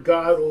Lord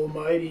God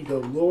Almighty, the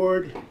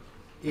Lord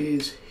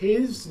is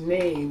his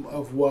name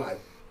of what?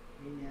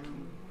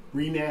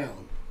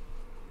 renown.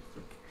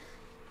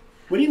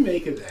 What do you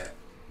make of that?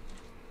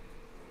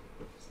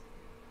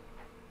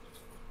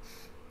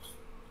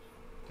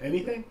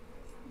 Anything?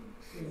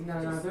 There's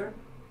none other?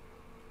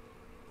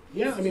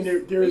 Yeah, I mean,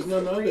 there is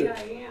none The other. great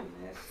I am.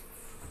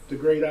 The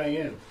great I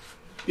am.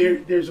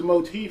 There's a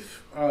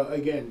motif,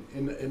 again,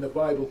 in the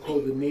Bible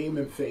called the name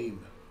and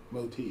fame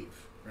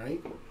motif,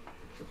 right?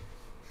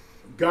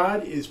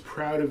 God is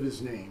proud of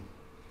his name.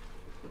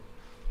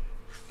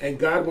 And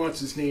God wants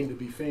his name to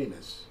be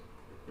famous.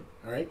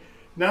 All right?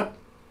 Not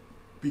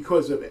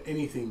because of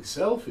anything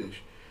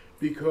selfish,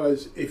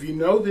 because if you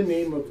know the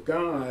name of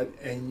God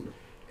and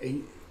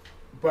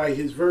by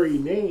his very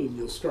name,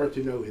 you'll start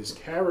to know his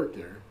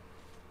character.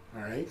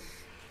 All right?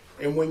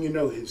 And when you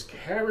know his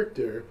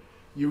character,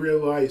 you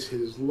realize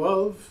his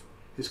love,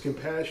 his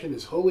compassion,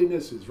 his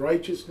holiness, his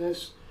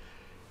righteousness.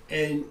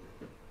 And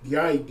the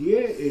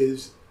idea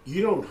is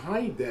you don't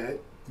hide that.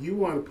 You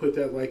want to put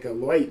that like a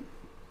light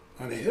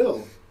on a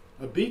hill,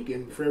 a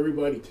beacon for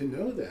everybody to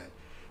know that.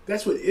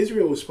 That's what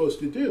Israel was supposed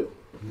to do.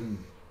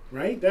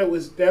 Right? That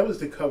was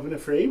the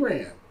covenant for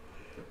Abraham.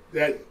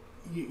 That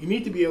you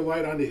need to be a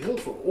light on the hill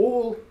for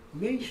all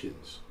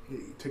nations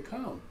to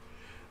come.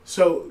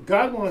 So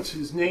God wants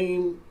his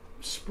name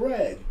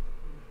spread.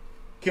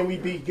 Can we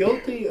be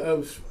guilty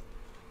of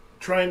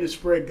trying to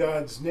spread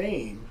God's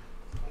name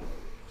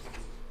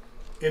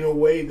in a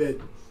way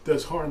that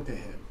does harm to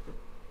him?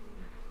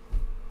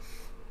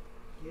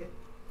 Yeah.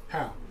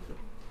 How?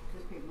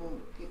 Because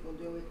people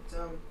do it.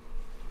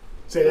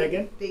 Say that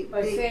again?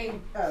 By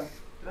saying,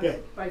 Yeah.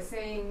 by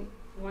saying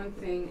one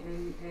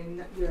thing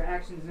and your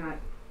actions not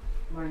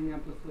lining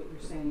up with what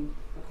you're saying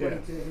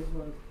according to his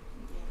word.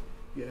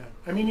 Yeah.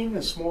 I mean, even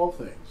the small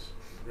things,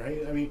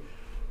 right? I mean,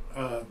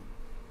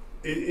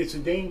 it's a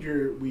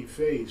danger we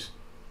face.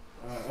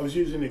 I was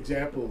using an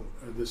example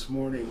this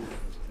morning.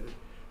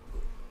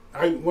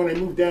 When I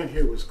moved down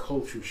here, it was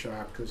culture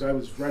shock because I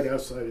was right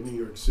outside of New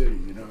York City.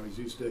 You know, I was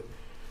used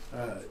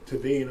to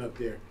being up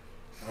there.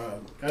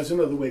 That's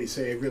another way to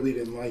say I really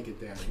didn't like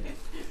it down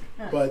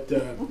here. But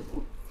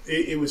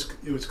it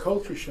was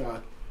culture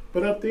shock.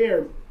 But up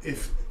there,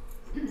 if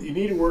you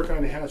need to work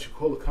on the house, you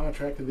call the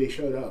contractor. They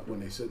showed up when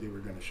they said they were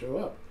going to show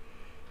up.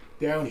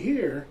 Down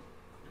here,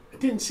 it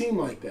didn't seem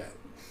like that.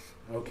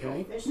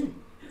 Okay. Fishing.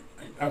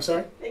 I'm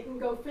sorry? They can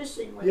go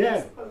fishing when Yeah.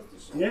 they're supposed to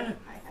show Yeah. up.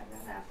 I had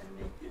that happen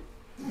to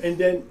me. And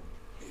then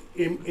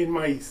in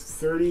my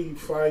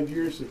 35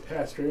 years of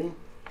pastoring,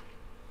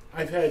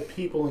 I've had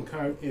people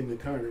in the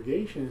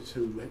congregations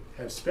who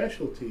have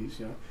specialties,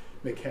 you know,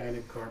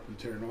 mechanic,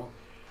 carpenter, and all.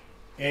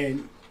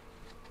 And,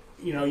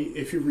 you know,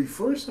 if you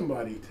refer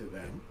somebody to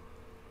them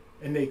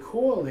and they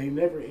call and they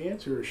never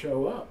answer or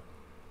show up,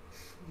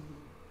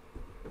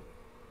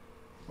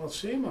 well,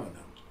 shame on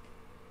them.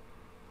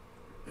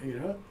 You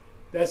know,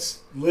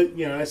 that's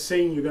that's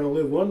saying you're going to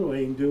live one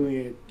way and doing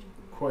it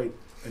quite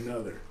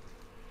another.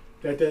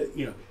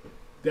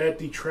 That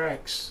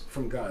detracts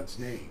from God's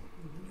name,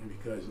 and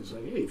because it's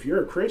like, hey, if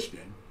you're a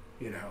Christian,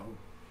 you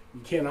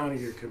can't honor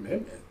your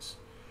commitments.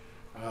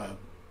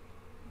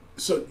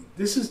 So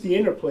this is the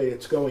interplay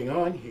that's going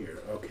on here.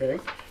 Okay,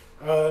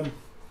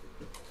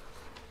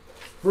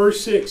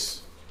 verse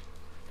 6.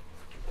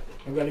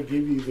 I'm going to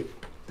give you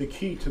the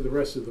key to the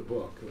rest of the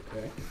book.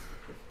 Okay.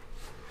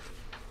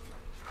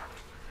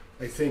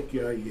 I think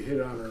you hit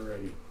on it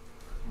already.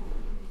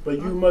 But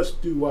you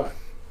must do what?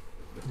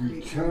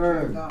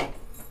 Return.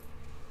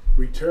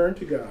 Return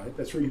to God.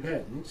 That's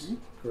repentance,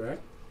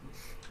 correct?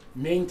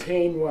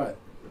 Maintain what?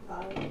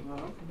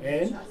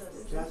 And?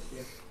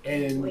 Justice.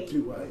 And Wait.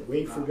 do what?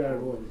 Wait for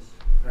God always.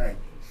 All right.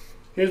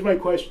 Here's my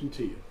question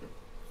to you.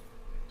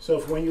 So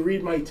if when you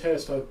read my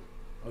test, I'll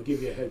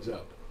give you a heads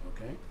up,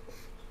 okay?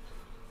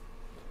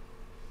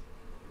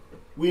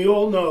 We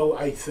all know,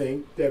 I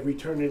think, that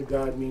returning to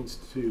God means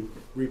to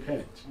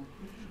repent.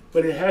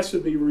 But it has to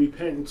be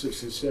repentance of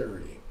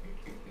sincerity.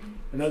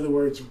 In other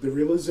words, the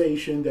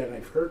realization that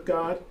I've hurt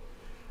God,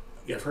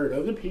 I've hurt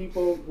other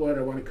people, Lord,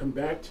 I want to come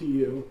back to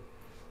you,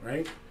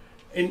 right?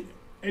 And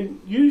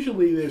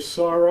usually there's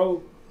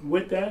sorrow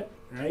with that,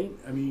 right?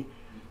 I mean,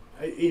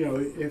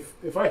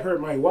 if I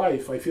hurt my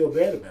wife, I feel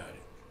bad about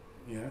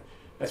it. You know,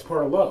 that's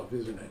part of love,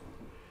 isn't it?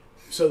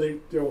 So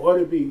there ought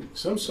to be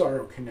some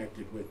sorrow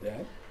connected with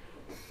that.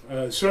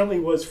 Certainly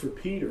was for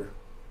Peter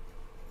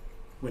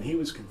when he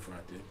was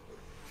confronted.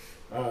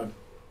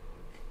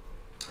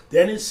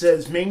 Then it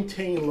says,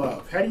 maintain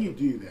love. How do you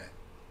do that?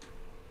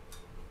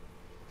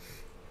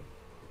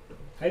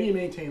 How do you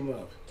maintain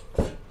love?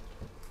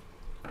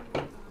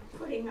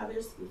 Putting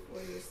others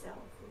before yourself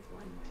is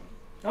one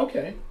way.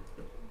 Okay.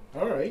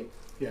 All right.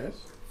 Yes.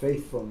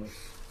 Faithfulness.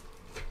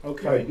 By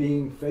Okay.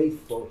 being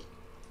faithful.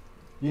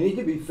 You need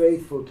to be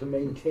faithful to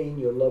maintain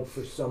your love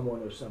for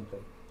someone or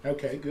something.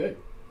 Okay, good.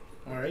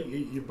 All right.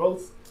 You're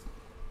both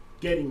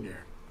getting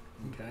there.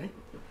 Okay.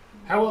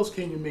 How else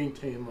can you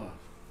maintain love?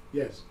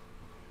 Yes.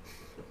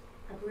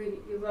 I believe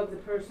you love the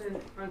person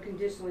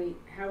unconditionally.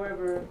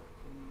 However,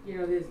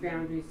 there's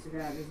boundaries to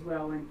that as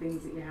well, and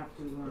things that you have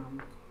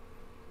to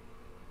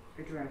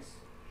address.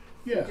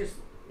 Yeah. Just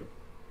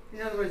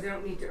In other words, they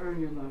don't need to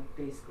earn your love,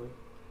 basically.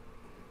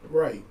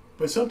 Right.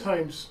 But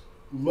sometimes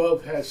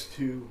love has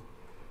to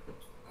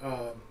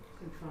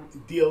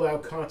Confront. deal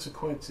out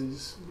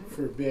consequences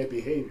for bad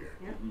behavior.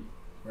 Yeah.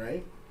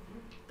 Right?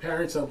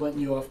 Parents aren't letting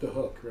you off the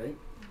hook, right?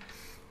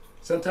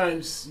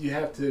 Sometimes you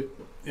have to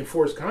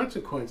enforce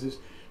consequences,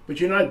 but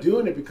you're not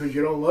doing it because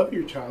you don't love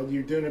your child.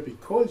 You're doing it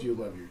because you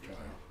love your child.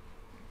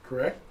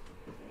 Correct?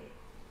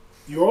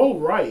 You're all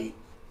right,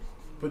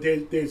 but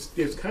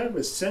there's kind of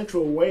a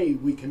central way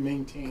we can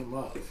maintain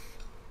love.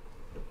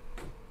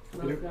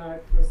 Love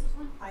God This first. is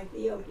one. I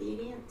be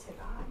obedient to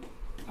God.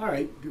 All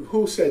right,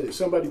 who said it?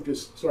 Somebody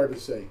just started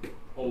to say.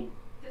 Hold.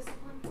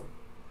 Discipline.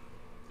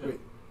 Wait.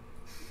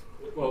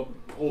 Well,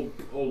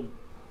 hold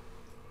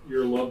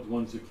your loved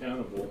ones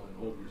accountable and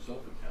hold yourself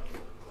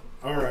accountable.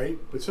 All right,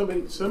 but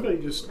somebody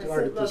just I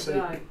started said to love say,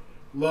 God.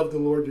 love the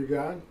Lord your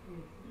God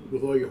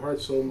with all your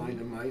heart, soul, mind,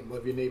 and might.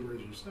 Love your neighbor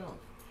as yourself.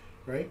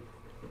 Right?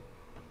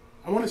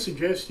 I want to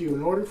suggest to you,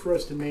 in order for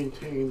us to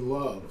maintain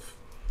love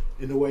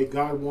in the way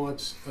God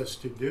wants us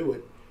to do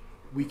it,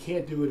 we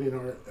can't do it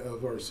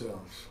of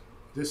ourselves.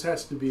 This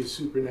has to be a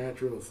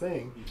supernatural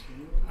thing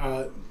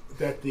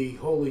that the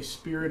Holy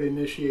Spirit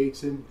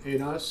initiates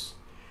in us,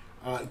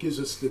 gives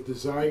us the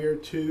desire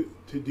to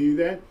do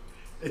that.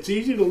 It's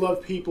easy to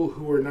love people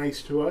who are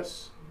nice to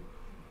us.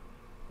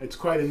 It's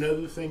quite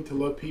another thing to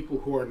love people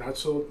who are not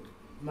so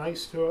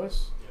nice to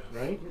us,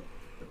 right?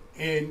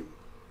 And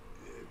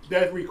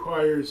that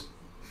requires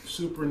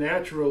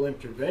supernatural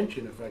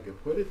intervention, if I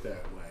could put it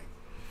that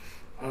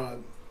way.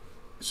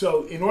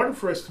 So in order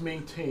for us to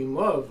maintain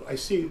love, I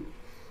see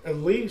at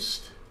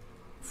least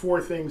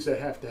 4 things that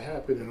have to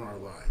happen in our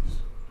lives,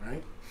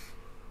 right?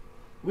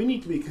 We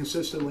need to be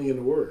consistently in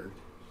the Word,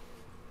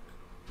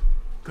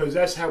 because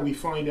that's how we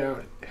find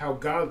out how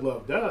God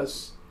loved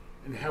us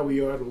and how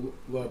we ought to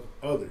love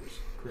others,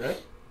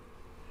 correct?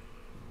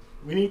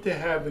 We need to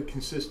have a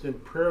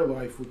consistent prayer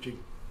life, which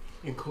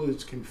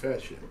includes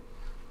confession,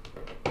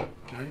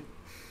 right?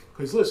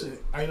 Because listen,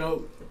 I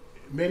know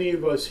many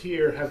of us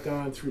here have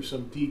gone through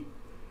some deep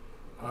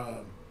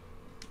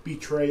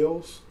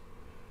betrayals,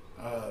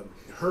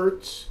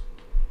 hurts,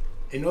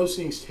 and those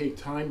things take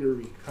time to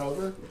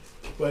recover.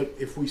 But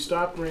if we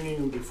stop bringing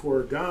them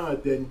before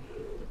God, then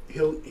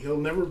He'll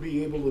never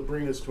be able to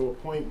bring us to a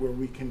point where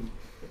we can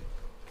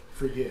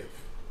forgive.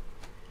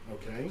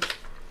 Okay?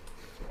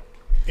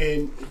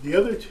 And the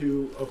other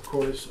 2, of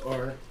course,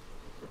 are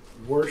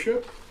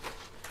worship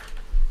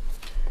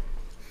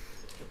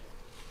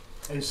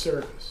and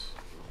service.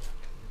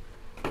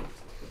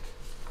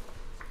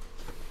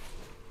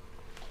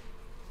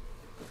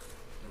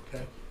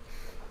 Okay?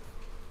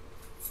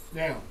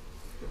 Now,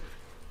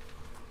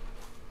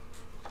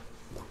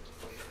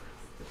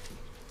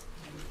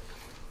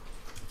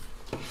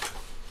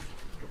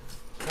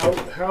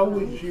 how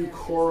would you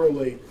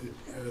correlate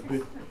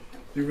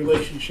the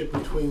relationship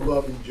between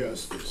love and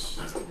justice?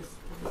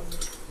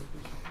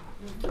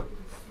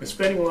 I'm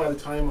spending a lot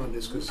of time on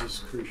this because it's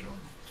crucial.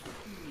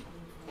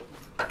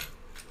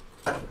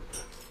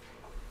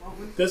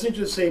 It doesn't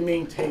just say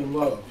maintain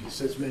love. It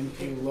says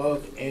maintain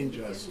love and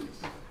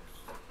justice.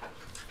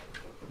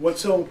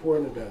 What's so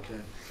important about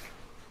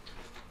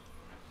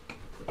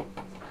that?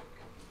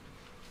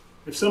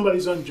 If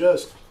somebody's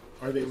unjust,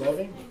 are they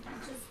loving?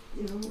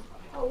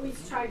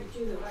 Always try to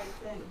do the right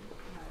thing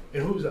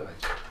In whose eyes?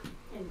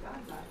 in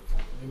God's eyes.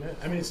 Amen.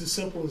 I mean, it's as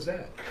simple as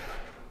that.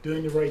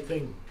 Doing the right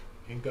thing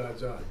in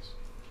God's eyes.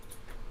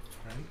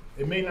 Right?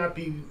 It may not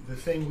be the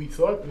thing we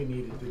thought we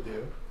needed to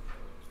do,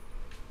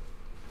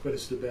 but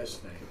it's the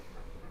best thing.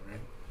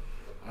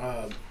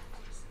 Right?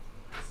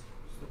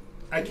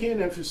 I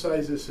can't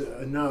emphasize this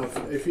enough.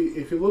 If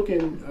you look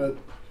in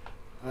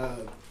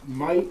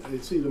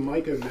it's either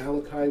Micah or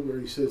Malachi, where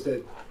he says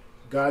that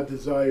God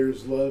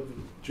desires love,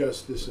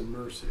 justice, and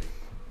mercy.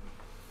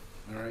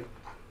 All right?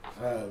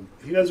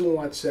 He doesn't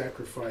want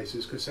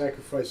sacrifices, because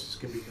sacrifices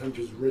can become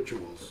just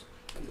rituals.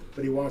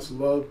 But he wants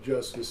love,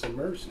 justice, and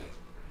mercy.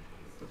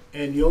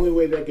 And the only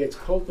way that gets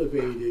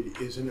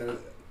cultivated is in a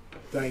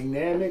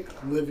dynamic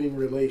living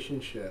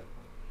relationship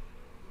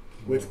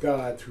with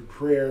God through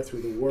prayer,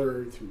 through the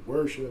Word, through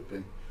worship,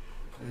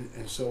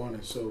 and so on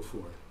and so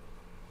forth.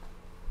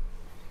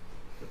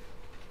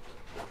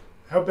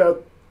 How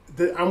about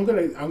I'm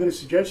gonna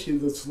suggest to you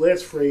this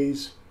last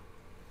phrase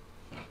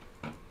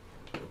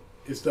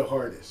is the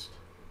hardest.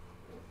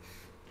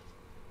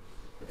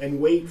 And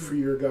wait for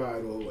your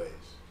God always.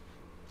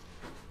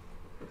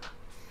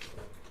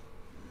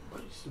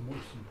 It's the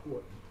most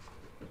important.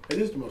 It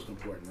is the most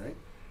important, right?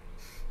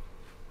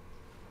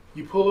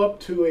 You pull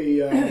up to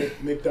a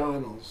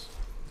McDonald's.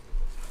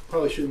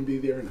 Probably shouldn't be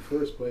there in the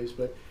first place,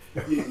 but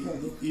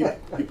you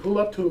pull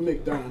up to a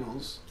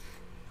McDonald's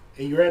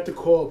and you're at the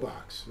call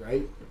box,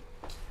 right?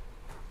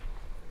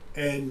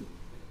 And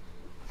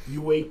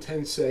you wait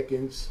 10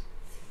 seconds.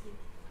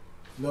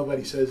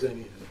 Nobody says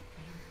anything.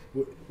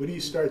 What do you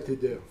start to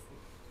do?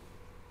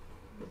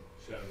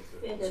 Shout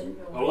Fidget.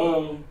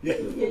 hello. Yeah.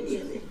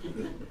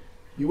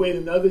 You wait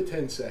another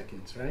 10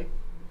 seconds, right?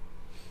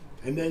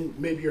 and then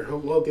maybe your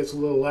hello gets a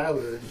little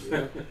louder.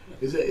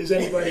 Is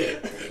anybody?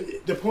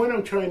 The point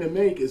I'm trying to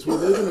make is we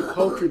live in a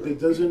culture that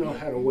doesn't know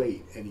how to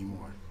wait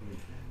anymore.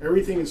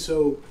 Everything is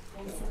so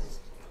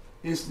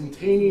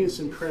instantaneous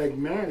and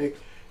pragmatic.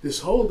 This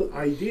whole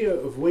idea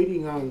of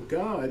waiting on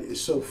God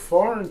is so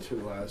foreign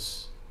to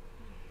us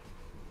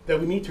that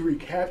we need to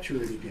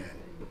recapture it again.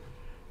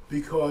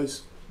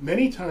 Because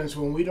many times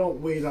when we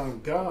don't wait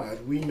on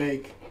God, we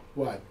make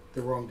what?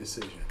 The wrong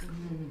decision.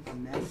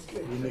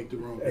 We make the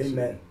wrong decision.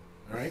 Amen.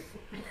 All right?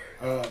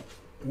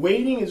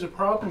 Waiting is a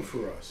problem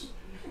for us.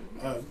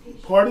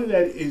 Part of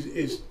that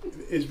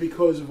is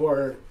because of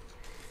our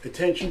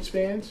attention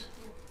spans,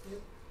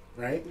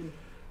 right?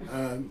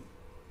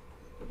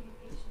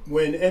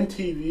 When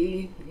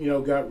MTV,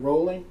 got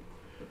rolling,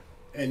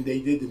 and they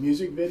did the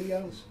music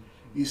videos,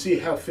 you see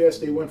how fast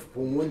they went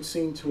from one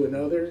scene to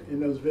another in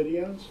those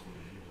videos.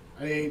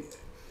 I mean,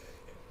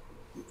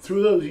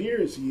 through those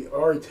years,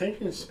 our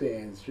attention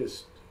spans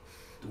just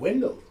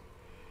dwindled.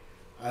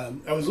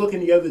 I was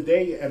looking the other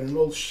day at an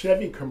old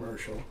Chevy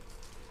commercial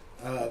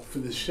for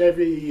the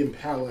Chevy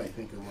Impala, I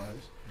think it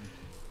was.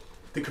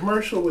 The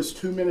commercial was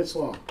 2 minutes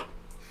long,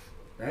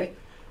 right?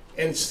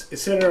 And it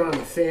centered on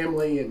a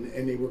family,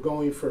 and they were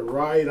going for a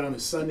ride on a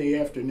Sunday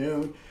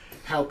afternoon,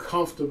 how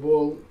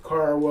comfortable the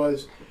car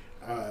was,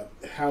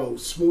 how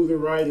smooth a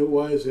ride it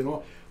was, and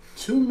all.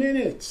 2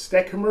 minutes.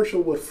 That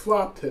commercial would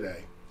flop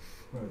today.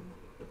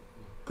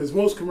 Because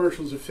most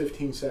commercials are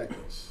 15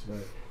 seconds.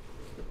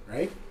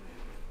 Right?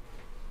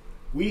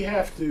 We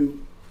have to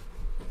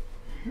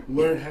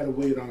learn how to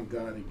wait on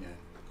God again.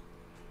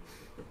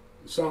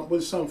 What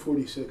does Psalm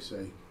 46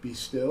 say? Be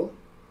still.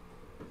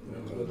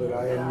 That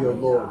I am your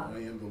Lord. I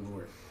am the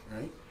Lord.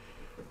 Right?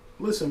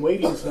 Listen,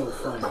 waiting is no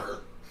fun.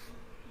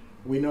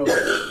 We know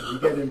that. We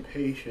get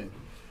impatient.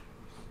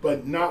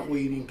 But not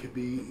waiting could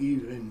be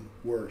even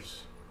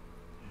worse.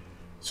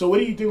 So what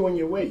do you do when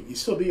you wait? You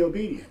still be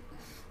obedient.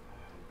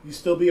 You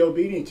still be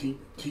obedient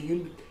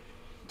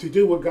to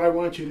do what God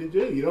wants you to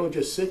do. You don't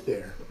just sit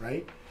there,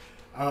 right?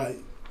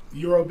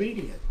 You're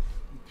obedient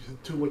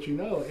to what you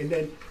know. And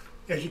then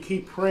as you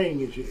keep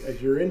praying,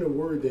 as you're in the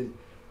Word, and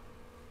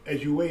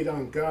as you wait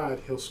on God,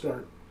 He'll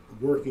start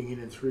working in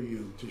and through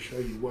you to show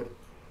you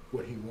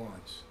what He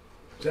wants.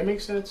 Does that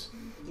make sense?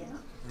 Yeah.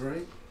 All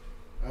right?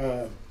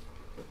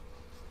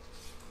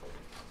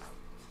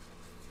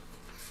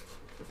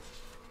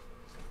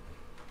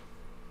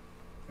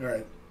 All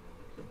right.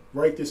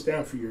 Write this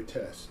down for your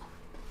test.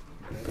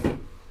 Okay.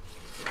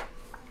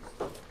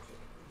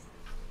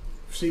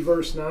 See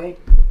verse 9?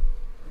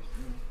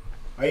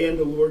 I am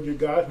the Lord your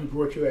God who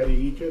brought you out of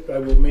Egypt. I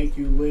will make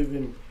you live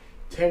in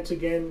tents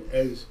again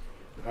as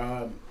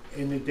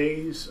in the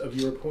days of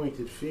your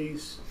appointed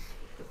feasts.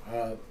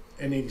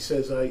 And he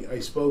says, I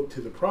spoke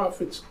to the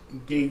prophets,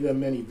 gave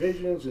them many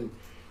visions, and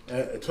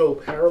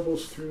told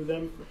parables through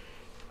them.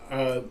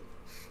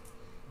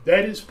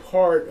 That is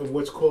part of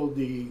what's called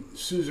the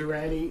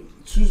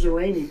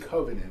suzeraini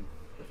covenant,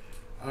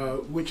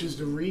 which is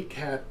the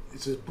recap.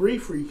 It's a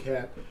brief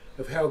recap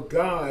of how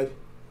God,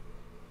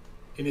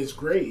 in His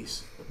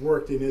grace,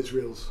 worked in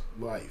Israel's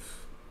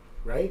life,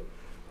 right?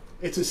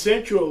 It's a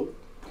central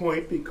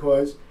point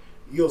because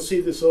you'll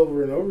see this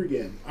over and over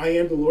again. I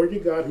am the Lord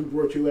your God who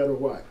brought you out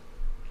of what?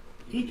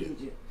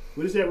 Egypt.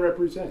 What does that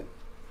represent?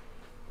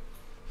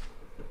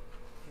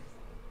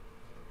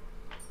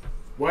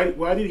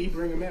 Why did He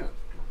bring them out?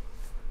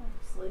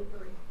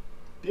 Slavery.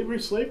 They were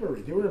in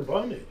slavery. They were in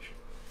bondage,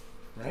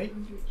 right?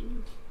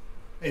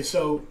 And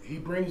so He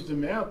brings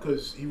them out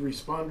because He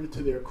responded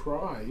to their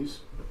cries.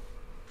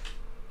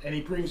 And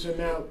He brings them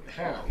out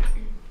how?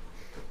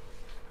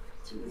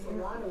 There's a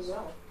lot of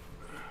wealth.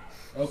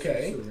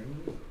 Okay.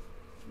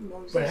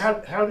 Moses. But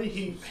how did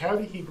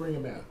he bring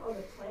them out? Oh,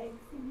 the plagues.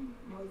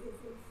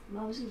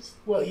 Moses.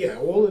 Well, yeah,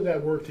 all of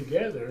that worked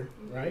together,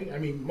 right? I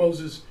mean,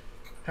 Moses,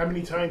 how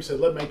many times said,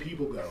 "Let my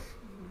people go,"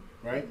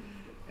 right?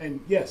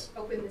 And yes.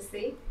 Open the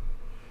sea.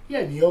 Yeah,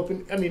 and He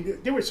opened. I mean,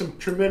 there were some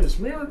tremendous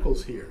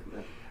miracles here.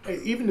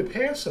 Even the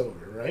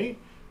Passover, right?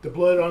 The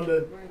blood on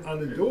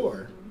the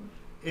door.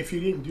 If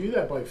you didn't do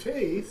that by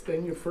faith,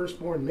 then your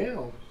firstborn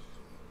male,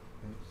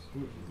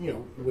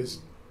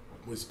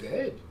 was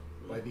dead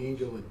by the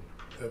angel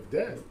of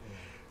death.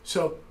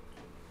 So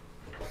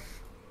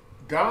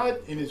God,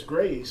 in His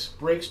grace,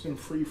 breaks them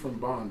free from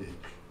bondage.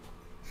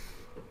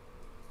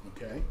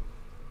 Okay?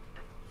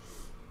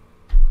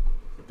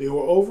 They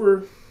were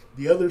over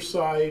the other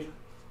side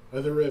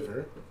of the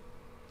river,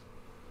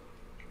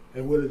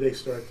 and what did they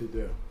start to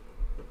do?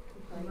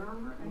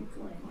 Murmur and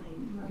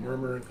complain.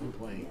 Murmur and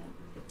complain.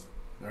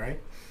 All right?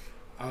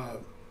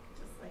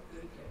 Just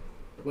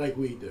like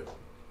we do.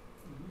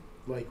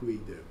 Like we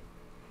do.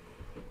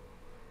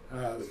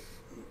 Like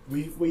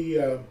we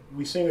do.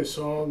 We sing a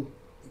song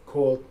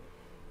called,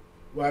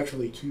 well,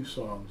 actually two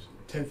songs,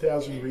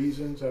 10,000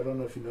 Reasons. I don't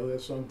know if you know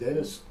that song.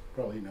 Dennis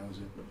probably knows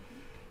it.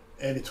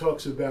 And it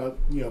talks about,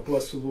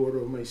 bless the Lord,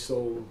 O my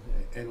soul,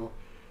 and all.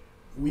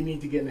 We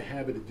need to get in the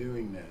habit of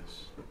doing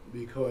this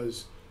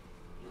because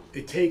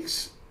it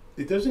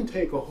doesn't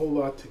take a whole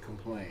lot to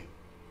complain.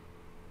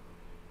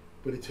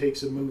 but it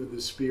takes a move of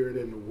the Spirit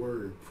and the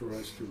Word for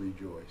us to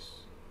rejoice.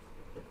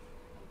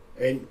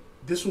 And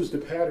this was the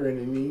pattern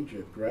in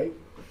Egypt, right?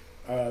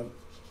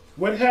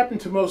 What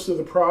happened to most of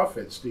the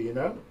prophets, do you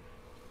know?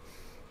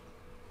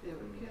 They were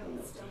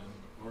killed.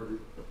 Martyred.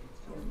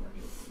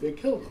 They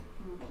killed them.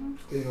 Mm-hmm.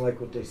 They didn't like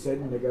what they said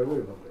and they got rid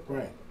of them.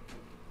 Right.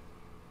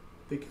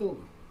 They killed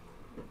them.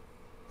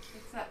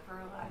 Except for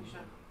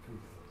Elijah.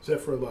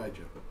 Except for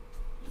Elijah.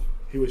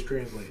 He was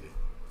translated.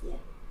 Yeah.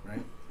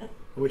 Right?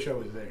 I wish I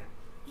was there.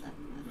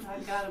 I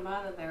got him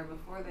out of there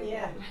before they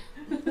Yeah.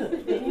 did.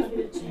 They didn't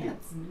get a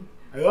chance.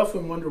 I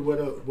often wonder what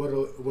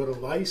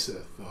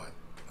Elisha thought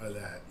of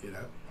that, you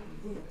know.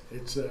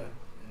 It's a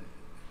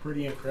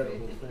pretty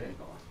incredible thing.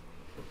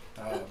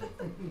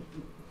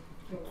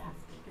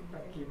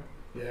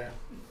 Yeah.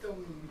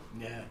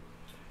 Yeah.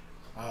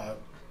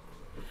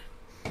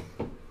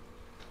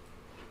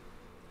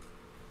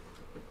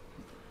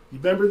 You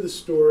remember the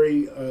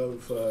story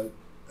of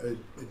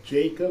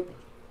Jacob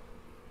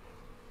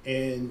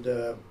and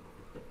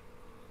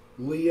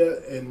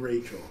Leah and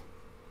Rachel?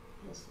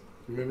 Yes.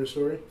 Remember the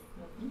story?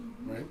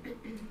 Right?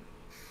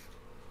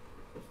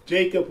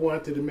 Jacob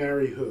wanted to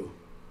marry who?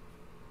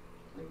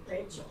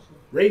 Rachel.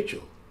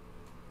 Rachel.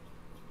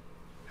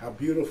 How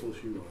beautiful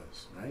she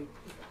was, right?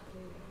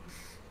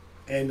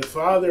 And the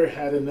father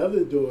had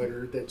another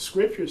daughter that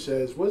Scripture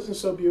says wasn't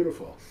so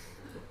beautiful.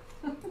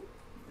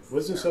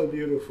 Wasn't so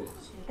beautiful.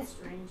 She had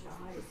strange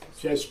eyes.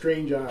 She had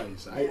strange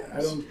eyes.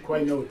 I don't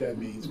quite know what that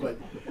means, but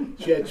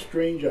she had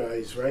strange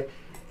eyes, right?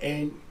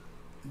 And,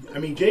 I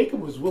mean,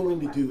 Jacob was willing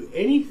to do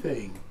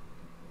anything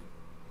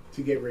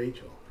to get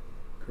Rachel,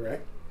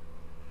 correct?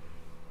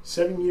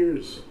 7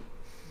 years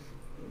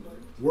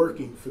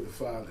working for the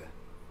father.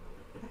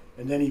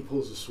 And then he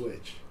pulls a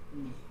switch.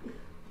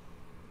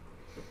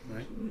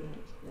 Right?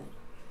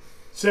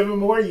 7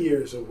 more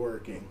years of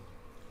working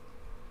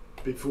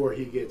before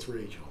he gets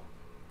Rachel.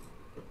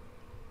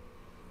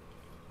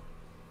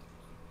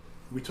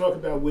 We talk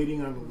about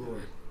waiting on the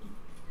Lord.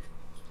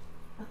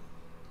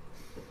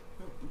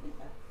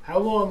 How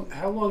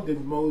long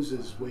did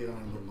Moses wait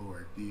on the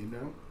Lord? Do you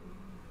know?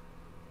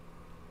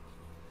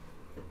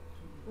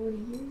 40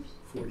 years?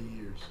 40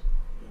 years.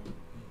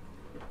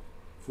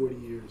 40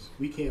 years.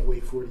 We can't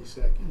wait 40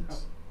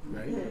 seconds,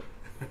 right?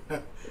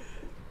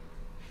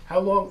 How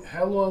long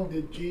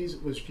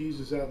was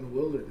Jesus out in the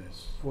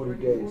wilderness?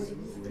 40 days.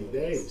 40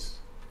 days.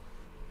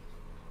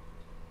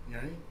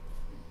 Right?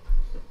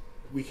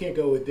 We can't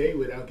go a day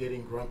without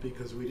getting grumpy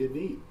because we didn't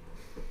eat.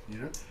 You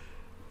know?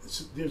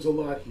 So there's a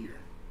lot here.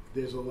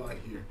 There's a lot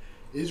here.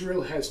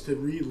 Israel has to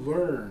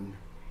relearn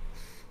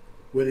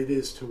what it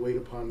is to wait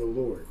upon the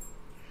Lord.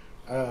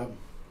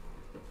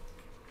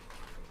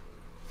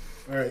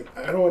 All right,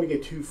 I don't want to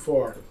get too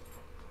far.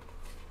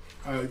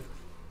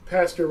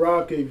 Pastor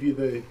Rob gave you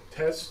the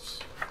tests,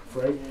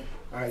 right?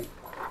 All right.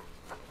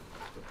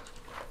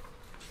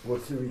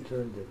 What's the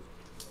return date?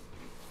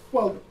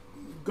 Well,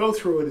 go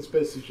through it as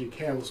best as you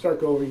can. We'll start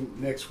going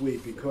next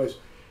week because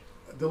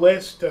the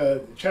last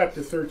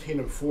chapter 13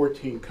 and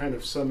 14 kind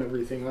of sum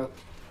everything up,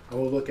 and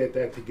we'll look at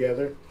that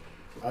together.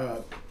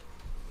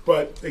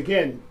 But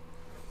again,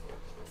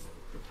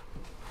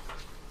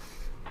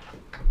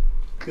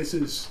 this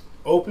is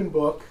open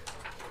book,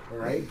 all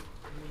right?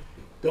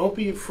 Don't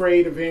be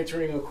afraid of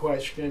answering a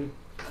question,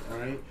 all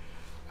right?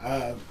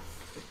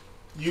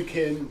 You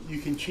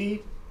can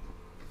cheat,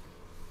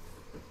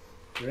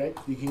 right?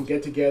 You can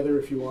get together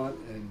if you want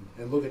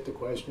and look at the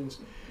questions.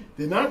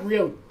 They're not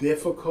real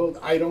difficult,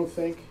 I don't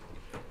think,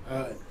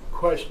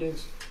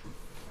 questions.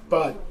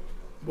 But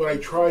what I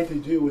tried to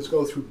do was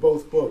go through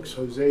both books.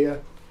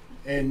 Hosea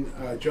and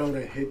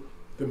Jonah hit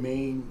the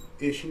main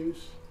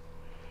issues.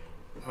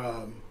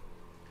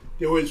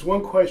 There was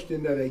one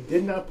question that I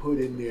did not put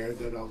in there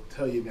that I'll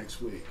tell you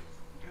next week.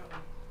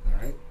 All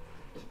right?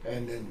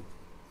 And then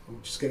I'm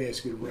just going to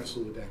ask you to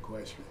wrestle with that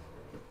question.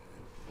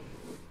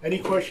 Any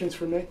questions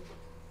for me?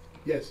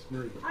 Yes,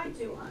 Marie. I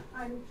do.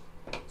 On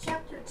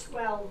chapter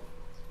 12,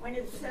 when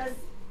it says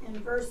in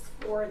verse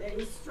 4 that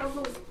he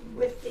struggles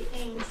with the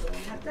angel,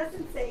 and it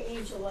doesn't say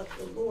angel of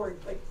the Lord,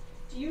 but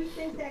do you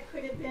think that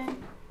could have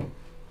been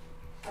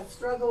a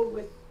struggle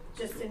with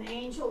just an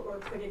angel, or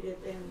could it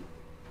have been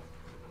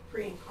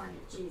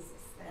pre-incarnate Jesus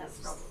that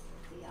struggled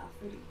with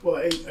theophany? Well,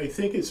 I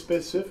think it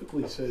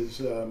specifically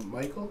says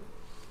Michael,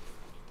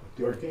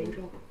 the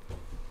archangel.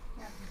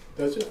 Yeah.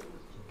 Does it?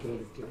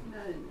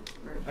 Not in this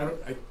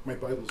verse. My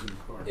Bible's in the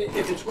car.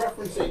 If it's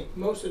referencing,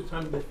 most of the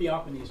time the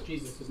theophanies,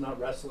 Jesus is not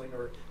wrestling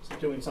or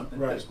doing something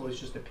Right. physical; he's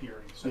just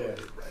appearing. So Yeah.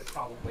 it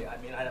probably, I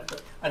mean,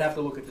 I'd have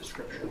to look at the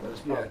scripture, but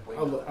it's Yeah,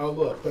 probably not. I'll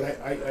look, but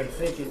I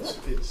think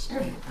it's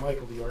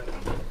Michael the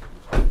archangel.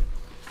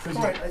 All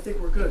right, I think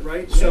we're good,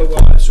 right? So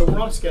so we're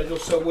on schedule.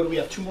 So what do we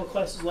have? 2 more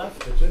classes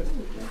left? That's it.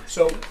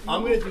 So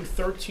I'm going to do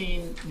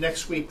 13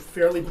 next week,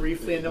 fairly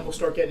briefly, and then we'll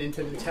start getting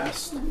into the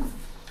test.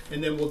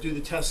 And then we'll do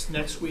the test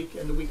next week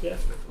and the week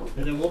after.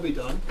 And then we'll be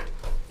done.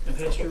 And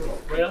Pastor,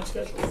 right on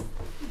schedule.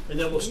 And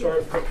then we'll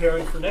start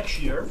preparing for next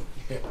year.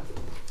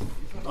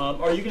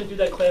 Are you going to do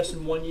that class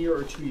in 1 year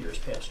or 2 years,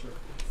 Pastor?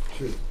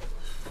 2.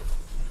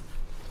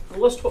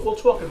 Well, we'll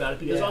talk about it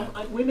because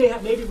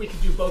maybe we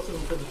could do both of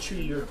them for the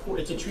 2-year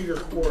course. It's a 2-year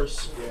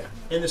course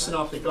in the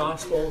Synoptic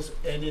Gospels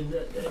and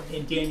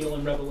in Daniel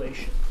and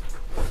Revelation.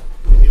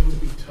 It would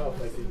be tough,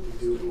 I think,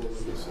 to do all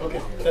of this.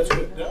 Okay, that's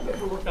good.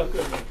 That will work out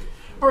good.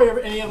 All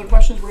right, any other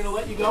questions? We're going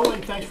to let you go,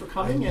 and thanks for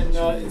coming. And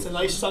it's a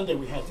nice Sunday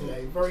we had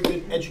today. Very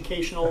good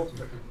educational,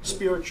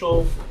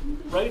 spiritual,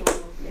 right?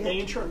 Day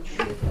in church.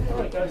 All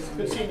right, guys.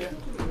 Good seeing you.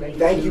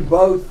 Thank you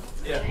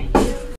both. Yeah.